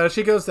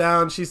goes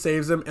down, she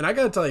saves him, and I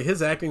gotta tell you,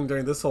 his acting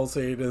during this whole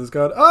scene is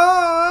good.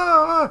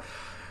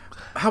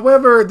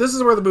 However, this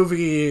is where the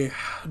movie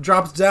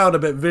drops down a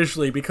bit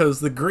visually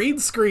because the green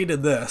screen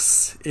in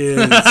this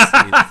is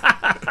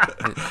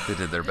they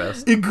did their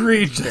best.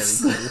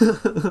 Egregious.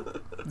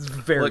 It's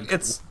very Look,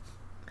 it's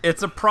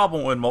a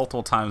problem when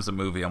multiple times a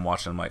movie I'm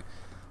watching, I'm like,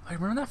 I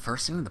remember that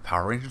first scene in the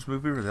Power Rangers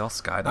movie where they all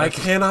skydived? I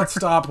cannot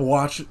stop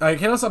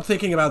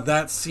thinking about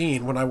that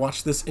scene when I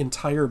watch this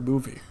entire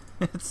movie.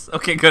 It's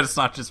okay, good. It's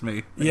not just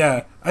me.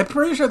 Yeah, I'm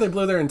pretty sure they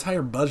blew their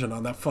entire budget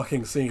on that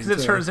fucking scene.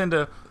 Because it turns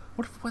into,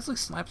 what if Wesley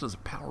Snipes was a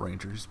Power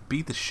Ranger? Just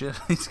beat the shit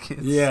out of these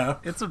kids. Yeah,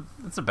 it's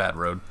a bad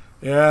road.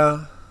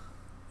 Yeah.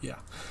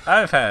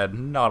 I've had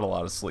not a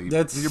lot of sleep.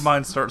 Your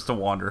mind starts to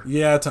wander.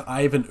 Yeah, to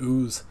Ivan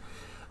Ooze.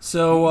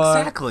 So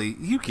exactly,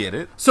 you get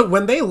it. So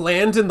when they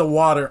land in the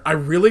water, I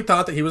really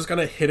thought that he was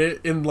gonna hit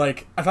it in I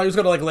thought he was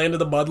gonna land in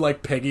the mud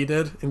like Peggy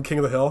did in King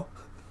of the Hill.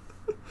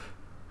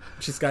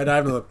 She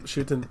skydived and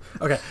shooting.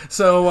 Okay,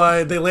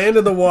 so they land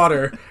in the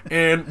water,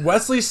 and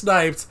Wesley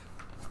Snipes,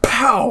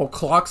 pow,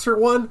 clocks her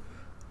one.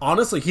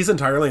 Honestly, he's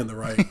entirely in the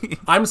right.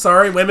 I'm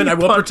sorry, women. I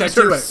will protect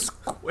you.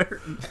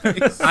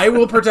 I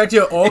will protect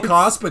you at all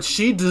costs, but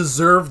she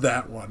deserved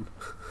that one.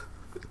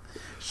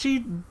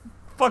 She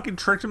fucking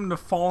tricked him into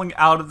falling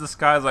out of the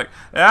sky. Like,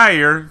 yeah,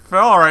 you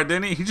fell all right,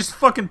 didn't he? He just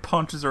fucking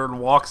punches her and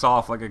walks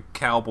off like a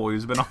cowboy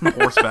who's been on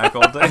horseback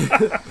all day.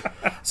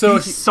 So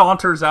he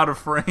saunters out of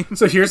frame.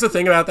 So here's the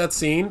thing about that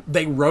scene.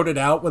 They wrote it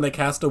out when they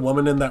cast a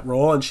woman in that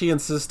role, and she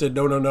insisted,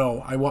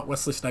 no, I want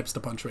Wesley Snipes to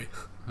punch me.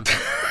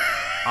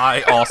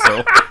 I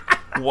also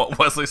want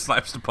Wesley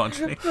Snipes to punch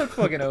me. That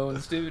fucking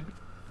owns, dude.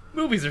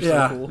 Movies are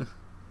so cool.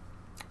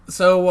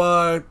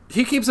 So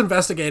he keeps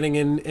investigating,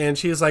 and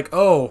she's like,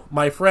 oh,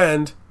 my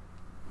friend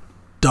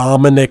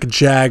Dominic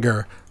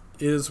Jagger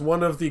is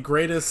one of the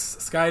greatest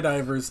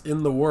skydivers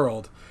in the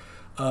world.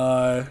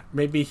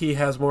 Maybe he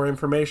has more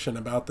information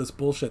about this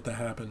bullshit that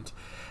happened.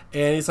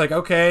 And he's like,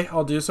 okay,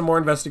 I'll do some more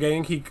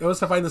investigating. He goes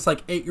to find this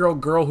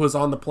 8-year-old girl who's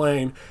on the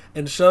plane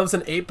and shoves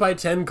an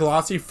 8x10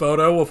 glossy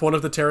photo of one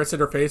of the terrorists in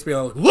her face, being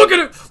like, look at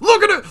it,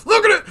 look at it,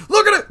 look at it,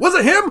 look at it. Was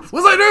it him?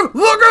 Was I him?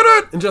 Look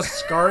at it. And just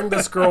scarring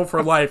this girl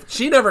for life.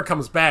 She never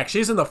comes back.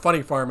 She's in the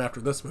funny farm after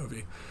this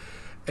movie.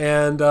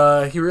 And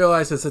he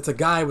realizes it's a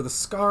guy with a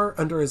scar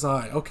under his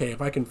eye. Okay,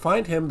 if I can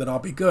find him, then I'll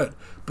be good.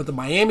 But the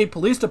Miami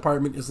Police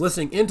Department is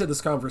listening into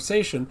this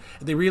conversation,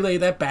 and they relay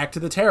that back to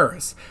the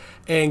terrorists.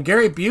 And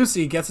Gary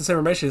Busey gets this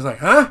information. He's like,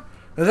 huh?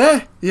 Is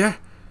that? Yeah.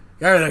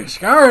 Got a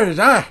scar in his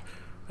eye.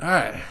 All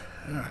right.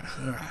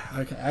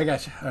 Okay, I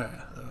got you. All right.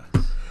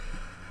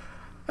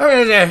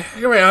 Okay,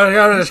 come here. I'll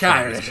go to the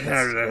sky.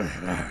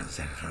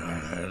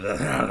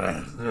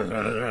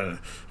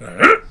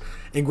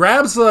 And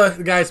grabs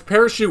the guy's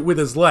parachute with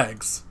his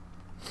legs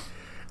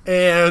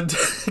and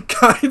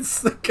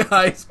guides the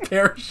guy's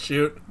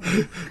parachute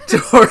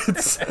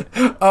towards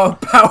a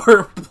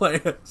power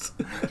plant.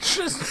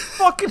 Just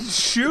fucking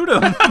shoot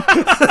him.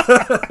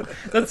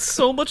 That's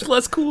so much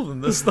less cool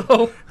than this,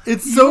 though.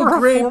 It's so You're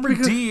great. a former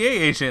DEA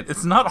agent.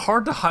 It's not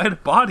hard to hide a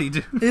body,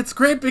 dude. It's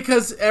great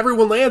because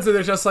everyone lands and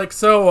they're just like,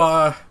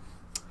 so,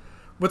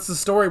 what's the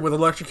story with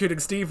electrocuting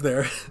Steve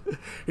there?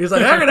 He's like,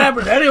 that could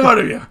happen to any one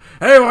of you.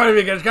 Any one of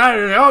you gets got,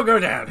 they all go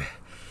down.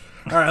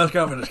 All right, let's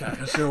go for this guy.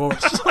 Let's do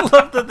it. I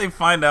love that they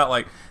find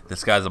out,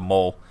 this guy's a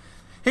mole.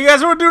 Hey,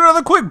 guys, want to do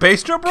another quick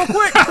base jump real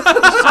quick?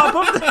 Just hop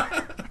up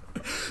there.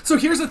 So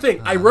here's the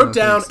thing. I wrote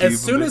down Steve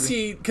as soon as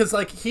busy. because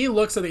like he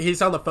looks at it,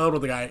 he's on the phone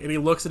with the guy, and he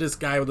looks at his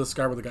guy with the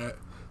scar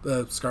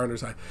on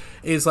his eye.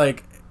 He's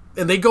like,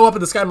 and they go up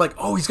in the sky. I'm like,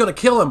 oh, he's gonna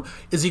kill him.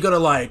 Is he gonna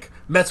like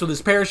mess with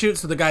his parachute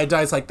so the guy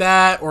dies like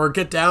that, or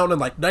get down and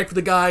like knife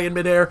the guy in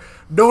midair?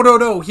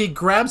 No. He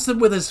grabs him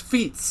with his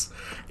feet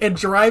and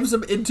drives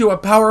him into a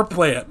power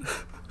plant.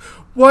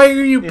 Why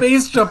are you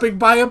base jumping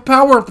by a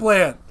power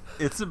plant?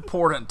 It's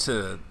important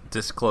to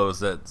disclose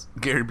that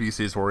Gary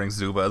Busey is wearing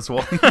Zuba as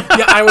well.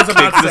 Yeah, I was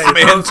about to Kick say,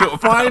 this man so to a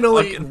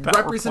finally fucking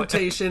power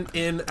representation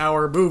in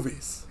our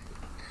movies.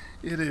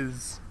 It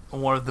is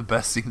one of the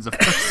best scenes I've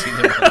ever seen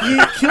in my life.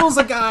 He kills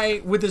a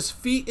guy with his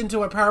feet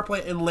into a power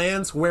plant and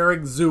lands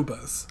wearing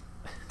Zubas.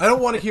 I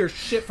don't want to hear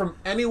shit from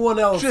anyone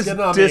else Just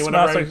getting on me whenever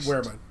I dismounts,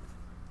 wear mine.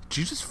 Did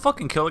you just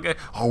fucking kill a guy?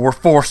 Oh, we're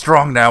 4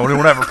 strong now. We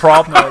don't have a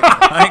problem.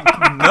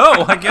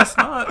 No, I guess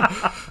not.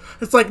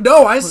 It's like,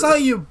 no, I saw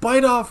you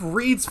bite off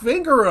Reed's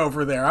finger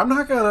over there. I'm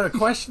not going to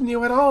question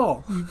you at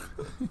all.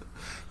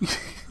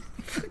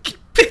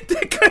 Bit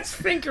that guy's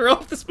finger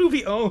off. This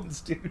movie owns,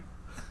 dude.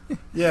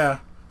 Yeah.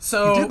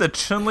 So He did the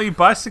Chun-Li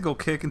bicycle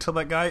kick until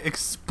that guy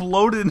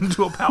exploded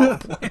into a power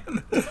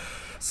plant.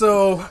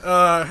 So,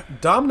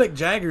 Dominic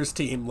Jagger's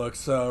team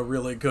looks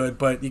really good,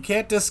 but you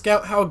can't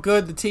discount how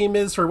good the team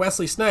is for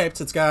Wesley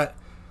Snipes. It's got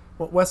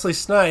Wesley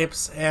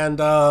Snipes and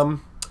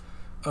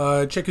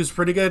a chick who's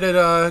pretty good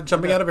at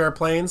jumping out of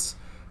airplanes.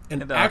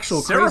 And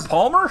actual Sarah crazy...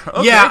 Palmer?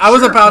 Okay, yeah, I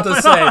was sure. about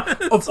to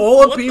say, of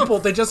all the people,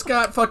 they just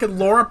got fucking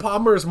Laura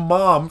Palmer's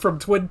mom from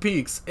Twin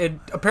Peaks, and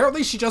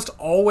apparently she just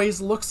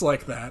always looks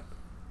like that.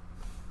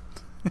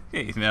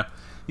 Hey, you know,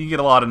 you can get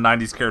a lot of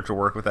 90s character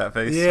work with that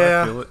face.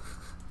 Yeah. I feel it.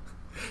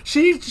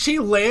 She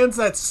lands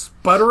that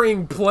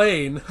sputtering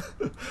plane.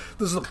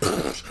 This is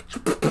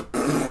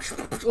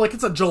like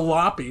it's a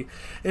jalopy.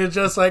 And it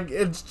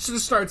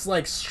just starts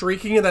like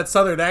streaking in that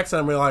southern accent.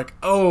 And we're like,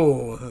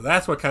 oh,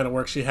 that's what kind of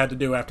work she had to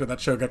do after that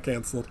show got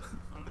canceled.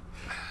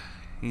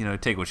 You know,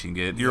 take what you can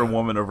get. You're a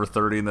woman over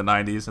 30 in the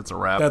 90s. It's a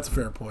wrap. That's a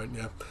fair point.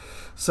 Yeah.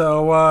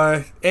 So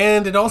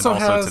and it also,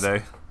 and also has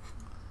today.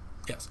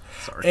 yes,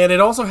 Sorry. and it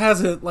also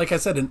has like I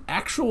said, an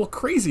actual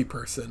crazy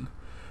person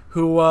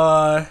who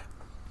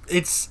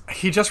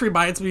he just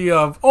reminds me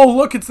of, oh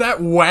look, it's that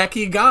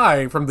wacky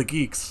guy from The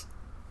Geeks.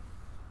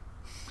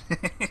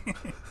 It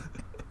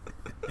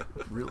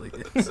really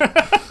is.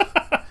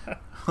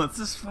 What's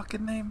his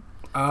fucking name?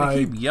 I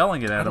keep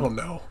yelling it at him. I don't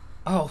know.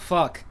 Oh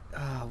fuck.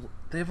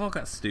 They've all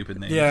got stupid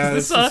names. Yeah,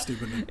 Is it's this, a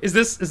stupid name. is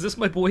this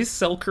my boy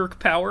Selkirk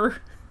Power?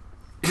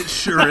 It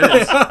sure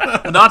is.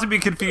 Not to be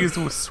confused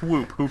with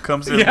Swoop, who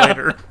comes in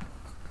later.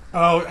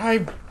 Oh,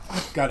 I've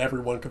got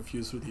everyone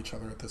confused with each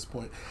other at this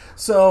point.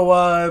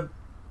 So,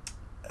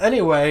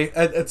 anyway,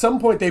 at some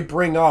point they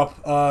bring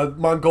up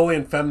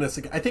Mongolian feminists.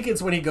 I think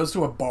it's when he goes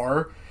to a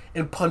bar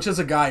and punches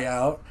a guy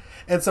out.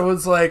 And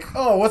someone's like,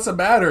 oh, what's the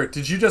matter?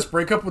 Did you just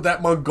break up with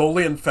that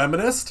Mongolian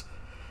feminist?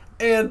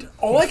 And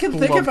all I can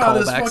think about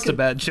is callbacks fucking... to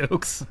bad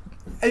jokes.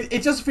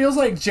 It just feels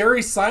like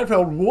Jerry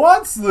Seinfeld.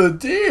 What's the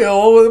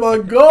deal with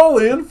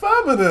Mongolian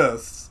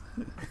feminists?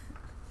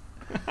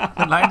 The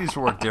 90s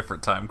were a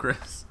different time,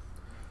 Chris.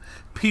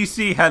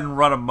 PC hadn't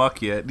run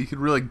amok yet. You could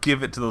really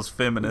give it to those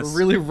feminists. We're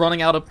really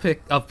running out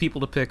of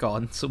people to pick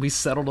on, so we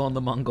settled on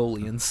the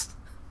Mongolians.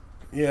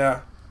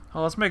 Yeah.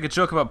 Oh, let's make a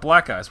joke about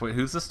black guys. Wait,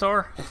 who's the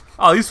star?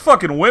 Oh, these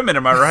fucking women,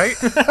 am I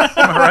right? Am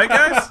I right,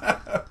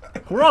 guys?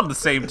 We're on the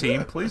same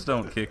team. Please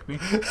don't kick me.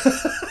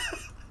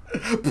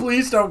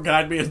 Please don't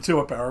guide me into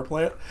a power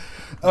plant.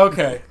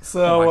 Okay,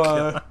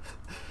 so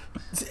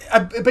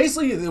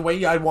basically the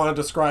way I want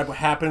to describe what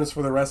happens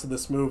for the rest of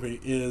this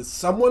movie is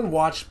someone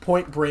watched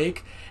Point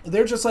Break, and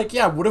they're just like,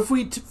 yeah, what if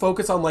we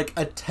focus on like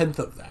a tenth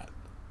of that?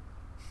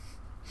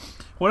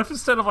 What if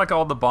instead of like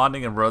all the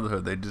bonding and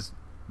brotherhood, they just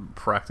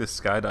practice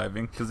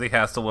skydiving? Because he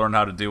has to learn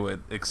how to do it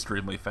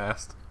extremely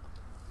fast.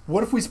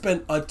 What if we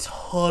spent a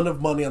ton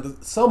of money on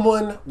this?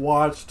 Someone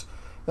watched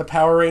the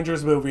Power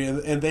Rangers movie,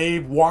 and they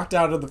walked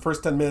out of the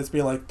first 10 minutes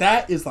being like,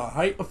 that is the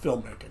height of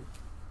filmmaking.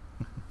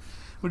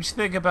 What'd you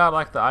think about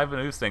like the Ivan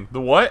Ooze thing?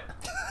 The what?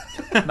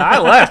 Nah, I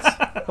left.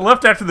 I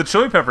left after the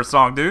Chili Pepper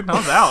song, dude. I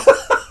was out.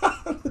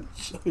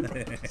 Chili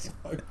Pepper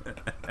song.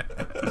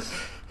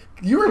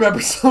 You remember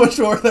so much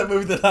more of that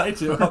movie than I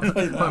do. I'll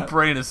tell you that. My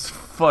brain is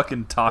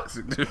fucking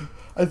toxic, dude.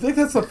 I think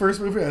that's the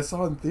first movie I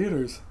saw in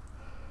theaters.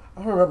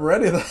 I don't remember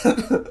any of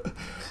that.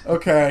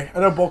 Okay, I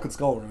know Bulk and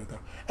Skull were in it though.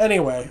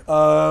 Anyway,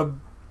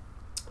 man,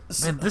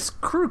 this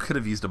crew could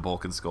have used a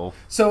Bulk and Skull.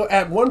 So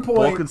at one point,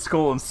 Bulk and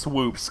Skull and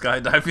Swoop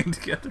skydiving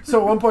together.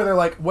 So at one point they're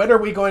like, when are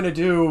we going to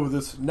do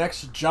this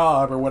next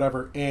job or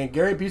whatever? And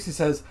Gary Busey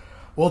says,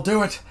 we'll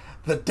do it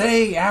the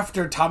day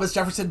after Thomas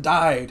Jefferson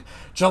died,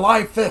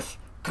 July 5th.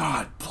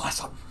 God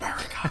bless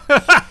America.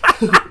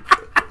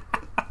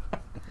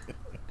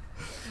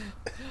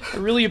 I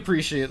really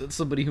appreciate that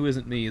somebody who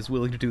isn't me is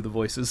willing to do the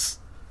voices.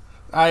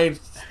 I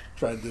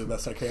try to do the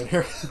best I can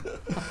here.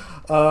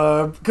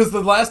 Because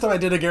the last time I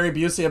did a Gary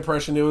Busey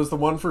impression, it was the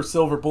one for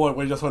Silver Bullet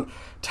where he just went,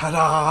 ta-da!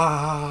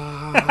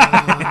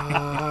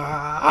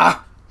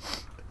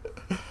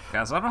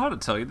 Guys, I don't know how to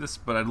tell you this,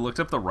 but I looked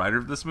up the writer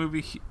of this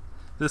movie.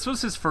 This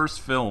was his first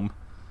film.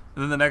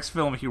 And then the next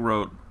film he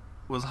wrote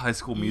was High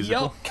School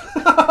Musical. Yep.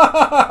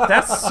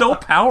 That's so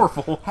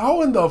powerful.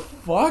 How in the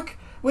fuck?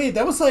 Wait,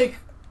 that was like...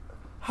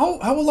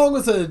 How long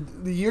was the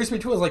years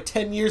between? It was like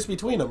 10 years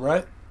between them,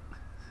 right?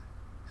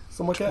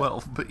 Something like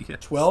 12, but yeah.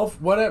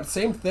 12? What?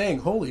 Same thing.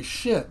 Holy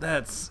shit.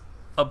 That's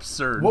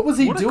absurd. What was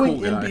he doing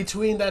cool in guy.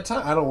 between that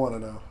time? I don't want to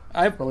know.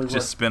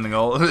 Just spending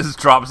all of his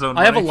drop zone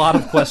I have a money. lot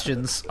of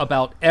questions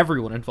about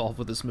everyone involved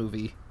with this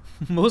movie.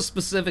 Most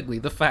specifically,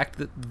 the fact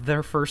that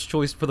their first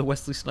choice for the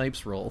Wesley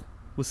Snipes role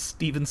was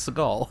Steven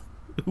Seagal,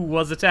 who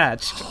was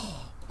attached.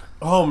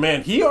 Oh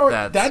man,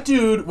 that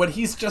dude, when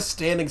he's just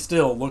standing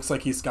still, looks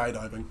like he's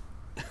skydiving.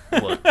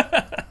 Look,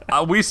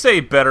 we say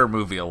better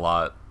movie a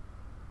lot,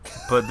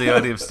 but the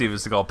idea of Steven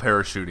Seagal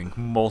parachuting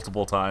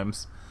multiple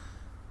times.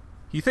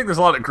 You think there's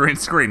a lot of green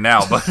screen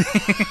now, but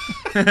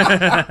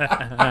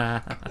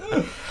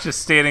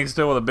just standing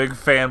still with a big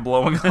fan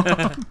blowing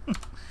on.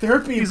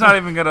 He's not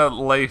even gonna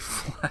lay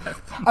flat.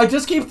 I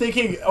just keep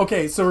thinking,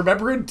 okay, so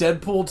remember in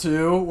Deadpool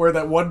 2, where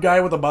that one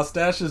guy with a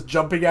mustache is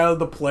jumping out of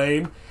the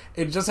plane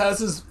and just has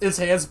his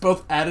hands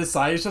both at his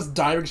sides, just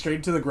diving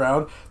straight to the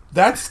ground?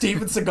 That's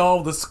Steven Seagal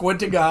with the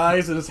squinting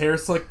eyes and his hair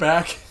slicked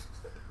back.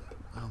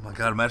 Oh my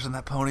god, imagine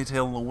that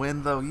ponytail in the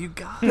wind, though. You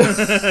guys.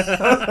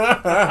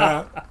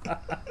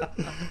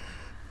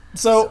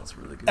 So,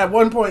 really at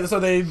one point, so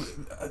they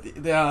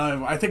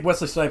I think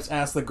Wesley Snipes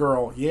asked the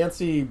girl,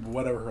 Yancey,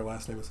 whatever her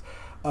last name is,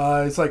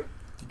 it's like,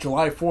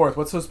 July 4th,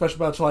 what's so special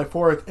about July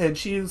 4th? And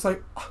she's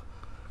like,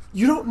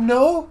 you don't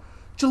know?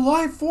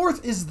 July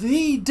 4th is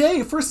the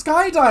day for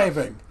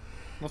skydiving.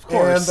 Of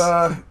course.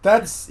 And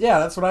that's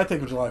what I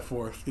think of July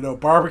 4th. You know,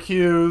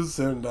 barbecues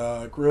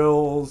and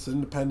grills,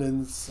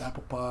 independence,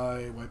 apple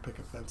pie, white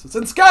picket fences,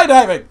 and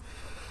skydiving!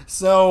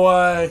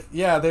 So,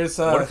 there's...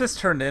 what if this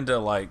turned into,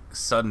 like,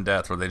 sudden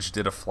death, where they just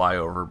did a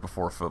flyover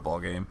before a football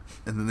game,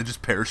 and then they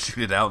just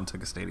parachuted out and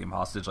took a stadium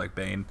hostage like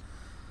Bane?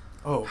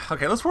 Oh.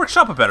 Okay, let's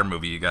workshop a better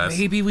movie, you guys.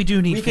 Maybe we do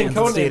need fans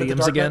in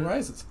stadiums again.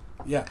 Rises.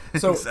 Yeah.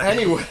 So,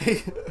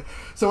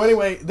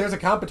 anyway, there's a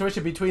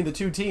competition between the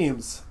two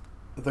teams.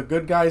 The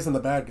good guys and the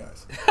bad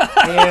guys.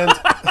 And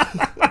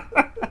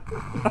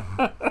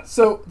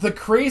so the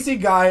crazy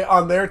guy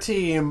on their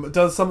team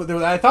does something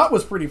that I thought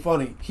was pretty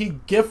funny. He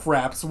gift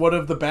wraps one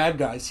of the bad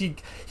guys. He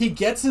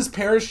gets his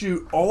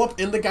parachute all up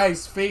in the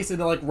guy's face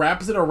and like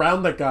wraps it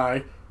around the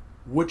guy,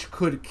 which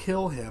could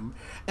kill him,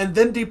 and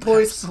then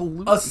deploys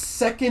a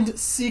second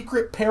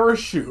secret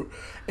parachute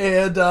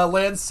and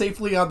lands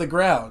safely on the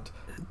ground.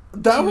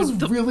 That was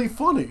really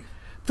funny.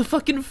 The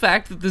fucking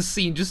fact that this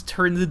scene just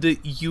turns into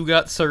You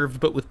Got Served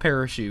but with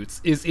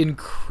parachutes is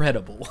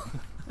incredible.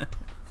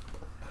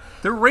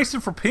 They're racing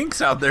for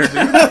pinks out there,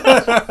 dude.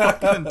 It's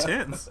fucking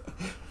intense.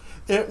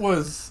 It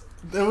was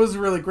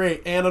really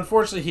great, and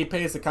unfortunately he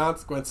pays the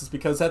consequences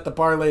because at the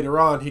bar later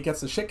on he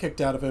gets the shit kicked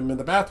out of him in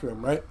the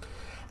bathroom, right?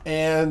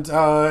 And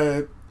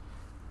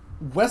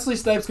Wesley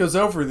Snipes goes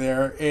over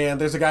there,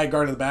 and there's a guy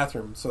guarding the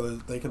bathroom so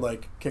that they can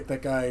like kick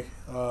that guy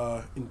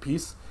in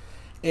peace.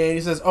 And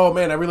he says, oh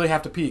man, I really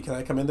have to pee. Can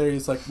I come in there?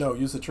 He's like, no,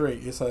 use the tree.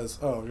 He says,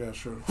 oh yeah,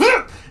 sure.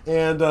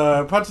 And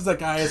punches that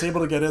guy, is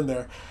able to get in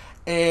there.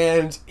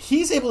 And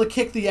he's able to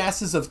kick the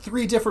asses of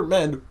 3 different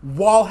men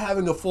while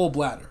having a full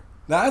bladder.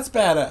 Now, that's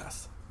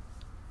badass.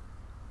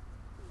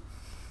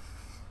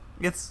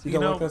 It's, you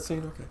don't like that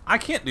scene? Okay. I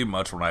can't do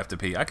much when I have to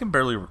pee. I can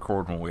barely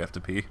record when we have to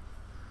pee.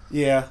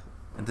 Yeah.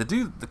 And to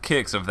do the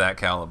kicks of that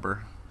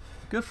caliber,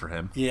 good for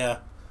him. Yeah.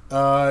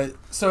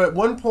 So at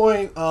one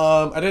point,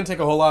 I didn't take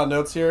a whole lot of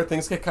notes here.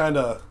 Things get kind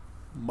of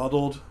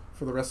muddled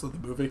for the rest of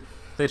the movie.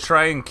 They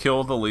try and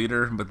kill the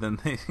leader, but then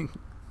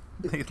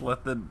they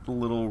let the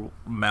little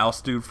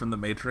mouse dude from the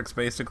Matrix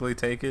basically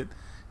take it,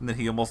 and then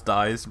he almost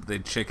dies, but they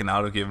chicken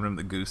out of giving him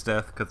the goose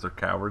death because they're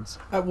cowards.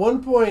 At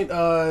one point,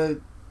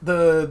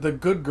 the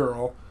good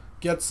girl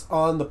gets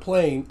on the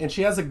plane, and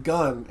she has a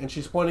gun, and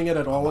she's pointing it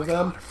at all of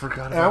them. I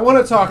forgot and I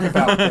want to talk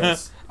about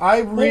this. I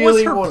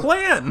really What was her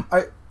plan?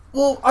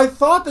 I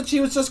thought that she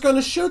was just going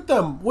to shoot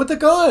them with a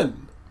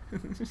gun.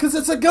 Because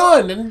it's a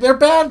gun, and they're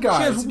bad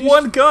guys. She has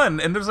one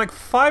gun, and there's like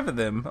 5 of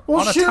them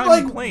on a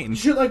tiny plane.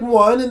 Shoot like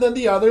one, and then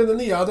the other, and then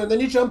the other, and then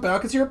you jump out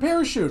because you're a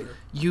parachuter.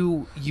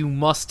 You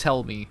must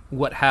tell me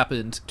what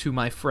happened to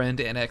my friend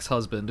and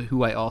ex-husband,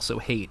 who I also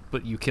hate,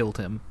 but you killed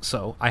him,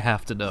 so I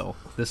have to know.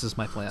 This is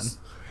my plan.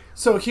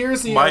 So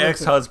here's the my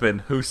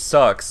ex-husband, who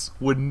sucks,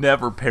 would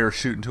never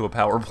parachute into a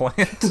power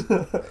plant.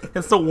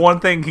 It's the one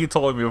thing he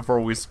told me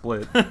before we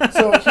split.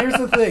 So here's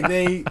the thing.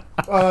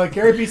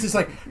 Gary Busey's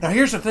like, now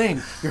here's the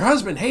thing. Your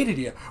husband hated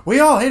you.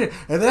 We all hated.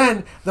 And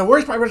then the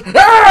worst part was,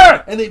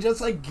 ah! And he just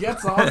like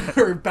gets on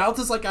her,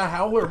 bounces like a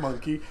howler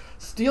monkey,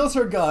 steals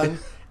her gun,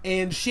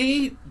 and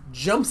she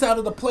jumps out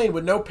of the plane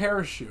with no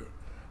parachute.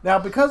 Now,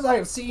 because I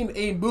have seen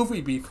a movie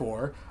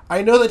before,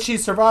 I know that she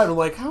survived. I'm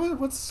like,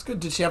 what's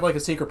good? Did she have like a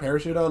secret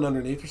parachute on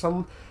underneath or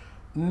something?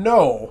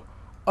 No.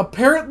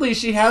 Apparently,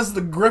 she has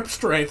the grip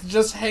strength to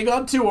just hang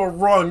on to a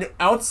rung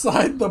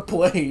outside the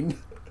plane.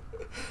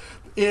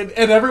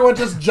 And everyone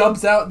just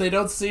jumps out and they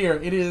don't see her.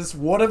 It is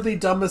one of the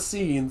dumbest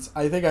scenes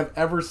I think I've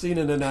ever seen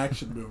in an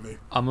action movie.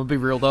 I'm gonna be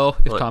real though.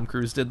 If Tom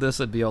Cruise did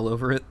this, I'd be all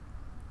over it.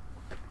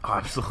 Oh,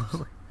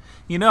 absolutely.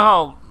 You know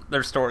how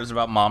there's stories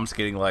about moms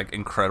getting like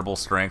incredible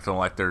strength and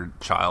like their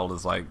child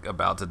is like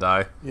about to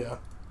die? Yeah.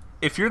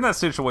 If you're in that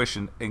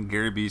situation and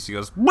Gary Busey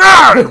goes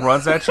and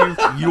runs at you,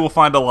 you will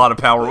find a lot of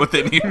power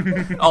within you.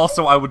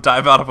 Also, I would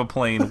dive out of a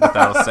plane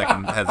without a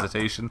second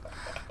hesitation.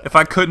 If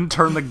I couldn't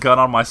turn the gun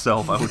on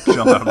myself, I would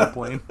jump out of the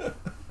plane.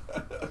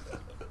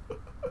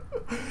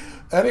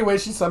 Anyway,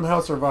 she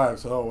somehow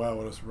survives. Oh, wow,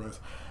 what a surprise.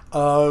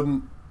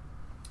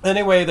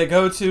 Anyway, they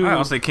go to... I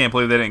honestly can't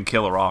believe they didn't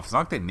kill her off. It's not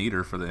like they need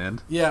her for the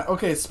end. Yeah,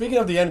 okay, speaking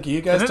of the end, can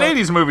you guys... In an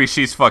 80s movie,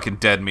 she's fucking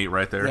dead meat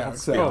right there. Yeah,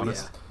 Let's be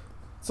honest. Yeah.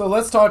 So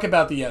let's talk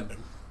about the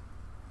ending.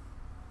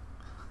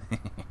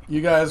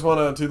 You guys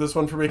want to do this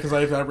one for me? Because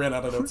I ran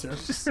out of notes here.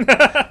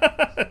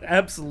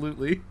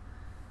 Absolutely.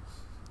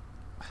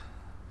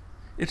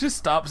 It just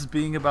stops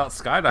being about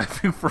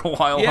skydiving for a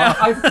while. Yeah,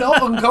 huh? I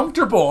felt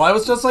uncomfortable. I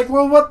was just like,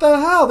 well, what the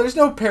hell? There's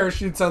no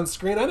parachutes on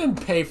screen. I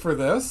didn't pay for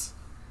this.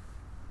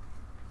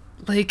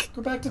 Like,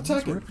 go back to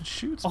Tekken.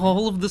 Shoots,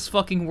 all of this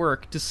fucking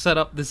work to set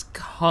up this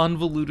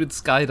convoluted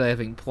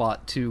skydiving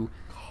plot to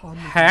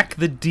hack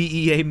the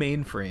DEA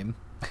mainframe.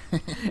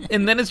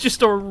 And then it's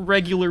just a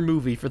regular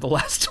movie for the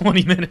last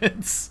 20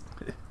 minutes.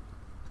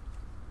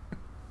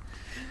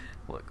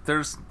 Look,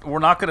 we're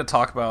not going to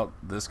talk about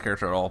this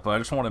character at all, but I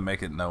just want to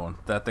make it known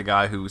that the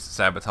guy who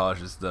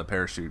sabotages the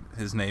parachute,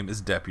 his name is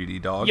Deputy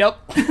Dog. Yep.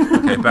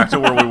 Okay, back to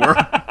where we were.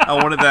 I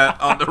wanted that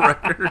on the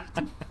record.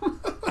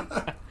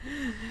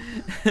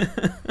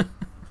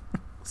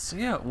 So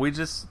yeah,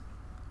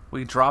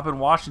 we drop in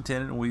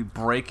Washington and we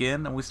break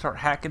in and we start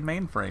hacking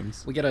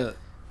mainframes. We get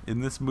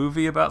in this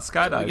movie about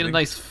skydiving. We get a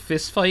nice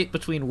fist fight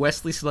between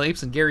Wesley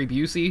Snipes and Gary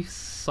Busey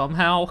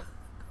somehow.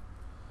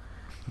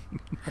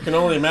 I can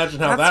only imagine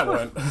how that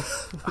went.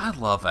 I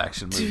love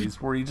action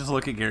movies where you just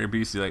look at Gary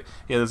Busey like,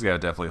 yeah, this guy will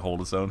definitely hold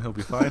his own. He'll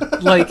be fine.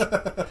 Like,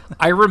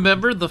 I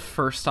remember the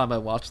first time I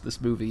watched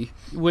this movie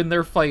when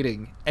they're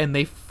fighting and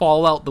they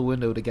fall out the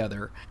window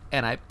together,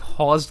 and I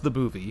paused the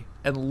movie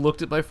and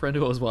looked at my friend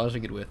who I was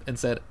watching it with and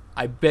said,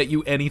 I bet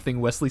you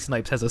anything Wesley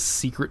Snipes has a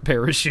secret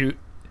parachute.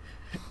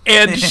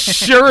 And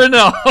sure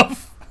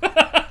enough...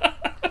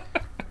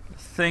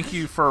 Thank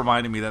you for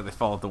reminding me that they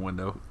fall out the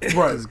window. Right.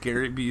 Because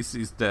Gary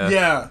Busey's death.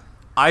 Yeah.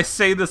 I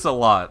say this a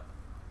lot.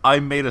 I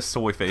made a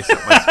soy face at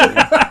my screen.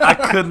 I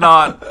could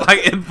not,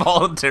 like,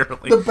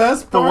 involuntarily. The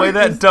best part the way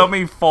that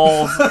dummy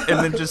falls and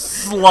then just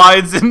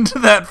slides into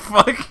that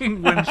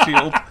fucking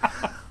windshield.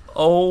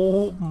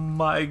 Oh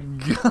my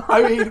god!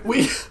 I mean,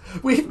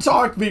 we've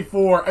talked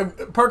before.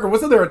 Parker,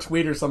 wasn't there a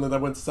tweet or something that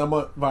went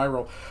somewhat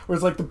viral? Where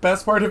it's like the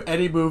best part of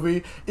any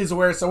movie is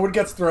where someone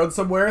gets thrown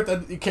somewhere,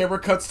 then the camera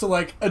cuts to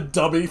like a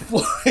dummy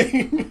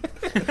flying.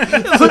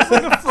 It looks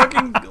like a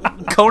fucking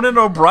Conan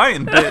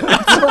O'Brien bit.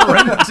 It's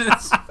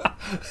horrendous.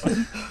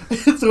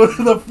 It's one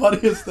of the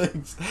funniest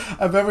things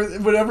I've ever.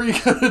 Whenever you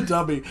get a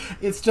dummy,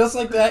 it's just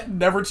like that.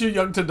 Never Too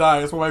Young to Die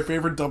is one of my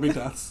favorite dummy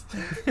deaths.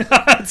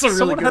 That's a really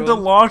Someone good had to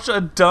launch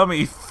a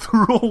dummy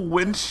through a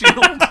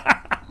windshield.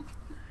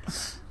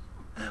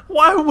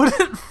 Why would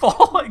it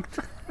fall like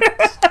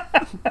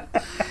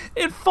that?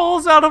 It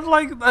falls out of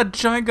like a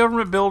giant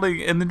government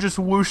building and then just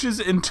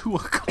whooshes into a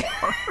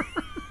car.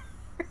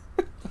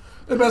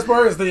 The best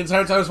part is the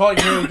entire time I was falling,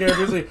 you hear Gary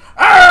Busey.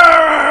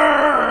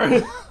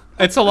 Arrgh!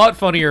 It's a lot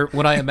funnier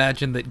when I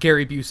imagine that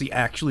Gary Busey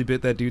actually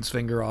bit that dude's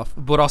finger off,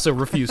 but also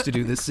refused to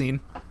do this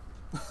scene.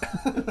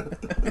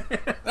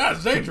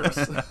 That's dangerous.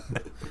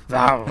 No,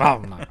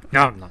 I'm not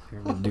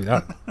going to do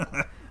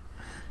that.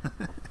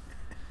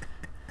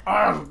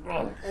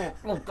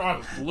 Oh, God,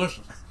 it's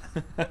delicious.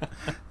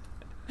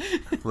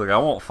 Look, I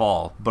won't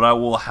fall, but I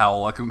will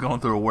howl like I'm going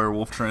through a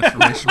werewolf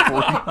transformation for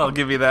you. I'll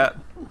give you that.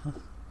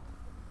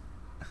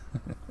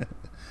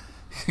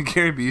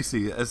 Gary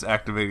Busey is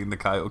activating the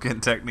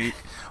Kaioken technique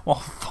while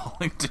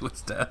falling to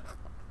his death.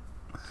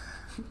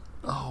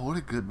 Oh, what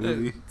a good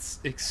movie. It's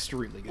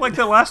extremely good. Like,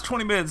 the last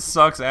 20 minutes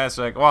sucks ass.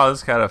 Like, wow,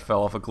 this kind of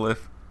fell off a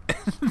cliff.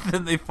 And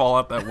then they fall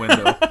out that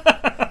window.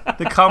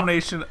 The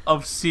combination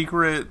of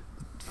secret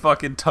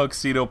fucking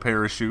tuxedo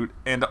parachute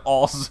and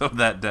also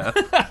that death.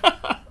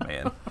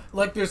 Man.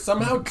 Like, there's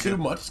somehow too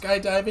much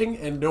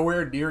skydiving and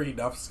nowhere near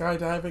enough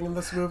skydiving in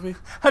this movie.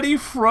 How do you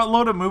front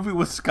load a movie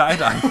with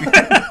skydiving?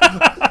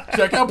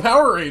 Check out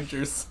Power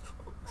Rangers.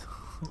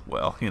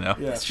 Well, you know.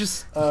 Yeah. It's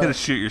just... you gotta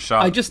shoot your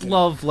shot. I just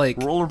love, like...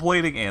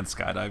 rollerblading and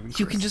skydiving.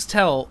 You can just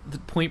tell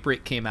that Point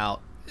Break came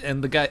out,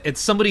 and the guy... It's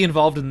somebody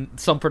involved in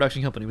some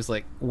production company was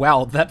like,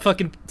 wow, that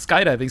fucking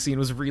skydiving scene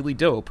was really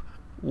dope.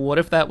 What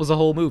if that was a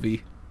whole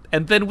movie?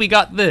 And then we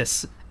got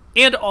this.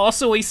 And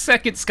also a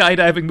second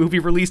skydiving movie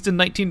released in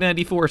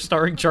 1994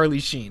 starring Charlie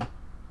Sheen.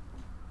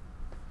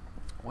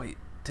 Wait,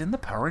 didn't the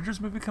Power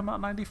Rangers movie come out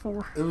in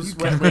 94? It was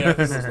way after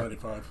this was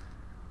 95.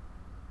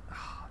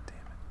 Oh, damn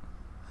it.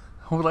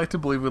 I would like to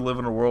believe we live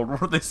in a world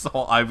where they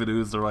saw Ivan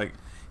Ooze. They're like,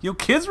 yo,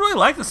 kids really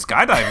like the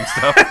skydiving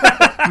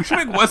stuff. We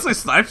should make Wesley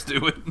Snipes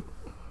do it.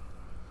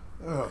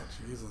 Oh,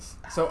 Jesus.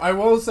 So I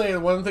will say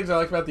one of the things I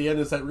like about the end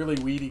is that really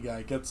weedy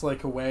guy gets,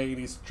 like, away, and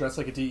he's dressed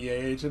like a DEA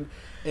agent,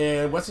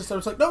 and Wesley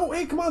Snipes like, no,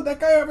 hey, come on, that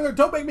guy over there,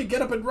 don't make me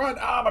get up and run,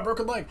 my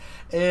broken leg.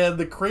 And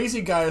the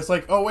crazy guy is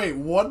like, oh, wait,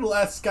 one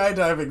last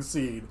skydiving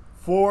scene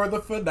for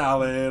the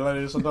finale,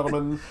 ladies and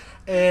gentlemen.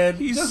 And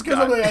he just goes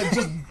over there and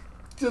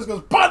just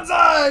goes,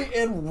 Banzai!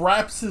 And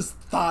wraps his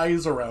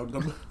thighs around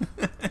him.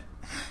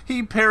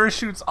 He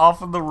parachutes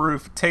off of the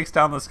roof, takes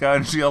down this guy,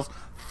 and she yells,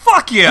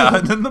 fuck yeah!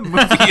 And then the movie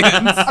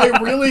ends. I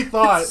really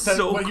thought that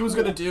what he was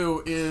going to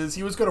do is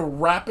he was going to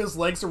wrap his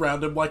legs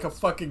around him like a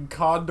fucking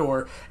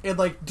condor and,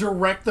 like,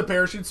 direct the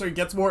parachute so he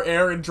gets more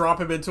air and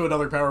drop him into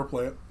another power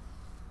plant.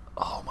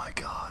 Oh my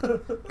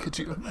god. Could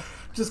you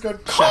just go,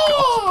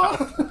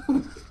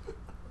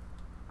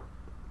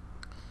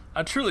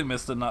 I truly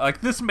missed it.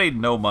 Like, this made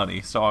no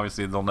money, so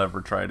obviously they'll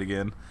never try it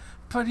again.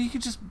 But you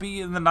could just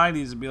be in the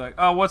 90s and be like,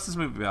 oh, what's this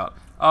movie about?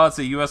 Oh, it's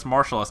a U.S.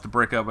 Marshal has to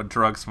break up a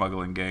drug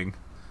smuggling gang.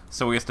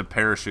 So he has to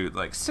parachute.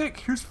 Like, sick,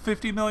 here's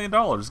 $50 million.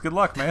 Good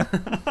luck, man.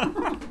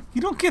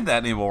 You don't get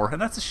that anymore,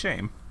 and that's a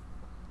shame.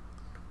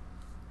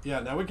 Yeah,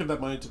 now we give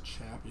that money to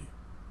Chappie.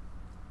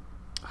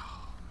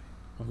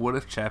 What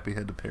if Chappie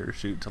had to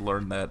parachute to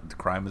learn that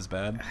crime is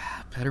bad?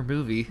 Better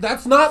movie.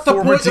 That's not the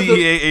Former point.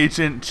 DEA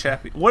agent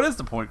Chappie. What is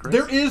the point, Chris?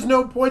 There is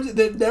no point.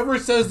 That never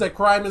says that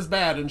crime is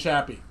bad in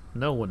Chappie.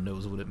 No one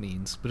knows what it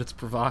means, but it's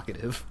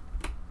provocative.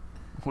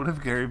 What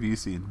if Gary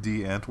Busey and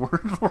Dee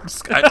Antwoord were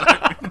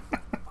skydiving?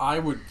 I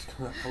would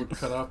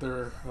cut out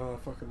their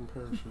fucking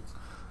parachutes.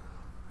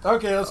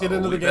 Okay, let's get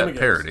into the game again.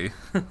 Parody.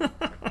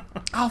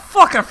 Oh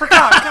fuck! I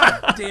forgot.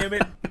 God damn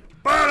it.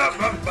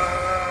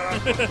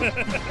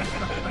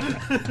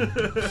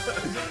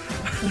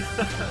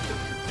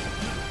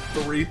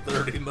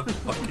 3:30 in the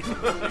fucking.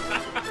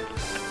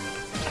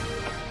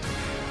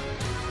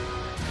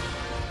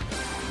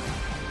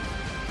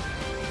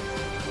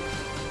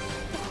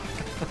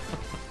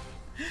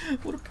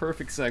 What a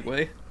perfect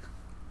segue.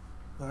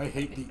 I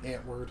hate the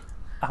ant word.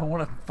 I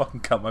want to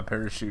fucking cut my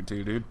parachute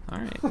too, dude.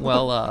 Alright,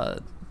 well,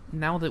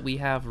 now that we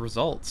have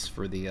results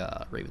for the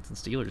Ravens and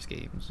Steelers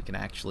games, we can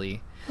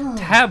actually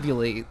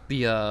tabulate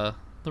the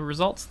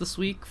results this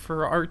week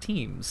for our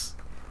teams.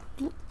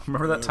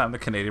 Remember that time the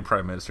Canadian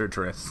Prime Minister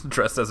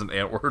dressed as an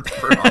Antwoord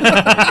for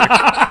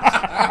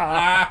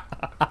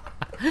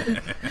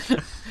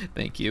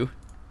Thank you.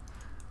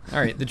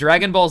 Alright, the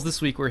Dragon Balls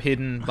this week were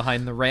hidden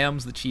behind the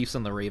Rams, the Chiefs,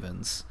 and the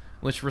Ravens,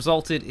 which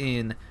resulted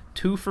in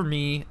 2 for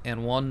me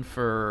and 1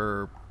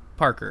 for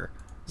Parker.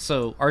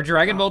 So our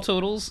Dragon Ball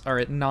totals are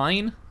at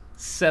 9,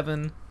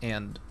 7,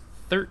 and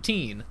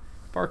 13.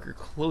 Parker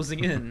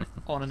closing in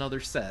on another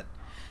set.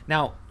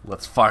 Now,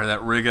 let's fire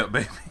that rig up,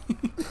 baby.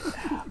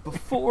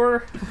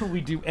 Before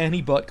we do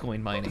any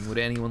buttcoin mining, would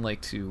anyone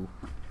like to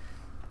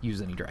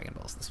use any Dragon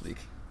Balls this week?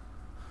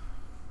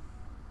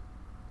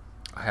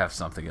 I have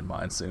something in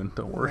mind soon.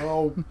 Don't worry.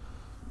 Oh.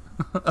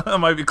 I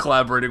might be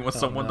collaborating with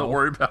someone. No. Don't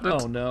worry about it.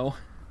 Oh no.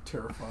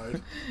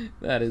 Terrified.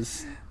 That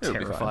is It'll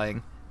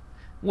terrifying.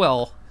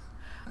 Well,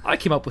 I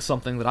came up with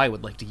something that I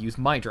would like to use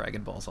my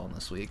Dragon Balls on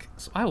this week,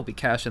 so I will be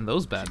cashing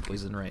those bad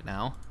boys in right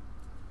now.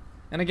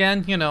 And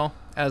again, you know,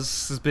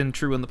 as has been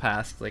true in the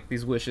past, like,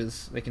 these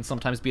wishes, they can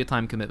sometimes be a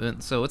time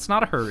commitment, so it's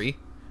not a hurry.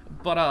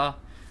 But,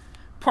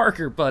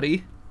 Parker,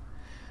 buddy,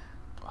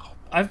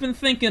 I've been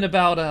thinking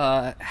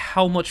about,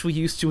 how much we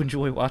used to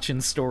enjoy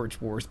watching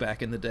Storage Wars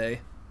back in the day.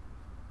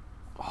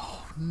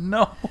 Oh,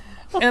 no.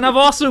 And I've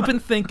also been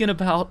thinking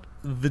about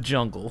The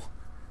Jungle.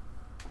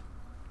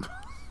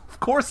 Of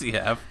course you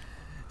have.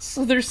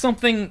 So there's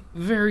something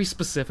very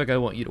specific I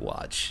want you to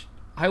watch.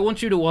 I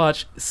want you to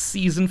watch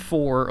Season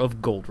 4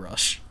 of Gold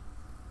Rush.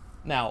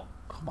 Now,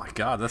 oh my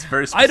god, that's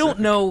very specific. I don't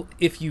know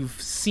if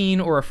you've seen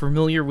or are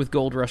familiar with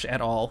Gold Rush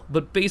at all,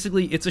 but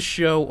basically it's a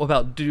show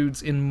about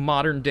dudes in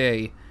modern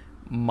day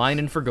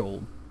mining for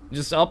gold.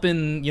 Just up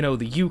in, you know,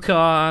 the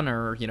Yukon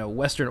or, you know,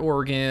 Western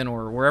Oregon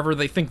or wherever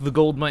they think the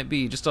gold might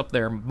be, just up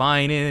there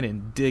mining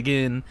and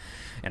digging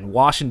and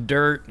washing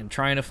dirt and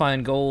trying to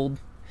find gold.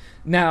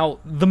 Now,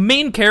 the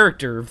main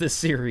character of this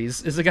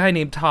series is a guy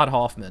named Todd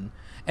Hoffman.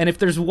 And if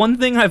there's one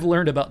thing I've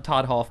learned about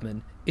Todd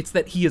Hoffman, it's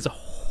that he is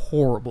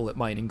horrible at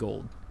mining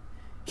gold.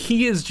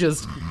 He is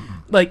just,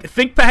 like,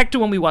 think back to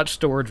when we watched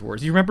Storage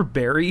Wars. You remember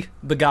Barry?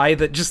 The guy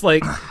that just,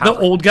 like, the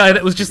old guy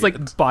that was just,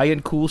 like, buying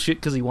cool shit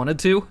because he wanted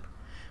to?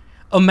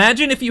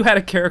 Imagine if you had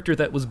a character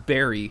that was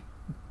Barry,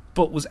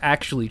 but was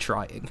actually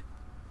trying.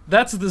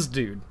 That's this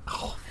dude.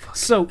 Oh,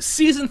 so,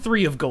 Season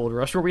 3 of Gold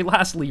Rush, where we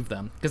last leave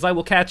them, because I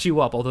will catch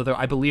you up, although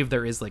I believe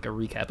there is, like, a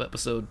recap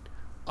episode.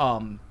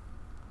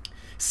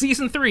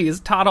 Season 3 is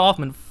Todd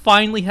Hoffman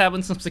finally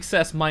having some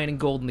success mining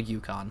gold in the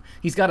Yukon.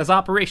 He's got his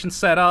operation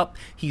set up,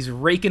 he's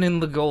raking in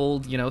the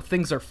gold, you know,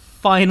 things are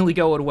finally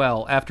going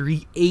well after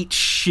he ate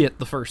shit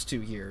the first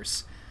 2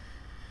 years.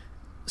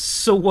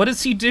 So what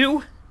does he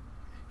do?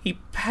 He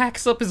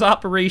packs up his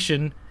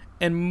operation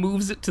and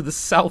moves it to the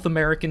South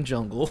American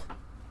jungle.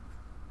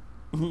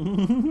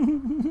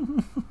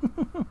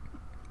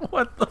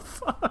 What the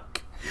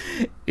fuck?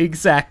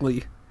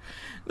 Exactly.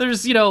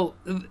 There's, you know,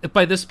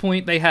 by this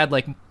point they had,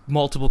 like,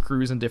 multiple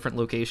crews in different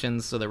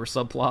locations, so there were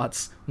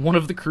subplots. One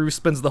of the crews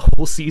spends the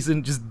whole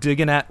season just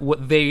digging at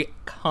what they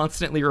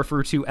constantly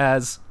refer to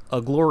as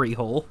a glory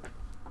hole.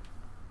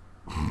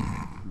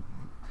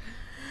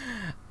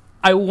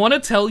 I want to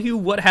tell you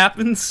what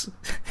happens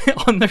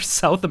on their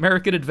South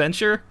American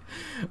adventure,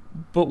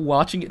 but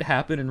watching it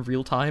happen in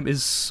real time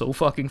is so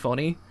fucking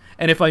funny.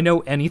 And if I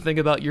know anything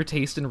about your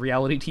taste in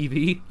reality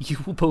TV, you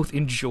will both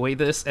enjoy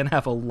this and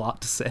have a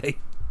lot to say.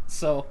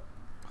 So,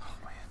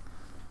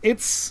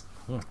 it's...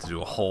 We'll have to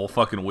do a whole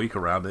fucking week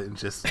around it and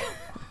just...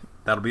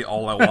 That'll be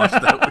all I watch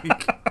that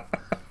week.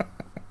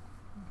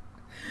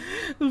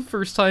 The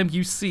first time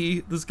you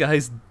see this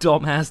guy's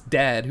dumbass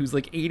dad, who's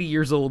like 80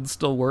 years old and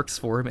still works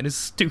for him, and his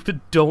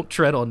stupid "Don't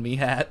Tread on Me"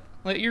 hat.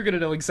 Like, you're gonna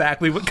know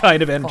exactly what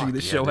kind of energy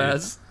this show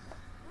has.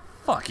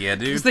 Fuck yeah,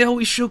 dude. Because they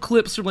always show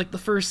clips from, like, the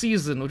first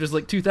season, which is,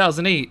 like,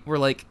 2008, where,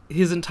 like,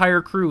 his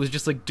entire crew is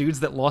just, like, dudes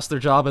that lost their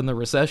job in the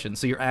recession,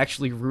 so you're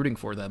actually rooting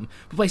for them.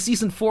 But by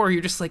season 4,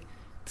 you're just like,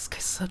 this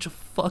guy's such a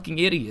fucking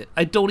idiot.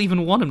 I don't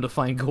even want him to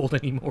find gold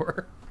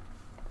anymore.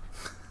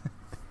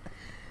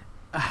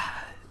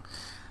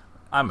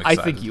 I'm excited.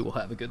 I think you will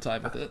have a good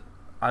time with it.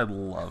 I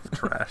love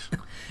trash.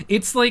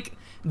 It's, like,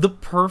 the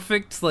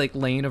perfect, like,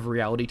 lane of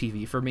reality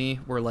TV for me,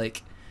 where,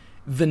 like,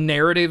 the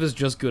narrative is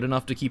just good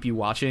enough to keep you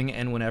watching,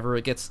 and whenever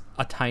it gets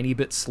a tiny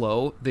bit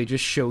slow, they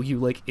just show you,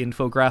 like,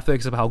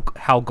 infographics of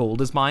how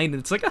gold is mined,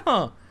 and it's like,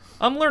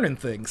 I'm learning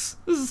things.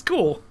 This is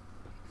cool.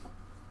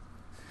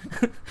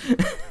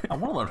 I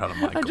want to learn how to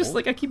mine I'm just gold.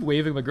 like, I keep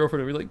waving my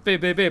girlfriend over, like,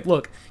 babe,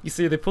 look. You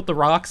see, they put the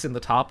rocks in the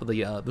top of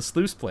the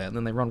sluice plant, and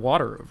then they run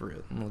water over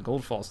it, and the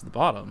gold falls to the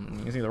bottom.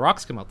 And you see the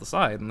rocks come out the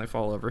side, and they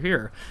fall over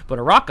here. But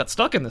a rock got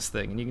stuck in this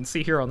thing, and you can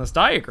see here on this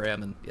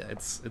diagram, and yeah,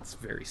 it's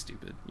very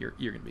stupid. You're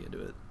gonna be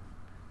into it.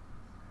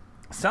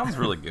 Sounds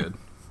really good.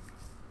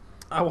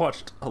 I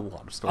watched a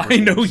lot of stories. I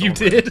know you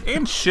did.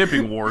 And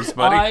Shipping Wars,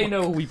 buddy. I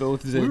know we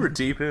both did. We were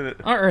deep in it.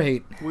 All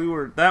right.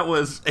 That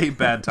was a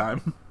bad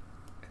time.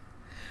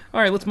 All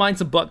right, let's mine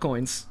some butt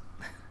coins.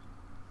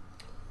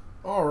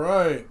 All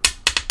right.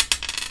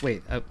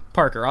 Wait,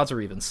 Parker, odds or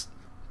evens?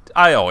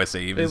 I always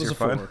say evens. It was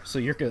You're a 4, fine. so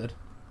you're good.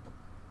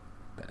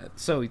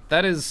 So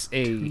that is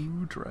a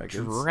 2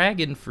 dragons.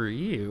 dragon for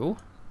you.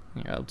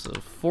 You're up to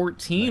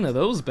 14 of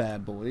those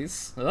bad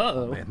boys.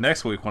 Uh-oh. Man,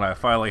 next week when I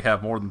finally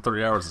have more than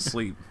 3 hours of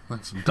sleep, I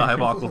have some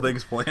diabolical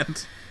things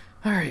planned.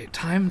 All right,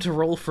 time to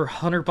roll for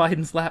Hunter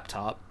Biden's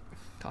laptop.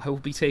 I will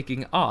be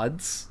taking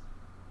odds.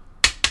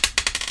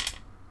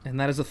 And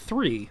that is a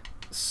 3.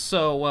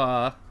 So,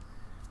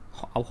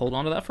 I'll hold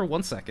on to that for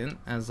 1 second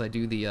as I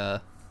do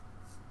the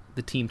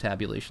team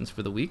tabulations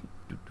for the week.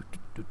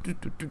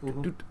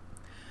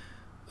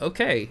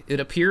 Okay, it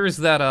appears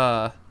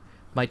that,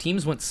 my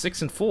teams went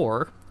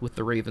 6-4, with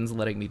the Ravens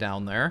letting me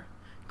down there.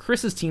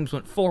 Chris's teams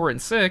went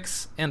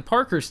 4-6, and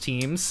Parker's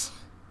teams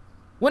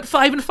went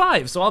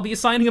 5-5, so I'll be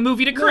assigning a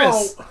movie to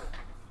Chris. No.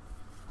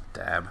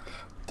 Dab.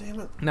 Damn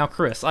it. Now,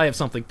 Chris, I have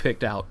something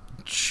picked out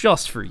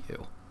just for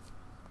you.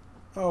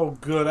 Oh,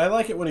 good. I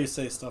like it when you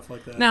say stuff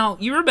like that. Now,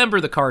 you remember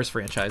the Cars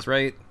franchise,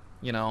 right?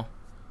 You know,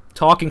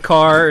 talking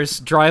cars,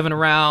 driving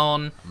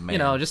around, Man. you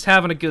know, just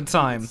having a good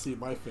time. See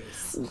my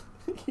face.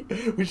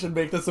 We should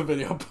make this a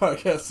video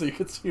podcast so you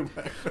can see my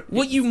face.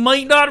 What you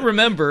might not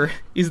remember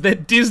is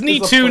that Disney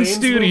Is a Toon Planes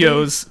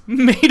Studios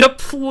made a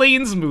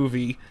Planes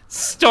movie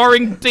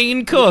starring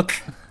Dane Cook.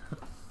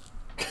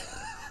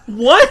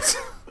 What?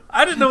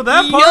 I didn't know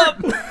that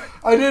part. Yup.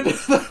 I didn't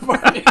know that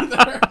part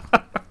either.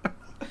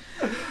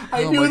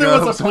 I knew there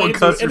was a someone plane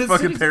cuts movie, your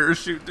and fucking as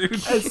parachute, dude.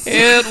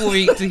 Can't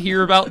wait to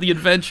hear about the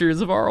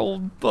adventures of our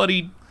old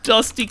buddy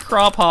Dusty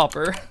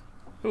Crophopper,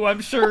 who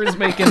I'm sure is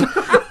making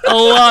a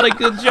lot of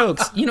good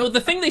jokes. You know,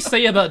 the thing they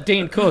say about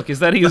Dane Cook is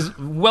that he is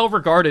well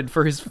regarded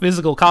for his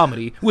physical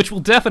comedy, which will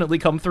definitely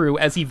come through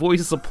as he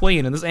voices a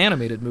plane in this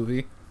animated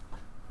movie.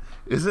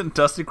 Isn't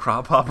Dusty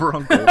Crophopper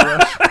on Gold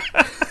Rush?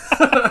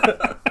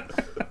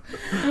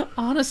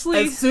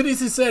 Honestly, As soon as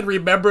he said,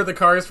 remember the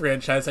Cars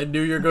franchise, I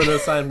knew you were going to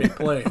assign me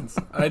planes.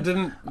 I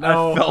didn't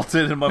know I felt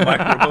it in my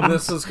microphone.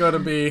 this was going to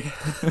be...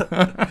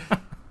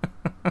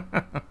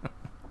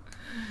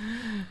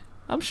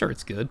 I'm sure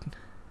it's good.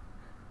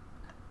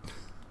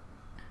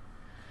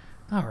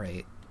 All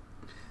right.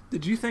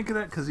 Did you think of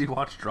that because you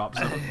watched Drop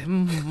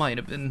Zone? It might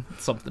have been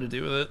something to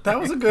do with it. That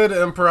was a good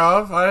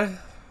improv.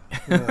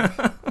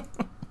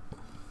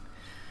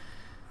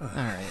 All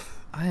right.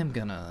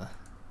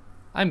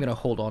 I'm gonna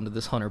hold on to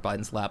this Hunter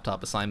Biden's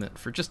laptop assignment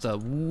for just a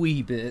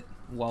wee bit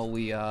while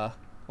we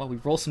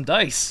roll some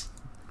dice.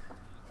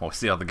 We'll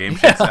see how the game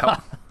shakes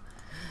out.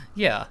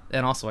 Yeah,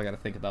 and also I got to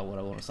think about what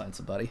I want to assign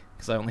somebody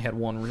because I only had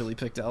one really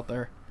picked out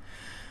there.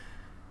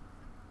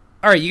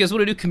 All right, you guys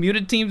want to do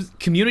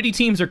community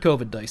teams or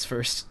COVID dice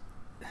first?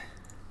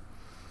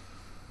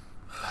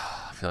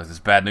 I feel like there's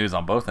bad news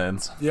on both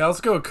ends. Yeah, let's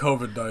go with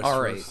COVID dice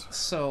All right, first.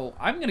 so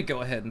I'm going to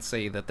go ahead and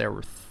say that there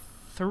were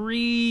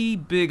 3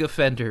 big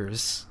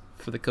offenders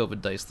for the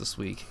COVID dice this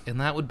week, and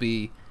that would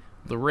be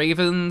the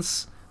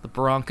Ravens, the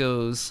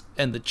Broncos,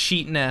 and the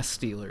cheating ass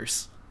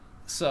Steelers.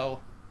 So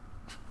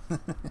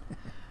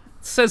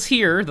says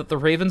here that the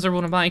Ravens are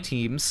one of my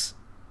teams,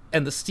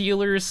 and the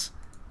Steelers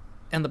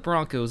and the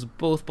Broncos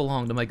both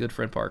belong to my good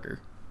friend Parker.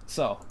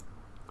 So,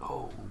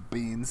 Oh,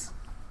 beans.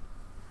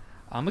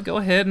 I'm going to go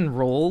ahead and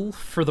roll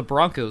for the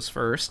Broncos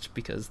first,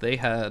 because they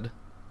had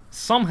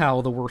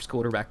somehow the worst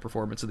quarterback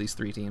performance of these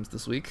three teams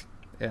this week.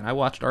 And I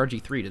watched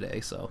RG3 today,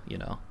 so, you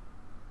know.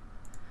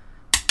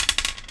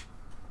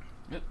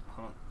 Yep,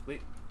 hold on.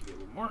 Wait, get a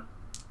little more.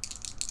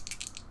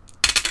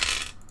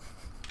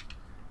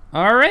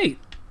 All right.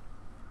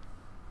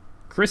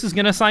 Chris is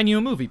going to assign you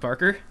a movie,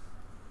 Parker.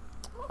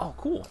 Oh,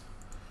 cool.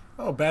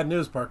 Oh, bad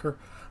news, Parker.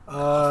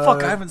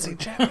 Fuck, I haven't seen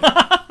Champion.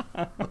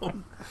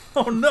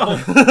 Oh, no.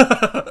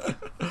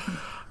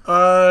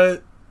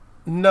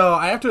 No,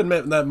 I have to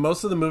admit that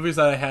most of the movies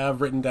that I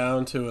have written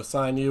down to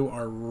assign you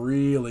are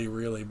really,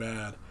 really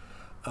bad.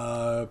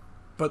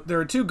 But there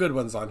are two good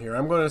ones on here.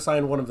 I'm going to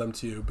assign one of them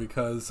to you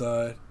because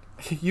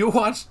you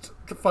watched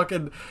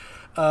fucking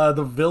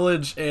The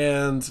Village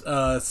and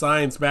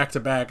Signs back to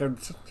back. And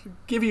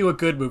give you a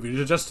good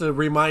movie just to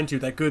remind you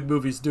that good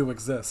movies do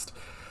exist.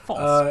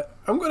 False.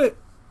 I'm going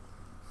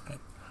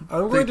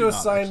to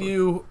assign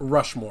you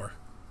Rushmore.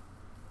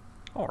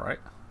 All right.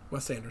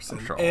 Wes Anderson.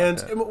 I'm sure I'll And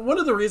like that. one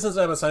of the reasons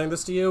I'm assigning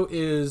this to you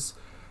is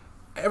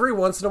every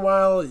once in a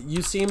while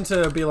you seem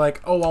to be like,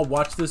 oh, I'll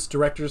watch this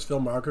director's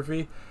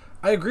filmography.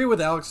 I agree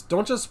with Alex.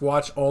 Don't just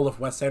watch all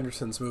of Wes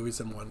Anderson's movies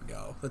in one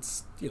go.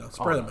 Let's,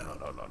 spread them out.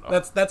 No.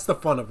 That's the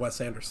fun of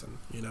Wes Anderson,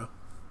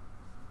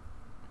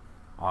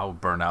 I would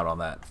burn out on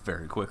that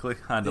very quickly.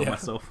 I know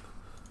myself.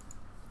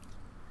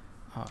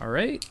 All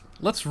right.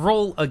 Let's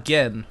roll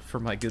again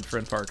for my good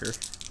friend Parker.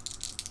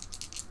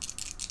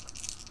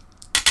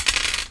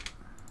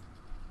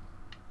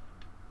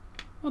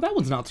 Well, that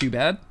one's not too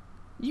bad.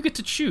 You get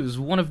to choose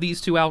one of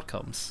these two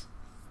outcomes.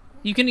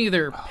 You can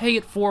either pay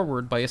it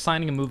forward by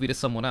assigning a movie to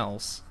someone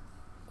else,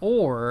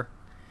 or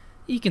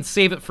you can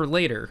save it for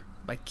later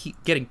by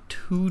getting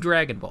 2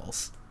 Dragon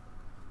Balls.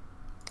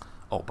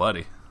 Oh,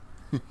 buddy.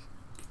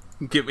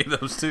 Give me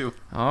those two.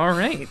 All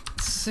right.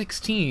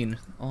 16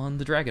 on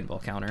the Dragon Ball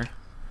counter.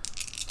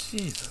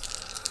 Jesus.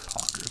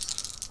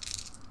 Talkers.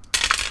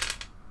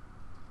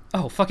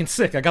 Oh, fucking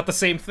sick. I got the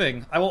same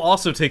thing. I will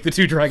also take the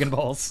 2 Dragon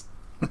Balls.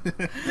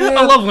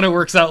 I love when it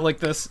works out like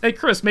this. Hey,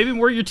 Chris, maybe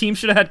more of your team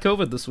should have had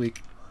COVID this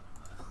week.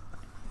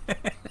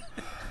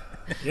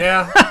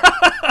 Yeah.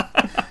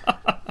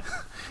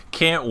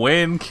 Can't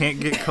win, can't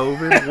get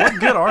COVID. What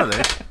good are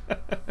they?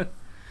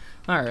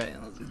 All right,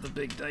 let's get the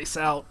big dice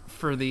out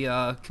for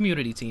the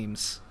community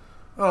teams.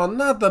 Oh,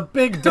 not the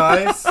big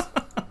dice.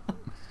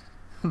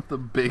 The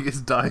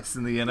biggest dice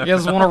in the NFL. You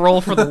guys want to roll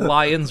for the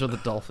Lions or the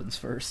Dolphins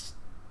first?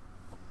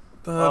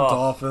 The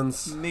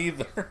Dolphins.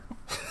 Neither.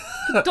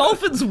 The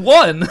Dolphins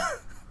won!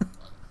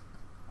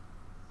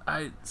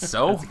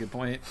 So? That's a good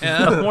point. I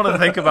Yeah. don't want to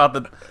think about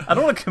I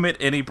don't want to commit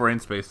any brain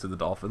space to the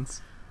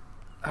Dolphins.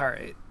 All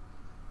right.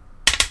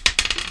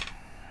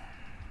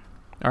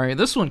 All right,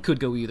 this one could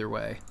go either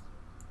way.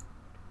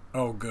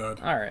 Oh, good.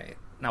 All right.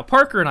 Now,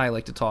 Parker and I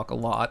like to talk a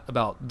lot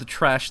about the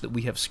trash that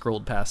we have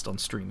scrolled past on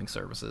streaming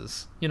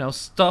services. You know,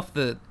 stuff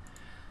that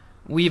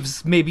we've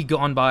maybe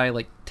gone by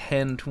like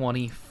 10,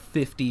 20,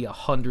 50,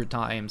 100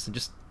 times, and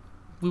just,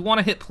 we want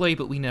to hit play,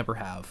 but we never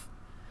have.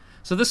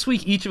 So this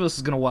week, each of us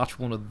is going to watch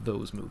one of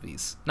those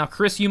movies. Now,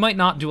 Chris, you might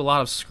not do a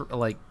lot of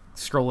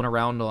scrolling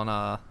around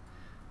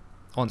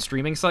on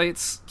streaming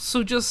sites,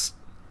 so just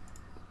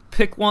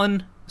pick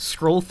one,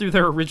 scroll through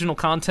their original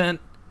content,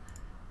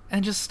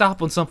 and just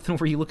stop on something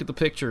where you look at the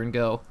picture and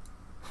go,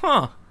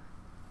 huh.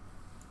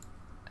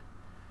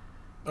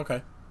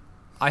 Okay.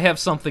 I have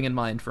something in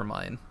mind for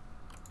mine.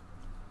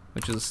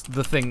 Which is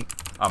the thing.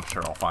 I'm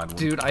sure I'll find one.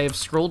 Dude, I have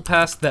scrolled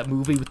past that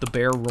movie with the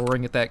bear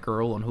roaring at that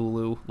girl on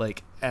Hulu,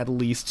 like, at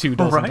least 2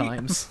 dozen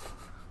times.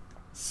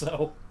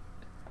 So.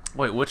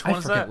 Wait, which one I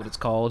is forget that? what it's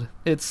called.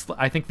 It's,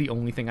 I think, the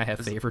only thing I have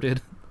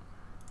favorited.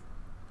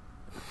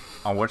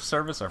 On which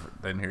service? I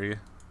didn't hear you.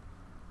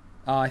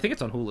 I think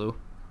it's on Hulu.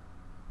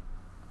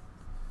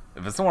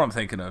 If it's the one I'm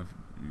thinking of,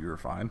 you're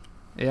fine.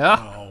 Yeah?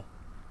 Oh.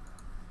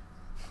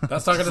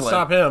 That's not going to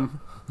stop him.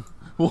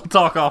 We'll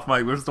talk off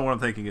mic. Where's the one I'm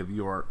thinking of?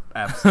 You are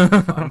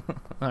absolutely fine.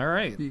 All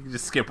right. You can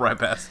just skip right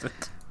past it.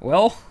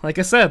 Well, like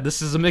I said,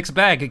 this is a mixed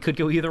bag. It could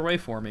go either way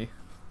for me.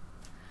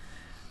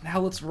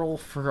 Now let's roll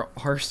for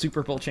our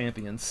Super Bowl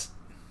champions.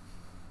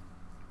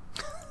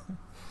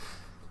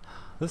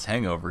 This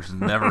hangover's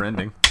never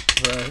ending.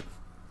 Right.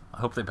 I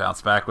hope they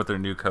bounce back with their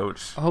new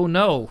coach. Oh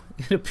no,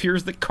 it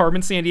appears that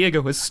Carmen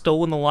Sandiego has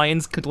stolen the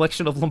Lions'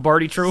 collection of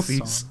Lombardi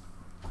trophies.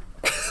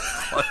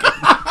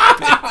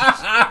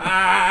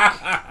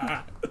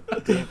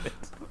 Damn it.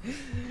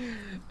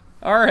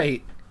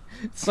 Alright,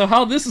 so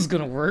how this is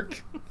gonna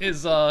work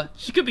is,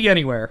 she could be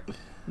anywhere.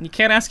 And you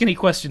can't ask any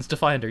questions to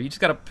find her. You just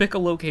gotta pick a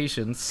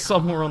location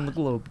somewhere on the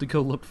globe to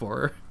go look for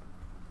her.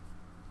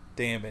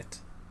 Damn it.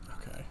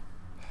 Okay.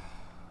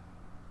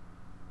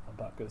 I'm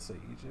not going to say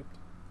Egypt.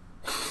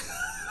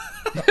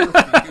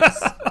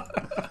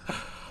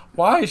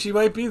 Why? She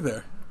might be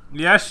there.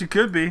 Yeah, she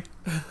could be.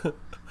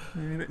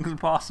 Anything's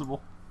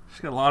possible.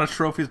 She got a lot of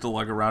trophies to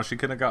lug around. She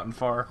couldn't have gotten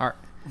far. All right.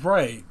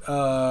 Right.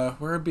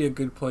 Where would be a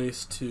good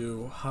place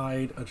to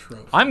hide a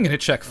trophy? I'm gonna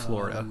check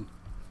Florida.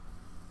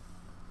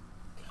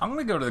 I'm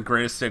gonna go to the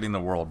greatest city in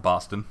the world,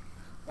 Boston.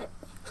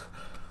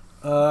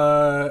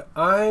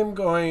 I'm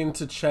going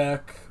to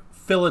check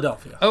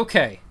Philadelphia.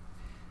 Okay.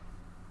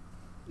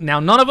 Now,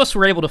 none of us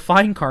were able to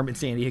find Carmen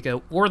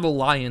Sandiego or the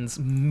Lions'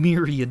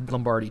 myriad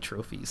Lombardi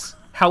trophies.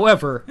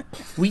 However,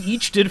 we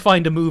each did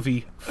find a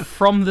movie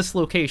from this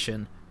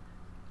location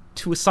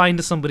to assign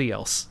to somebody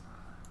else.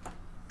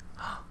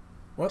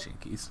 What?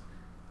 Jinkies.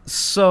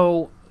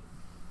 So,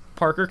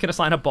 Parker can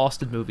assign a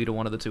Boston movie to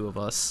one of the two of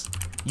us.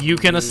 You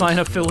can assign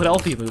a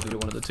Philadelphia movie to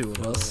one of the two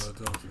of us.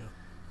 Philadelphia.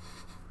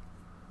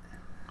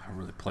 I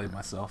really played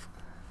myself.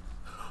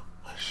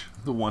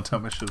 The one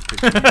time I should have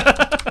picked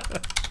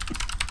it.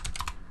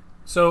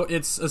 So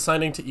it's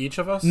assigning to each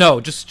of us? No,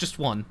 just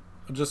one.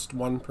 Just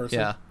one person?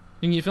 Yeah.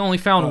 And you've only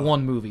found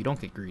one movie.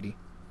 Don't get greedy.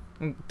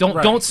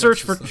 Don't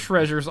search for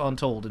treasures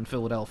untold in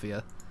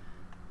Philadelphia.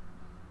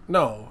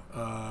 No,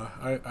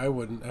 I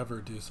wouldn't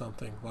ever do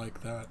something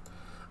like that.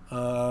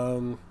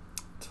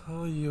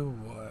 Tell you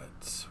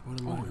what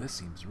am I? Oh, this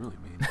seems really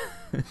mean.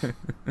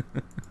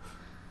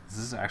 Is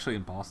this actually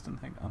in Boston?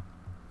 Hang on.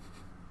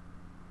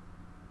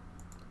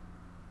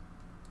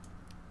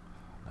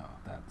 No,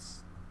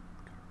 that's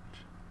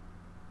garbage.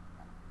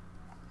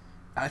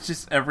 I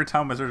just, every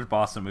time I search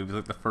Boston movies,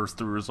 like the first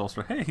 3 results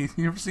are, hey,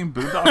 you ever seen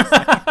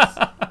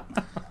Boondocks?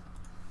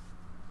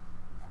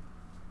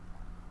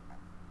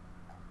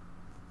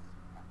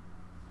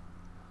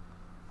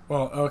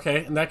 Well,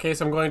 okay. In that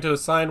case, I'm going to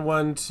assign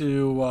one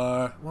to,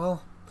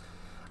 well,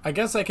 I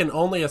guess I can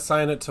only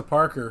assign it to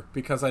Parker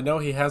because I know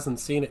he hasn't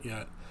seen it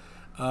yet.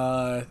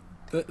 The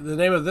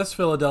name of this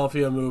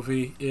Philadelphia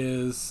movie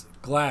is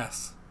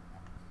Glass.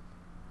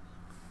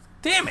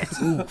 Damn it!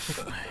 I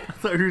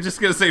thought you were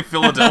just going to say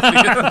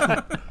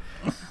Philadelphia.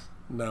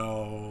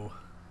 No.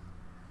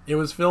 It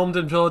was filmed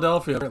in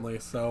Philadelphia, apparently,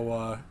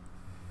 so,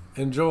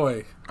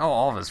 enjoy. Oh,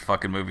 all of his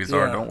fucking movies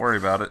are. Don't worry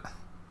about it.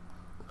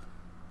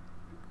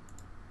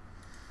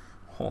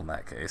 In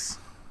that case.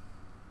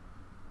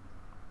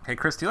 Hey,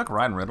 Chris, do you like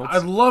Ryan Reynolds? I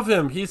love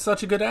him. He's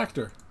such a good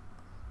actor.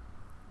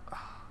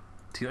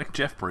 Do you like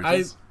Jeff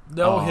Bridges? I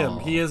know him.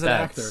 He is an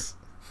actor.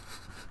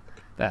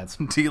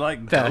 Do you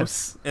like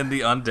Ghosts and the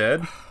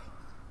Undead?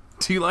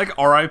 Do you like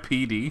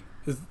R.I.P.D.?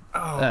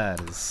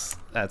 That's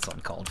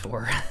uncalled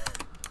for.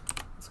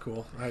 That's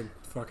cool.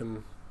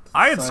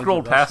 I had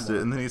scrolled past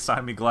it, and then he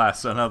signed me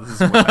Glass, so now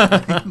this is what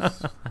I mean.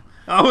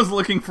 I was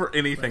looking for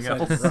anything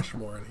else.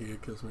 Rushmore, and he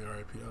gives me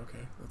R.I.P.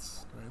 Okay,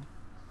 that's right.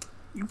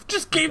 You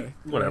just gave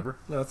whatever.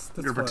 No, that's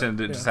You're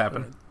pretending it just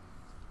happened.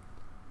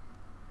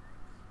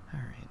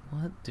 Alright,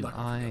 what do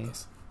I...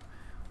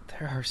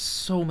 There are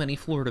so many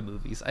Florida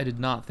movies. I did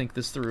not think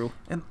this through.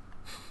 And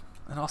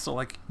also,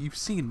 like, you've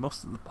seen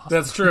most of the Boston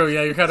That's true,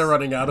 yeah, you're kind of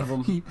running out of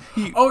them. you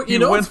know went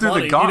what's through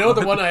funny? the gauntlet. You know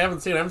the one I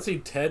haven't seen? I haven't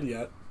seen Ted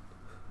yet.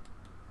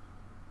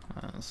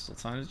 Still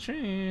time to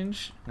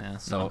change. Nah,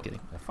 so, no, I'm kidding.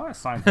 If I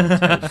assign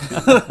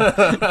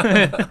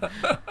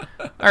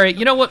Alright,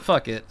 you know what?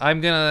 Fuck it.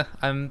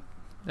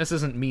 This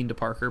isn't mean to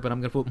Parker, but I'm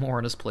gonna put more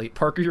on his plate.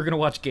 Parker, you're gonna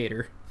watch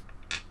Gator.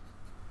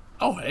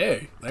 Oh,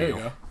 hey. There you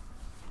go.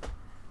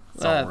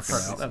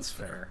 That's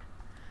fair.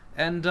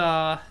 And,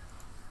 I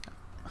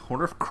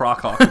wonder if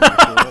Croc Hawk would be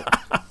cool.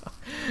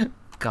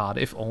 God,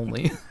 if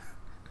only.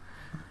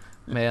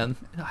 Man,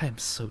 I am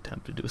so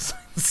tempted to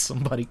assign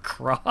somebody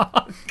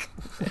Croc.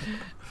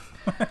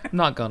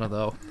 Not gonna,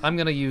 though. I'm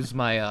gonna use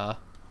Hunter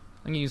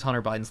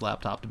Biden's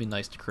laptop to be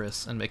nice to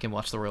Chris and make him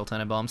watch the Royal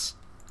Tenenbaums.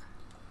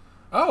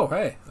 Oh,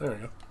 hey. There we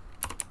go.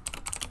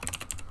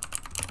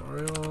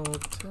 Royal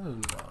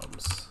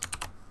Tenenbaums.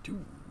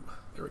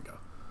 There we go.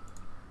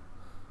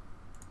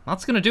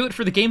 That's gonna do it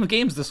for the Game of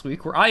Games this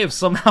week, where I have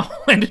somehow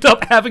ended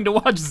up having to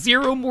watch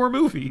 0 more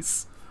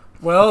movies.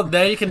 Well,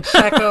 now you can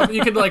check up.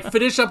 You can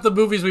finish up the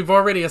movies we've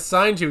already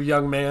assigned you,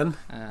 young man.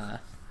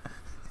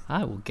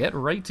 I will get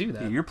right to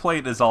that. Your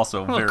plate is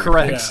also very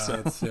correct.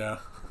 Yeah.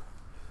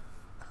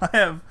 I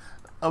have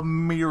a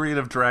myriad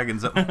of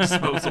dragons at my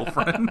disposal,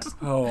 friend.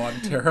 Oh,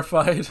 I'm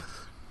terrified.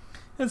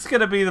 It's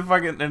gonna be the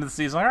fucking end of the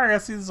season. All right, I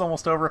guess season's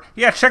almost over.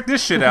 Yeah, check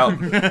this shit out.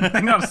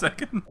 Hang on a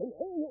second.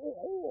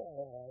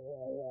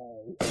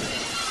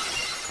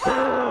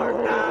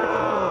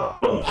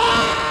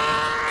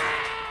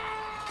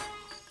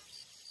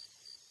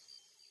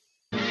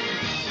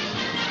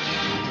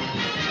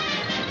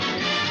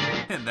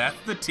 And that's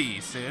the tea,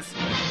 sis.